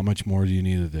 how much more do you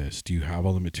need of this? Do you have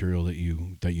all the material that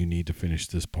you need to finish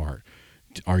this part?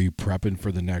 Are you prepping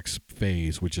for the next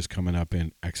phase, which is coming up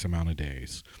in X amount of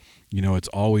days? It's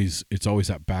always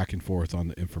that back and forth on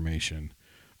the information.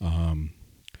 And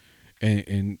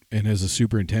as a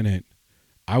superintendent,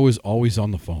 I was always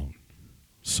on the phone,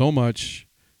 so much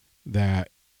that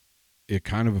it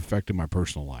kind of affected my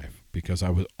personal life, because I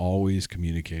was always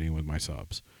communicating with my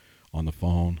subs on the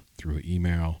phone, through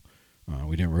email.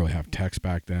 We didn't really have text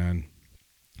back then.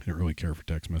 I didn't really care for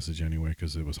text message anyway,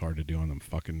 because it was hard to do on them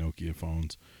fucking Nokia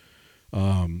phones.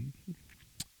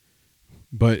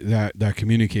 But that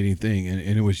communicating thing, and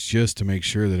it was just to make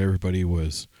sure that everybody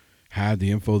had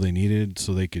the info they needed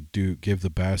so they could give the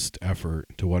best effort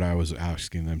to what I was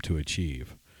asking them to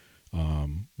achieve.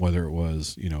 whether it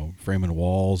was, framing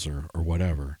walls or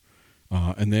whatever.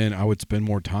 And then I would spend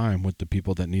more time with the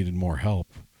people that needed more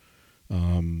help,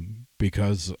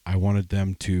 because I wanted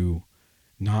them to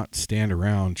not stand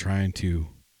around trying to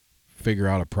figure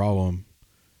out a problem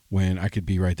when I could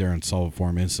be right there and solve it for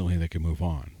them instantly. They could move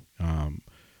on.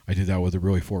 I did that with a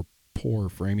really poor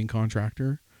framing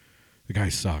contractor. The guy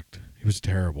sucked. He was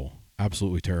terrible,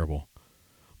 absolutely terrible.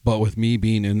 But with me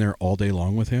being in there all day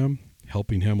long with him,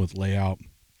 helping him with layout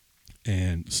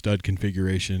and stud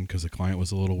configuration, because the client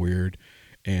was a little weird,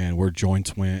 and where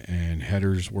joints went and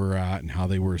headers were at and how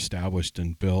they were established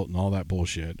and built and all that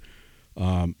bullshit.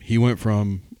 He went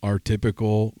from our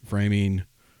typical framing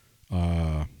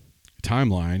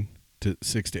timeline to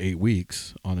 6 to 8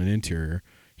 weeks on an interior.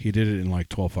 He did it in like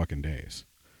 12 fucking days.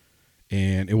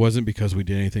 And it wasn't because we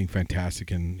did anything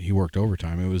fantastic and he worked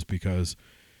overtime. It was because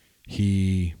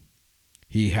he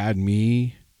had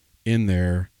me in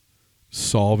there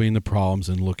solving the problems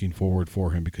and looking forward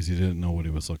for him, because he didn't know what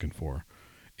he was looking for.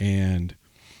 And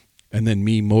then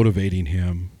me motivating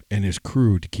him and his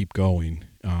crew to keep going,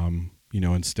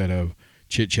 instead of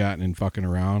chit-chatting and fucking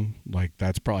around. Like,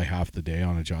 that's probably half the day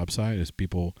on a job site, is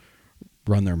people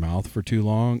run their mouth for too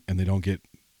long and they don't get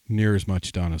near as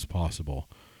much done as possible.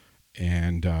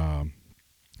 And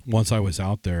once I was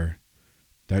out there,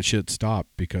 that shit stopped,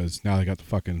 because now they got the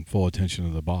fucking full attention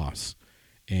of the boss.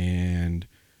 And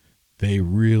they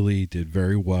really did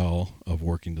very well of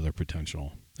working to their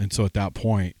potential. And so at that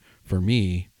point, for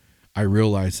me, I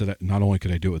realized that not only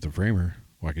could I do it with the framer,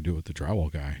 well, I could do it with the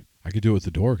drywall guy, I could do it with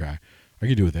the door guy, I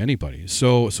could do it with anybody.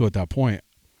 So at that point,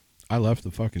 I left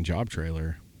the fucking job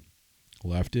trailer,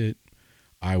 left it.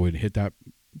 I would hit that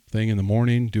thing in the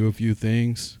morning, do a few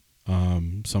things.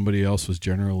 Somebody else was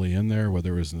generally in there,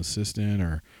 whether it was an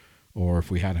assistant or if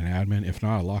we had an admin. If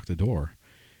not, I locked the door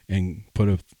and put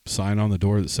a sign on the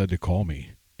door that said to call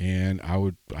me. And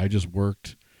I just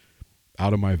worked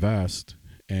out of my vest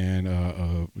and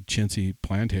a chintzy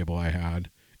plan table I had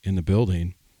in the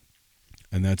building,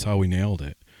 and that's how we nailed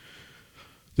it.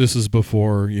 This is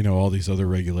before, all these other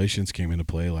regulations came into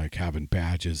play, like having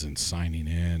badges and signing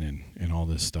in and all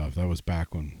this stuff. That was back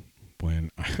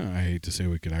when I hate to say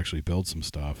we could actually build some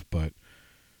stuff, but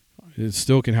it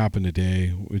still can happen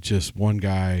today. With just one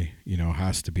guy,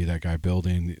 has to be that guy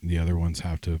building. The other ones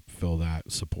have to fill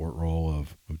that support role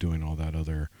of doing all that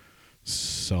other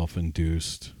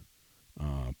self-induced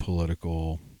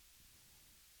political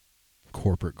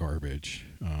corporate garbage,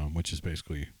 which is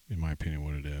basically, in my opinion,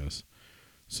 what it is.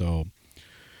 So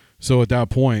at that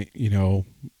point,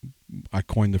 I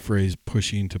coined the phrase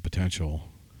pushing to potential.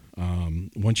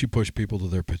 Once you push people to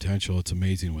their potential, it's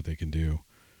amazing what they can do.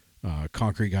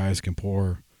 Concrete guys can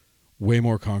pour way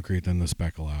more concrete than the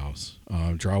spec allows.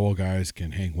 Drywall guys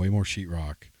can hang way more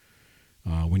sheetrock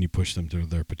when you push them to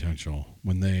their potential.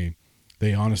 When they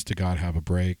honest to God have a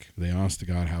break, they honest to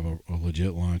God have a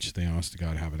legit lunch, they honest to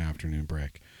God have an afternoon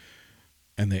break,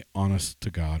 and they honest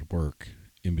to God work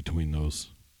in between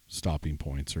those stopping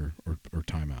points or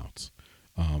timeouts.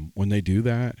 When they do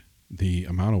that, the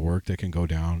amount of work that can go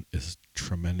down is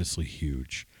tremendously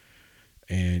huge.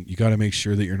 And you got to make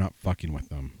sure that you're not fucking with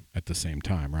them at the same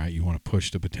time, right? You want to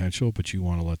push the potential, but you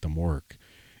want to let them work.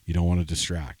 You don't want to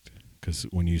distract, because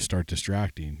when you start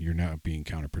distracting, you're not being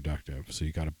counterproductive. So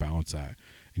you got to balance that.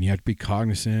 And you have to be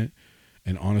cognizant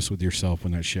and honest with yourself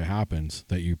when that shit happens,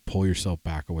 that you pull yourself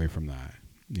back away from that.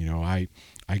 I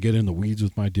get in the weeds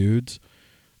with my dudes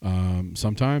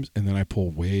sometimes, and then I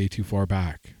pull way too far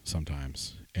back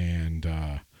sometimes. And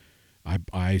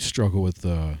I struggle with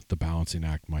the balancing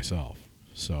act myself.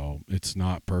 So it's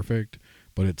not perfect,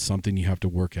 but it's something you have to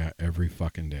work at every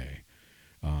fucking day.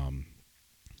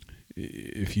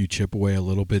 If you chip away a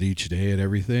little bit each day at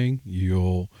everything,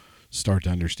 you'll start to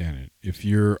understand it. If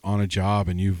you're on a job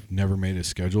and you've never made a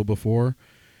schedule before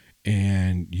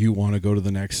and you want to go to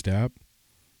the next step,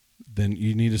 then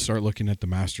you need to start looking at the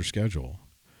master schedule.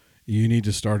 You need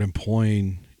to start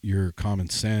employing your common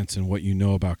sense and what you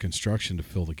know about construction to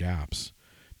fill the gaps.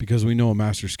 Because we know a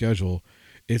master schedule,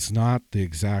 it's not the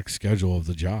exact schedule of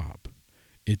the job.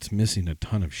 It's missing a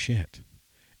ton of shit.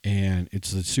 And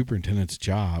it's the superintendent's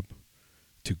job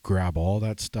to grab all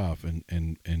that stuff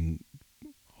and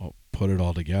put it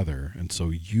all together. And so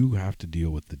you have to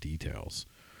deal with the details.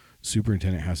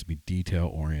 Superintendent has to be detail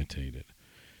orientated.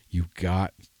 You've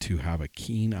got to have a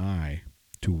keen eye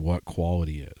to what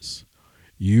quality is.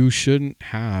 You shouldn't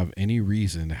have any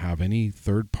reason to have any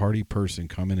third-party person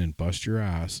come in and bust your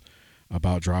ass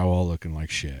about drywall looking like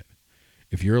shit.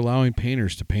 If you're allowing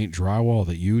painters to paint drywall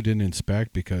that you didn't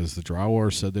inspect because the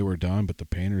drywaller said they were done, but the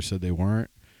painter said they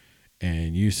weren't,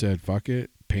 and you said, fuck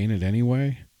it, paint it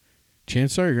anyway,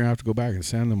 chances are you're going to have to go back and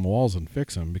sand them walls and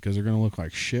fix them because they're going to look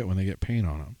like shit when they get paint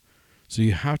on them. So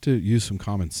you have to use some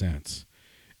common sense.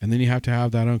 And then you have to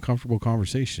have that uncomfortable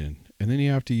conversation. And then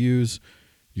you have to use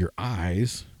your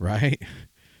eyes, right?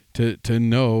 to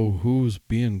know who's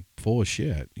being full of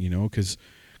shit,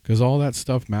 because all that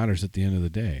stuff matters at the end of the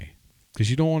day. Because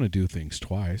you don't want to do things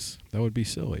twice. That would be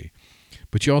silly.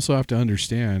 But you also have to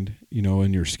understand,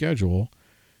 in your schedule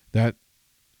that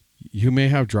you may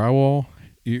have drywall.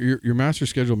 Your master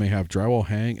schedule may have drywall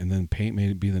hang and then paint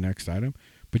may be the next item.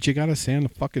 But you got to sand the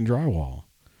fucking drywall.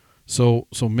 So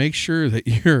make sure that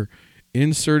you're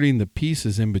inserting the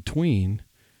pieces in between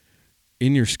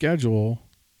in your schedule,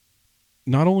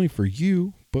 not only for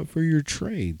you, but for your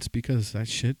trades, because that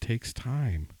shit takes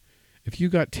time. If you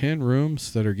got 10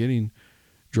 rooms that are getting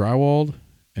drywalled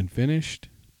and finished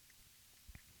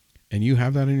and you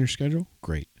have that in your schedule,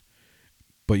 great.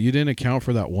 But you didn't account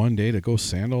for that one day to go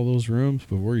sand all those rooms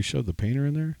before you shoved the painter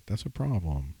in there, that's a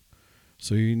problem.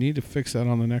 So you need to fix that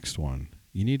on the next one.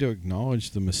 You need to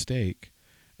acknowledge the mistake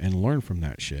and learn from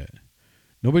that shit.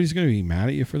 Nobody's going to be mad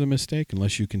at you for the mistake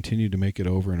unless you continue to make it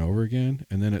over and over again.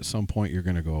 And then at some point you're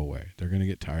going to go away. They're going to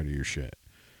get tired of your shit.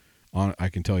 I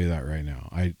can tell you that right now.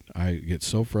 I get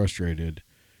so frustrated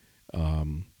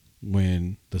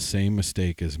when the same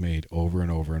mistake is made over and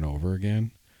over and over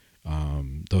again.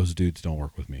 Those dudes don't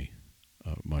work with me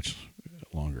much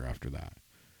longer after that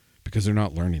because they're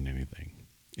not learning anything.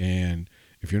 And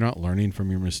if you're not learning from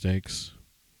your mistakes,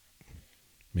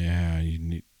 yeah, you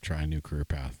need to try a new career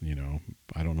path.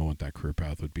 I don't know what that career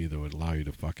path would be that would allow you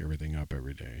to fuck everything up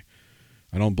every day.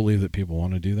 I don't believe that people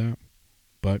want to do that,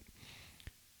 but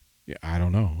yeah, I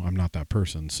don't know. I'm not that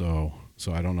person, so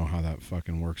I don't know how that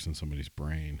fucking works in somebody's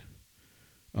brain.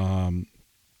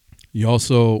 You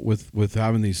also with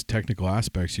having these technical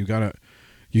aspects, you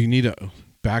need to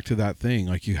back to that thing.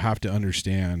 Like you have to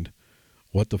understand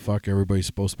what the fuck everybody's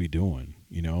supposed to be doing.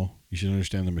 You should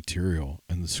understand the material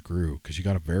and the screw because you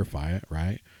got to verify it,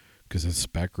 right? Because the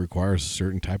spec requires a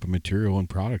certain type of material and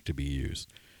product to be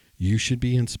used. You should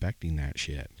be inspecting that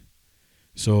shit.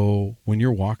 So when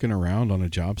you're walking around on a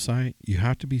job site, you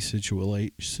have to be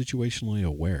situationally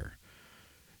aware.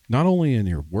 Not only in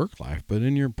your work life, but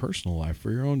in your personal life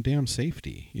for your own damn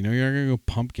safety. You're not going to go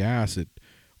pump gas at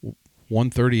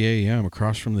 1:30 a.m.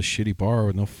 across from the shitty bar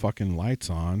with no fucking lights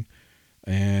on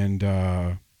and,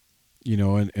 in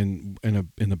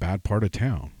the bad part of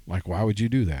town. Like, why would you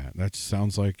do that? That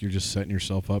sounds like you're just setting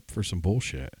yourself up for some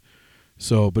bullshit.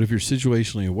 So, but if you're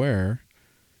situationally aware,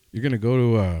 you're going to go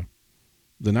to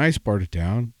the nice part of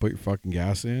town, put your fucking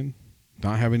gas in,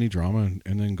 not have any drama,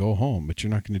 and then go home. But you're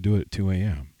not going to do it at 2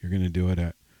 a.m. You're going to do it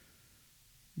at,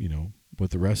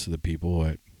 with the rest of the people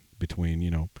at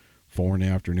between, 4 in the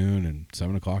afternoon and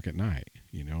 7 o'clock at night,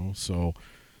 So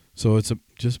it's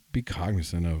just be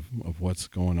cognizant of what's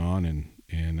going on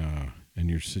in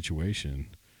your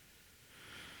situation.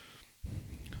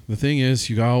 The thing is,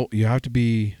 you have to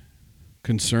be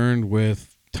concerned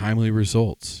with timely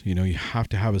results. You have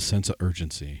to have a sense of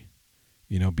urgency.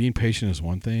 Being patient is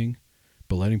one thing,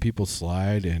 but letting people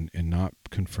slide and not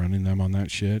confronting them on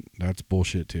that shit, that's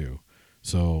bullshit too.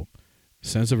 So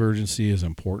sense of urgency is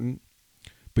important,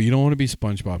 but you don't want to be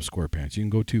SpongeBob SquarePants. You can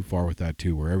go too far with that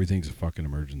too, where everything's a fucking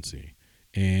emergency.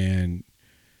 And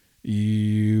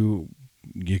you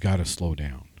got to slow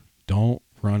down. Don't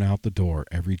run out the door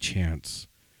every chance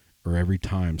or every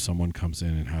time someone comes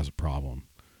in and has a problem,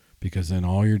 because then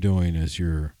all you're doing is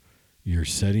you're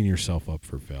setting yourself up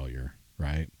for failure,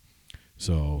 right?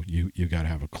 So you got to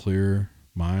have a clear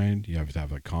mind. You have to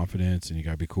have confidence, and you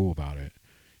got to be cool about it.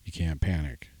 You can't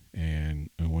panic. And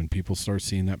when people start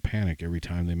seeing that panic every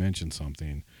time they mention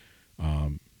something,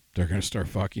 they're going to start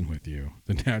fucking with you.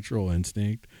 The natural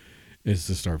instinct is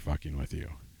to start fucking with you.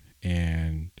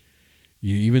 And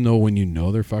even though when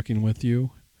they're fucking with you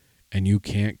and you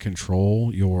can't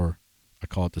control I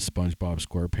call it the SpongeBob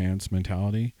SquarePants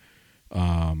mentality,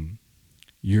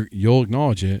 you'll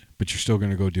acknowledge it, but you're still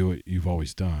going to go do what you've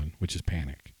always done, which is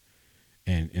panic.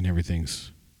 And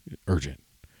everything's urgent.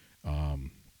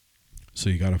 So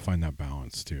you got to find that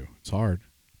balance too. It's hard,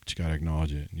 but you got to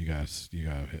acknowledge it. And you got to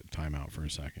hit time out for a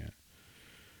second.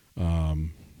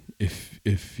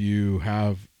 If you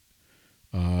have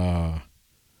a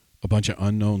bunch of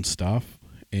unknown stuff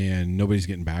and nobody's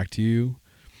getting back to you,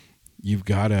 you've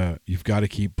got to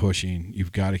keep pushing.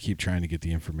 You've got to keep trying to get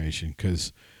the information,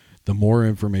 because the more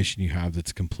information you have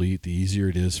that's complete, the easier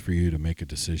it is for you to make a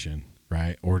decision,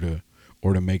 right? Or to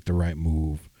make the right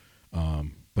move.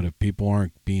 But if people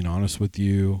aren't being honest with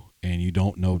you and you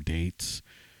don't know dates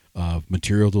of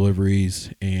material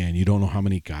deliveries and you don't know how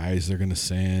many guys they're going to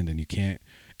send, and you can't,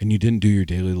 and you didn't do your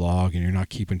daily log and you're not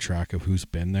keeping track of who's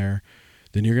been there,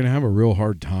 then you're going to have a real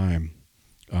hard time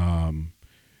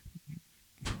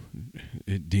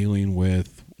dealing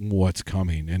with what's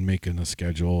coming and making a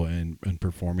schedule and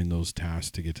performing those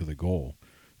tasks to get to the goal.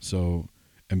 So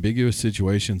ambiguous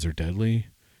situations are deadly,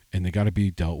 and they got to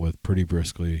be dealt with pretty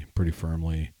briskly, pretty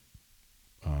firmly,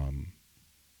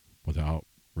 without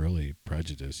really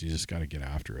prejudice. You just got to get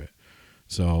after it.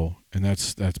 So, and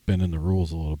that's been in the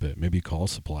rules a little bit. Maybe call a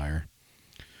supplier.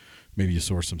 Maybe you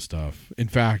source some stuff. In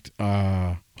fact,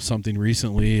 something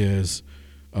recently is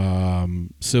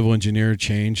civil engineer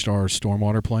changed our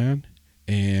stormwater plan,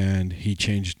 and he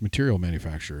changed material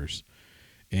manufacturers.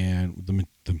 And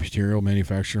the material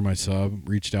manufacturer my sub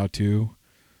reached out to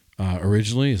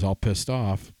originally is all pissed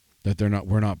off that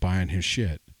we're not buying his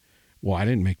shit. Well, I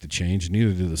didn't make the change,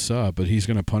 neither did the sub, but he's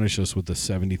going to punish us with the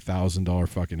 $70,000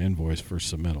 fucking invoice for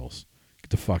submittals.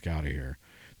 Get the fuck out of here.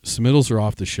 Submittals are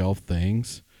off the shelf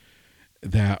things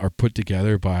that are put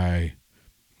together by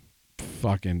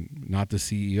fucking not the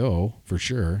CEO for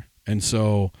sure. And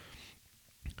so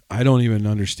I don't even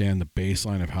understand the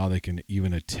baseline of how they can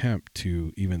even attempt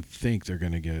to even think they're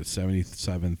going to get a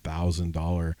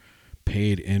 $77,000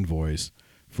 paid invoice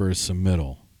for a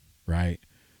submittal, right?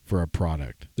 For a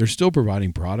product. They're still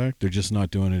providing product. They're just not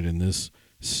doing it in this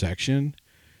section.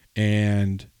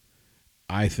 And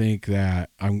I think that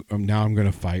I'm going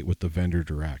to fight with the vendor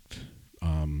direct,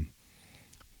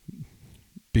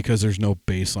 because there's no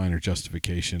baseline or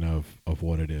justification of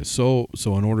what it is. So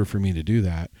in order for me to do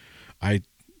that, I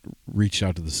reached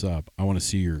out to the sub. I want to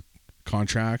see your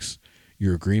contracts,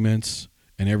 your agreements,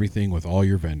 and everything with all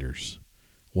your vendors.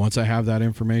 Once I have that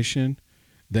information,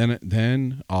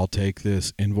 then I'll take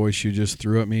this invoice you just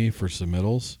threw at me for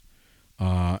submittals,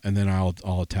 and then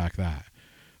I'll attack that.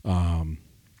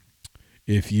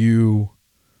 If you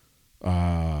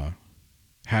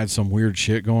had some weird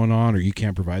shit going on, or you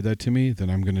can't provide that to me, then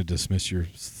I'm going to dismiss your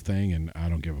thing, and I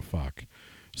don't give a fuck.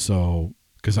 So,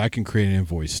 because I can create an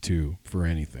invoice too for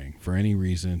anything, for any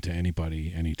reason, to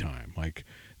anybody, anytime. Like,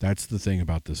 that's the thing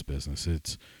about this business.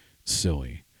 It's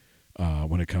silly.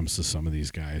 When it comes to some of these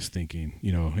guys thinking,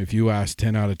 if you ask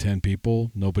 10 out of 10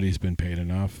 people, nobody's been paid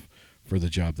enough for the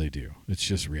job they do. It's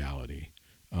just reality.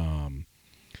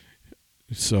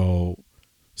 So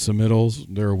submittals,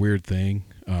 they're a weird thing.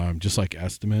 Just like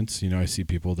estimates, I see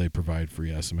people, they provide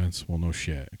free estimates. Well, no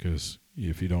shit, because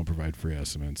if you don't provide free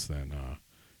estimates, then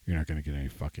you're not going to get any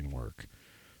fucking work.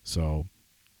 So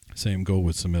same go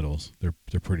with submittals.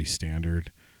 They're pretty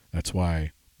standard. That's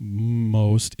why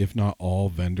most, if not all,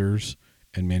 vendors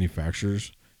and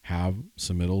manufacturers have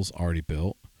submittals already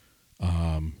built.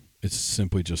 It's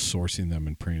simply just sourcing them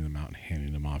and printing them out and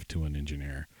handing them off to an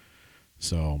engineer.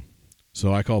 So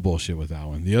I call bullshit with that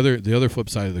one. The other flip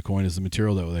side of the coin is the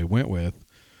material that they went with,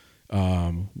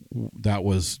 that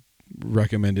was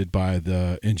recommended by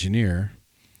the engineer,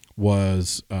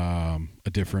 was a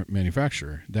different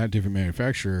manufacturer. That different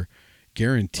manufacturer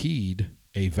guaranteed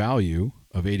a value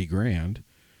of $80,000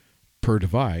 per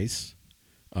device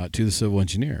to the civil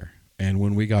engineer. And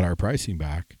when we got our pricing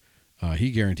back, he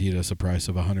guaranteed us a price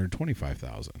of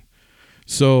 $125,000.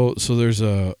 So there's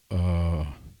a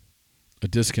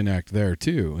disconnect there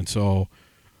too. And so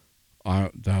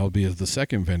that'll be the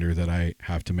second vendor that I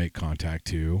have to make contact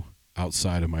to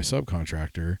outside of my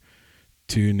subcontractor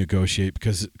to negotiate,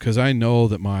 because I know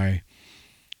that my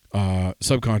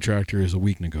subcontractor is a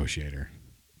weak negotiator.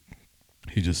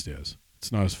 He just is.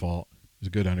 It's not his fault. He's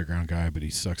a good underground guy, but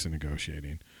he sucks at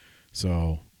negotiating.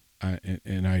 So,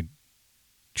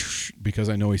 because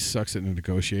I know he sucks at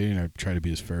negotiating, I try to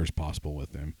be as fair as possible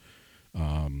with him.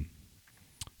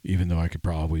 Even though I could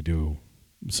probably do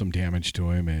some damage to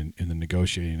him in the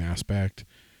negotiating aspect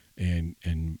and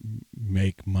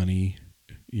make money,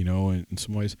 in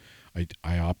some ways,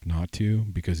 I opt not to,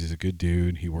 because he's a good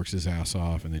dude. He works his ass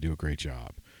off, and they do a great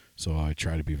job. So I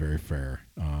try to be very fair.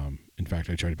 In fact,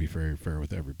 I try to be very fair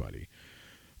with everybody.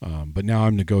 But now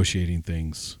I'm negotiating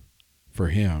things for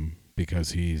him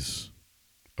because he's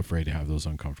afraid to have those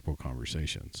uncomfortable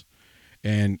conversations.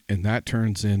 And that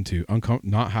turns into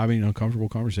not having uncomfortable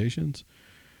conversations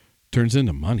turns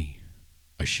into money,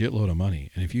 a shitload of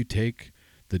money. And if you take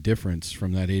the difference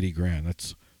from that $80,000,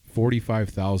 that's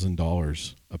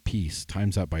 $45,000 a piece,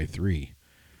 times that by 3.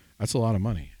 That's a lot of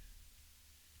money.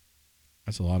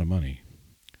 That's a lot of money.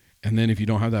 And then if you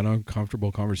don't have that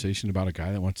uncomfortable conversation about a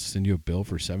guy that wants to send you a bill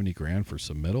for $70,000 for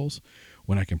submittals,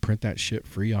 when I can print that shit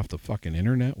free off the fucking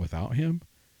internet without him,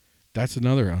 that's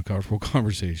another uncomfortable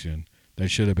conversation that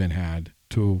should have been had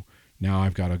to now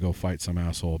I've got to go fight some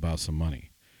asshole about some money.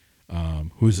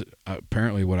 Who's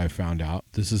apparently, what I found out,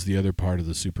 this is the other part of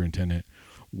the superintendent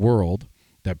world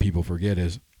that people forget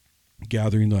is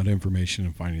gathering that information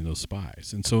and finding those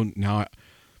spies. And so now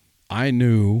I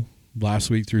knew last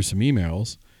week through some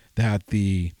emails that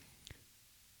the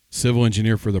civil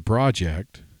engineer for the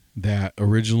project that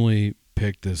originally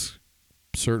picked this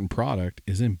certain product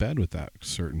is in bed with that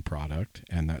certain product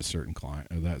and that certain client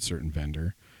or that certain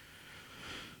vendor,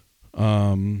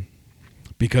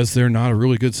 because they're not a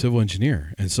really good civil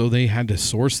engineer. And so they had to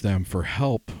source them for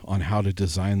help on how to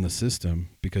design the system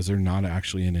because they're not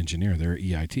actually an engineer, they're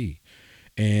EIT.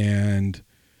 And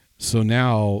so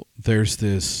now there's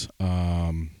this,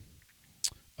 I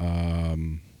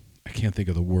can't think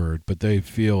of the word, but they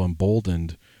feel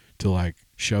emboldened to like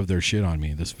shove their shit on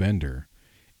me, this vendor.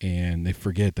 And they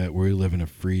forget that we live in a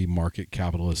free market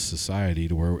capitalist society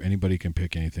to where anybody can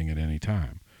pick anything at any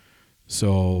time.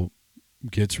 So it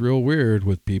gets real weird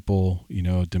with people,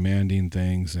 demanding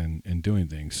things and doing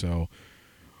things. So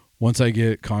once I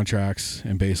get contracts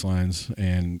and baselines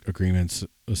and agreements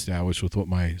established with what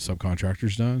my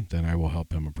subcontractor's done, then I will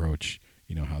help him approach,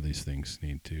 how these things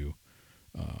need to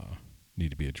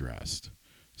be addressed.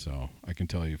 So I can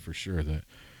tell you for sure that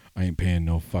I ain't paying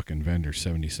no fucking vendor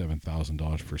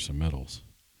 $77,000 for submittals.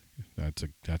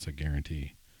 That's a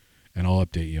guarantee. And I'll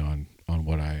update you on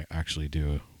what I actually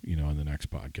do, in the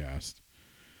next podcast.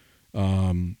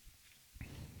 I'm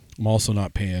also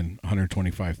not paying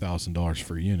 $125,000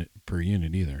 per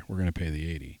unit either. We're going to pay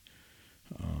the 80.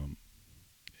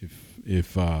 If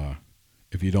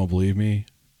you don't believe me,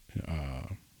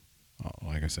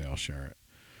 like I say, I'll share it.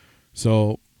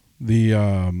 So the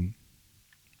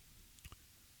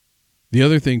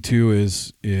other thing too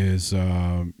is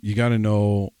you got to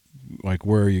know like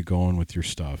where are you going with your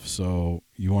stuff. So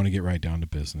you want to get right down to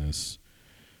business.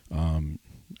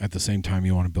 At the same time,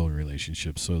 you want to build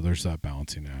relationships. So there's that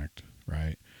balancing act,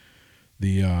 right?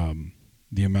 The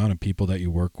amount of people that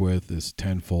you work with is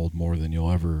tenfold more than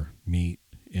you'll ever meet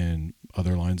in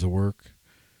other lines of work.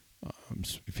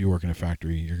 If you work in a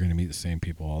factory, you're going to meet the same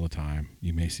people all the time.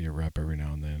 You may see a rep every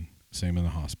now and then. Same in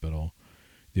the hospital.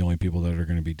 The only people that are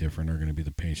going to be different are going to be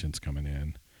the patients coming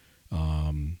in.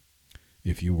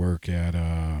 If you work at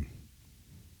an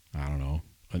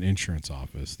insurance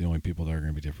office, the only people that are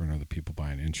going to be different are the people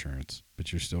buying insurance.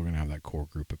 But you're still going to have that core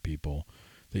group of people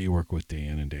that you work with day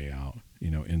in and day out.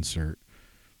 Insert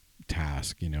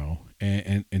task,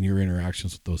 and your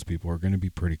interactions with those people are going to be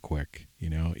pretty quick.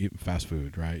 Eat fast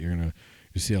food, right? You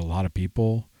see a lot of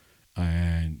people,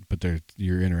 but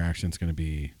your interaction is going to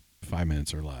be 5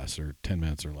 minutes or less, or 10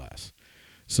 minutes or less.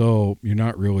 So you're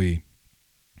not really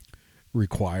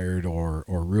required or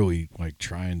really like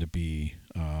trying to be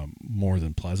more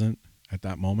than pleasant at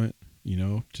that moment.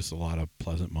 Just a lot of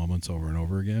pleasant moments over and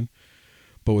over again.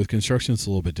 But with construction, it's a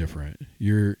little bit different.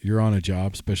 You're on a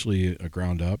job, especially a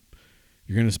ground up.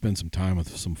 You're going to spend some time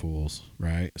with some fools,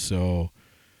 right? So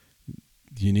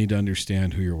you need to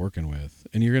understand who you're working with,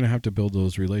 and you're going to have to build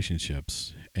those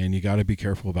relationships. And you got to be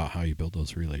careful about how you build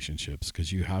those relationships,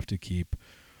 because you have to keep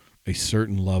a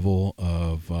certain level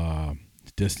of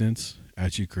distance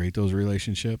as you create those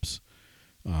relationships.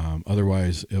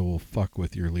 Otherwise, it will fuck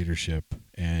with your leadership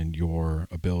and your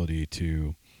ability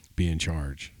to be in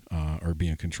charge or be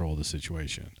in control of the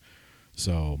situation.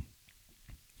 So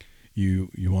you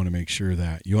want to make sure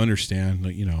that you understand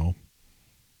that,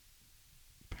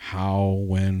 how,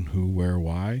 when, who, where,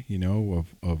 why,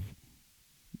 of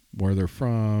where they're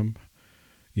from,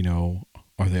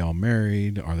 are they all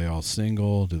married? Are they all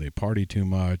single? Do they party too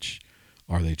much?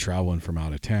 Are they traveling from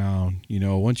out of town?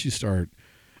 Once you start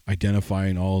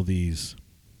identifying all these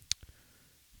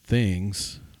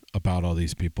things about all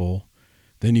these people,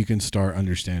 then you can start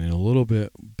understanding a little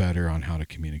bit better on how to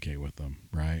communicate with them,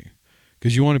 right?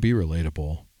 Because you want to be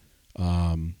relatable.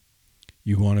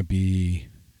 You want to be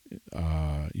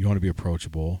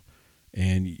approachable,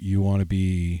 and you want to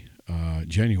be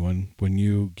genuine when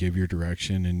you give your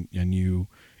direction and you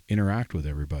interact with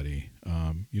everybody.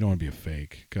 You don't want to be a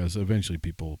fake, because eventually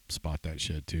people spot that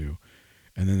shit too,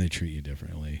 and then they treat you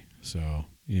differently. So,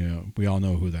 we all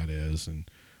know who that is, and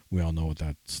we all know what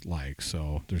that's like.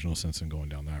 So there's no sense in going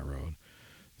down that road.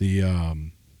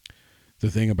 The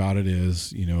thing about it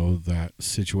is, that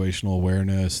situational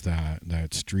awareness,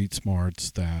 that street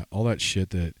smarts, that all that shit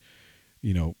that,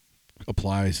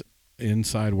 applies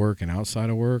inside work and outside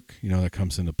of work, that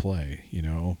comes into play,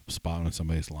 spotting when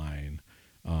somebody's lying,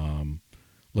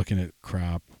 looking at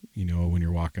crap, when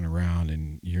you're walking around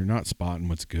and you're not spotting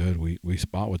what's good. We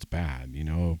spot what's bad,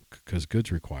 because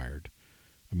good's required.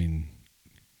 I mean,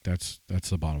 that's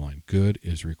the bottom line. Good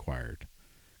is required.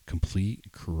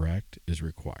 Complete, correct is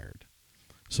required.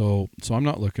 So I'm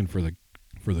not looking for the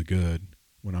good.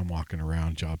 when I'm walking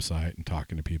around job site and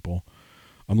talking to people.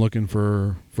 I'm looking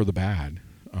for the bad.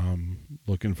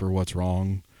 Looking for what's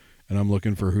wrong, and I'm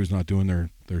looking for who's not doing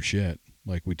their shit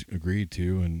like we agreed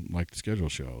to, and like the schedule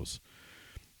shows.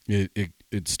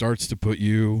 It starts to put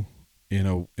you in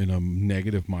a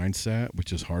negative mindset,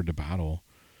 which is hard to battle.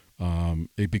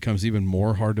 It becomes even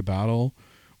more hard to battle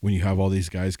when you have all these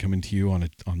guys coming to you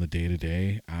on the day to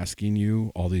day, asking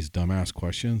you all these dumbass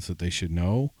questions that they should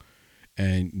know,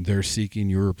 and they're seeking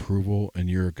your approval and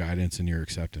your guidance and your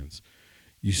acceptance.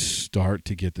 You start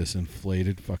to get this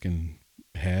inflated fucking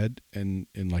head, and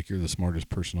like you're the smartest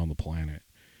person on the planet,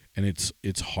 and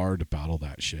it's hard to battle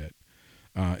that shit.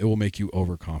 It will make you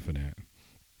overconfident.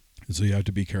 And so you have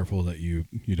to be careful that you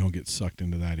don't get sucked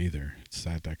into that either. It's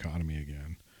that dichotomy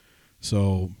again.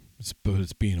 So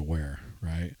it's being aware,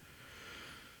 right?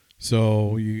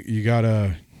 So you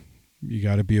gotta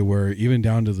be aware, even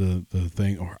down to the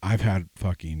thing. Or I've had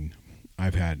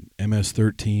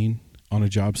MS-13 on a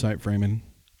job site framing.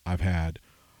 I've had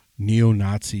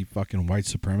neo-Nazi fucking white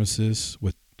supremacists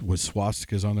with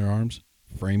swastikas on their arms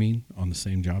framing on the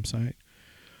same job site.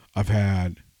 I've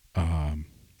had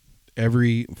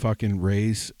every fucking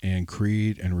race and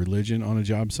creed and religion on a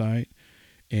job site,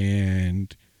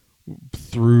 and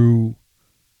through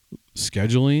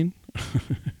scheduling,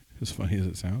 as funny as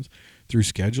it sounds, through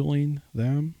scheduling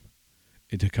them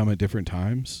to come at different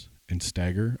times and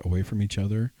stagger away from each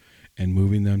other and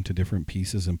moving them to different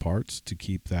pieces and parts to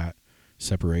keep that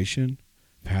separation,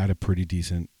 I've had a pretty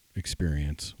decent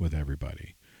experience with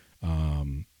everybody.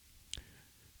 I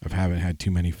haven't had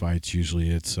too many fights. Usually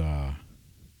it's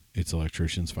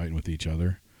electricians fighting with each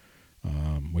other,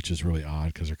 which is really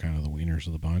odd because they're kind of the wieners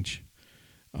of the bunch.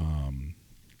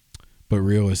 But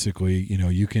realistically,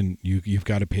 you've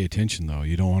got to pay attention though.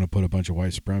 You don't want to put a bunch of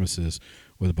white supremacists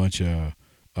with a bunch of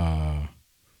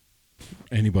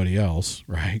anybody else,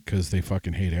 right? Because they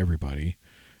fucking hate everybody.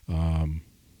 And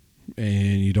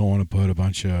you don't want to put a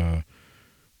bunch of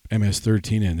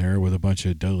MS-13 in there with a bunch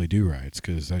of Dudley Do-Rights,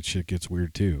 because that shit gets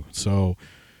weird too. So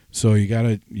you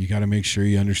gotta make sure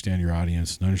you understand your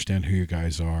audience and understand who your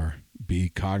guys are. Be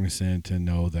cognizant and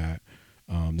know that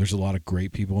there's a lot of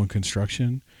great people in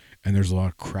construction, and there's a lot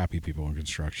of crappy people in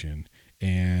construction.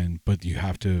 But you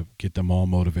have to get them all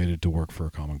motivated to work for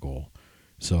a common goal.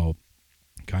 So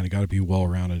kind of got to be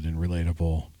well-rounded and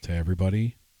relatable to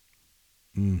everybody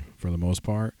for the most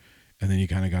part. And then you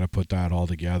kind of got to put that all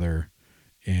together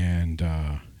and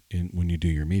when you do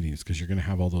your meetings, because you're going to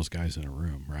have all those guys in a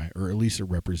room, right? Or at least a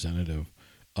representative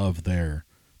of their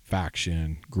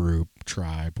faction, group,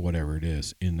 tribe, whatever it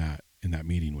is in that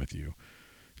meeting with you.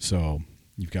 So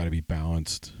you've got to be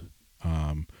balanced.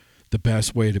 The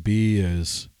best way to be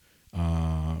is,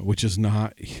 which is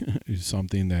not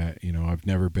something that, I've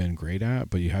never been great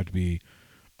at, but you have to be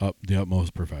the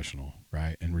utmost professional,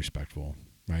 right? And respectful,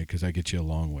 right? Because that gets you a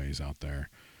long ways out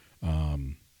there.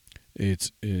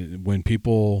 When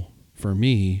people, for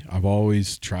me, I've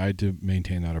always tried to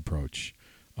maintain that approach.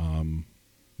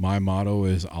 My motto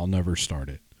is I'll never start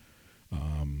it.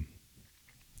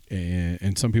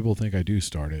 And some people think I do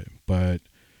start it, but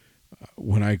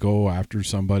when I go after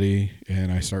somebody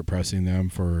and I start pressing them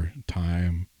for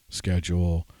time,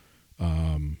 schedule,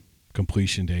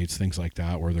 completion dates, things like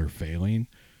that, where they're failing,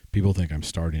 people think I'm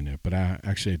starting it, but I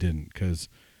didn't, because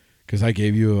I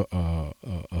gave you a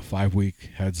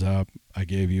 5-week heads up, I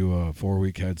gave you a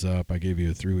 4-week heads up, I gave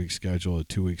you a 3-week schedule, a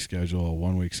 2-week schedule, a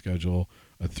 1-week schedule,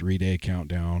 a 3-day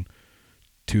countdown,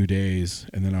 2 days,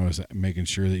 and then I was making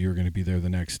sure that you were going to be there the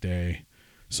next day.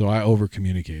 So I over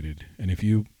communicated, and if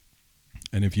you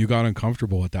got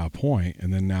uncomfortable at that point,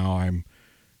 and then now I'm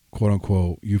quote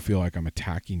unquote, you feel like I'm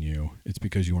attacking you, it's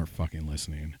because you weren't fucking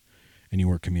listening and you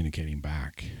weren't communicating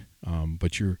back.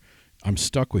 But I'm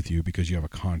stuck with you because you have a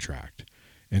contract.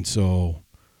 And so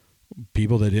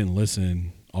people that didn't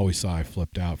listen always saw I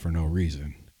flipped out for no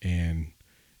reason. And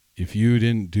if you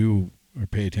didn't do or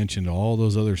pay attention to all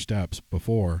those other steps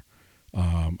before,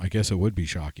 I guess it would be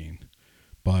shocking.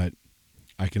 But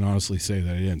I can honestly say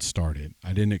that I didn't start it.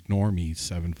 I didn't ignore me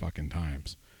 7 fucking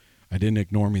times. I didn't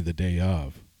ignore me the day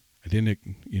of. I didn't,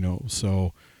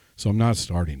 so I'm not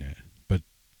starting it. But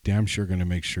damn sure going to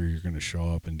make sure you're going to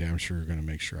show up, and damn sure you're going to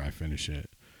make sure I finish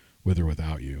it with or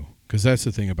without you. Because that's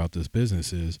the thing about this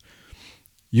business is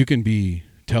you can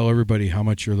tell everybody how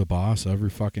much you're the boss every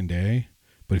fucking day,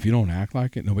 but if you don't act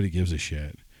like it, nobody gives a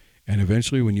shit. And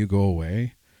eventually when you go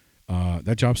away,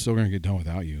 that job's still going to get done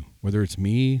without you. Whether it's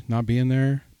me not being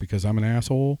there because I'm an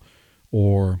asshole,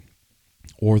 or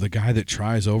the guy that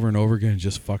tries over and over again and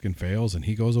just fucking fails and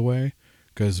he goes away.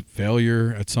 Because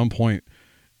failure at some point,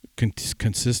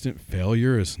 consistent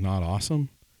failure is not awesome.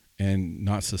 and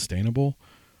not sustainable,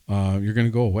 you're going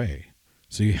to go away.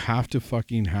 So you have to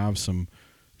fucking have some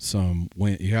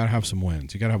win. You got to have some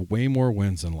wins. You got to have way more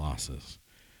wins than losses.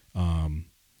 And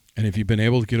if you've been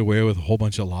able to get away with a whole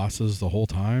bunch of losses the whole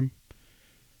time,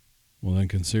 well, then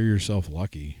consider yourself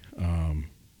lucky,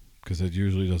 because it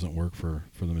usually doesn't work for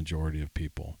the majority of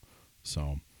people.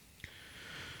 So,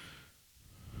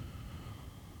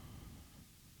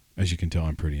 as you can tell,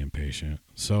 I'm pretty impatient.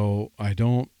 So I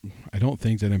don't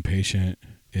think that impatient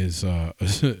is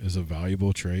is a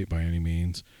valuable trait by any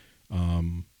means,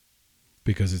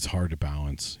 because it's hard to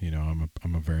balance. You know,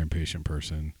 I'm a very impatient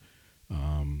person.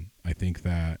 I think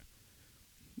that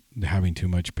having too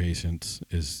much patience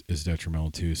is detrimental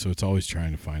too. So it's always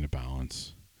trying to find a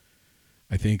balance.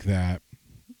 I think that,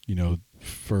 you know,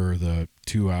 for the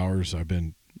 2 hours I've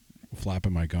been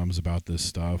flapping my gums about this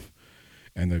stuff,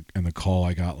 and the call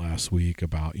I got last week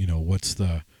about, you know, what's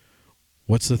the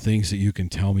things that you can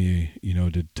tell me, you know,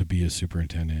 to be a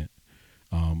superintendent?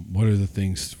 What are the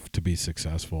things to be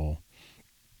successful?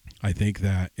 I think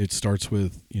that it starts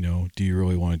with, you know, do you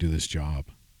really want to do this job?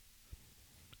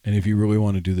 And if you really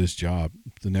want to do this job,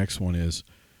 the next one is,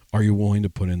 are you willing to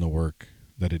put in the work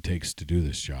that it takes to do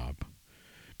this job?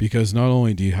 Because not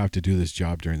only do you have to do this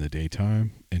job during the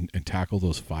daytime and tackle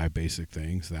those 5 basic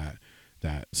things,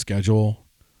 that schedule,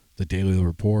 the daily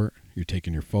report, you're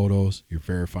taking your photos, you're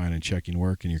verifying and checking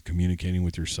work, and you're communicating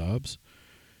with your subs.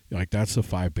 Like, that's the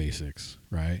 5 basics,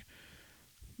 right?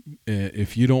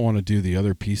 If you don't want to do the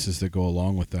other pieces that go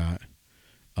along with that,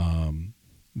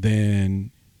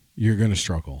 then you're going to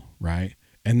struggle, right?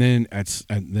 And then at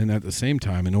the same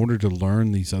time, in order to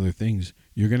learn these other things,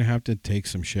 you're going to have to take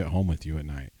some shit home with you at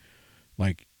night.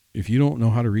 Like, if you don't know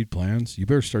how to read plans, you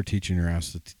better start teaching your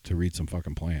ass to read some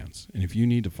fucking plans. And if you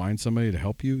need to find somebody to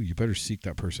help you, you better seek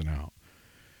that person out.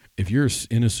 If you're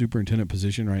in a superintendent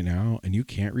position right now and you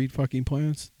can't read fucking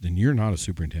plans, then you're not a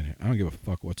superintendent. I don't give a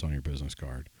fuck what's on your business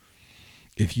card.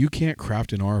 If you can't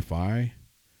craft an RFI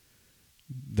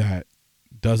that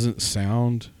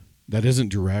isn't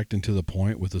direct and to the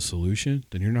point with a solution,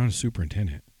 then you're not a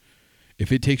superintendent.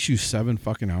 If it takes you 7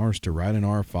 fucking hours to write an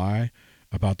RFI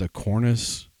about the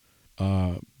cornice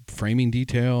framing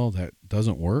detail that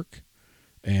doesn't work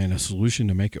and a solution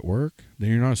to make it work, then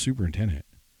you're not a superintendent.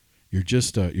 You're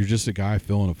just a guy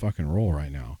filling a fucking role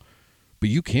right now. But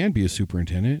you can be a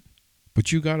superintendent,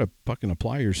 but you got to fucking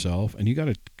apply yourself, and you got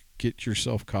to get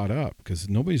yourself caught up, because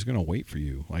nobody's going to wait for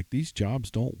you. Like, these jobs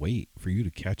don't wait for you to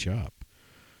catch up.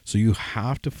 So you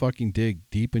have to fucking dig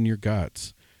deep in your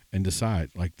guts and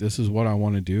decide, like, this is what I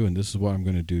want to do and this is what I'm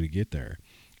going to do to get there.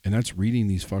 And that's reading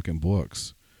these fucking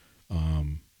books.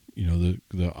 You know,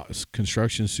 the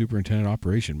Construction Superintendent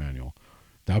Operation Manual.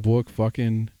 That book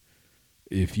fucking,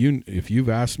 if you've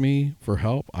asked me for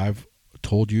help, I've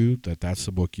told you that that's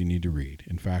the book you need to read.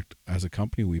 In fact, as a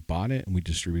company, we bought it and we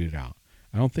distributed it out.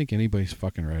 I don't think anybody's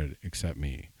fucking read it except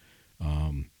me,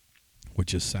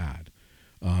 which is sad.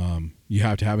 You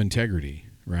have to have integrity,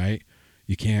 right?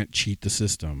 You can't cheat the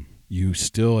system. You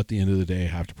still, at the end of the day,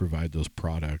 have to provide those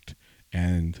product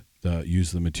and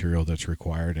use the material that's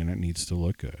required, and it needs to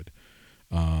look good.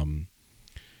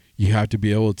 You have to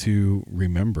be able to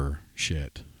remember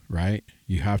shit, right?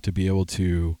 You have to be able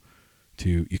to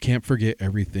you can't forget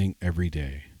everything every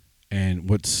day. And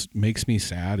what makes me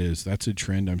sad is that's a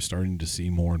trend I'm starting to see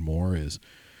more and more, is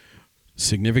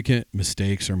significant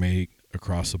mistakes are made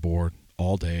across the board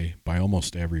all day by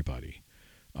almost everybody.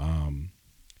 And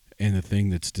the thing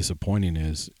that's disappointing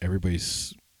is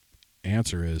everybody's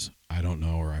answer is, I don't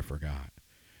know, or I forgot.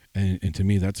 And to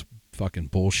me, that's fucking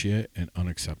bullshit and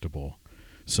unacceptable.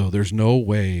 So there's no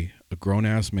way a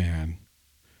grown-ass man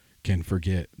can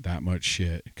forget that much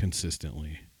shit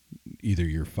consistently. Either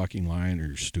you're fucking lying or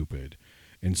you're stupid.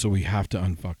 And so we have to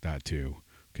unfuck that too.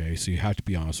 Okay, so you have to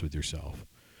be honest with yourself.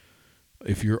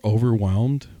 If you're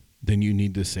overwhelmed, then you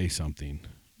need to say something.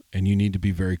 And you need to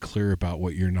be very clear about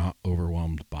what you're not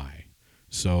overwhelmed by.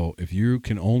 So if you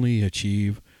can only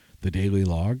achieve the daily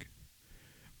log,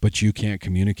 but you can't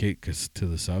communicate to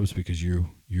the subs because you're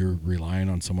relying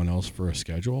on someone else for a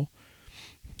schedule,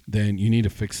 then you need to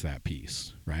fix that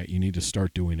piece, right? You need to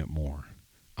start doing it more.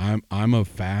 I'm a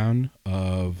fan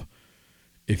of,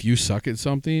 if you suck at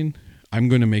something, I'm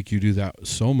going to make you do that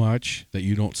so much that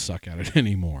you don't suck at it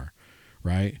anymore,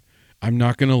 right? I'm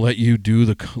not going to let you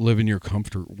live in your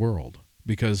comfort world,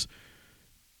 because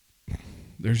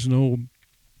there's no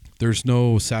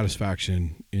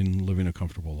satisfaction in living a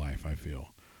comfortable life, I feel.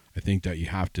 I think that you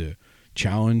have to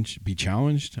be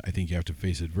challenged. I think you have to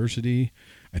face adversity.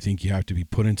 I think you have to be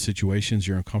put in situations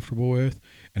you're uncomfortable with,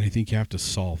 and I think you have to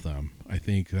solve them. I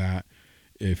think that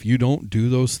if you don't do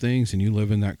those things and you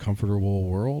live in that comfortable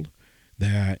world,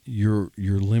 that you're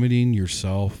limiting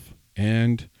yourself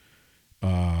and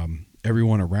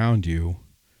everyone around you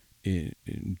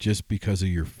just because of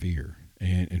your fear.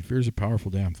 And fear is a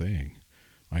powerful damn thing.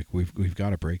 Like we've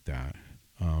got to break that.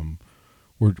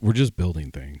 We're just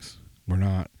building things. We're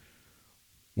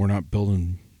not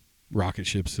building rocket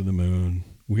ships to the moon.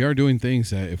 We are doing things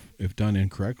that if done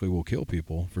incorrectly will kill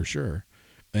people for sure.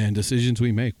 And decisions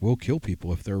we make will kill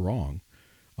people if they're wrong.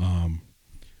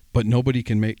 But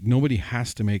nobody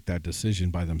has to make that decision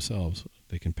by themselves.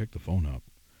 They can pick the phone up.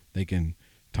 They can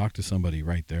talk to somebody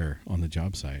right there on the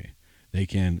job site. They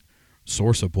can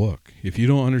source a book. If you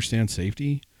don't understand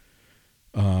safety,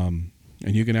 and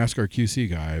you can ask our QC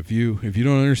guy, if you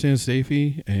don't understand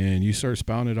safety and you start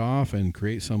spouting it off and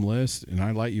create some list and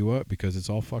I light you up because it's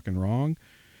all fucking wrong,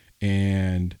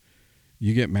 and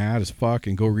you get mad as fuck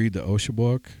and go read the OSHA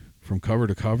book from cover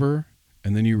to cover,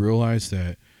 and then you realize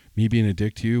that me being a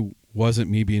dick to you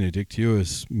wasn't me being a dick to you,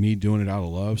 it's me doing it out of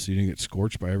love so you didn't get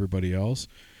scorched by everybody else,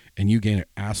 and you gain an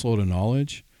assload of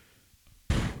knowledge,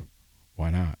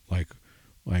 why not? Like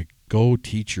go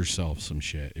teach yourself some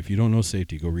shit. If you don't know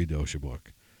safety, go read the OSHA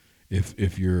book.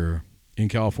 If you're in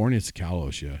California, it's Cal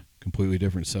OSHA, completely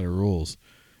different set of rules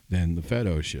than the Fed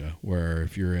OSHA, where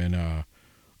if you're in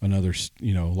another,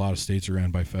 a lot of states are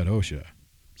ran by Fed OSHA,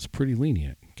 it's pretty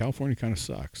lenient. California kind of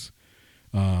sucks.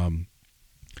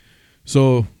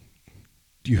 So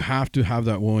you have to have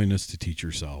that willingness to teach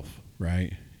yourself,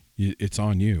 right? It's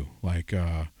on you. Like,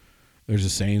 there's a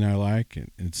saying I like, and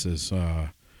it says,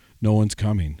 no one's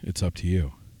coming. It's up to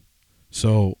you.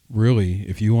 So really,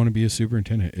 if you want to be a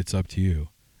superintendent, it's up to you.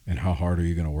 And how hard are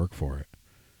you going to work for it?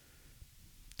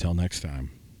 Till next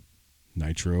time,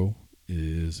 Nitro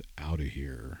is out of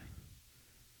here.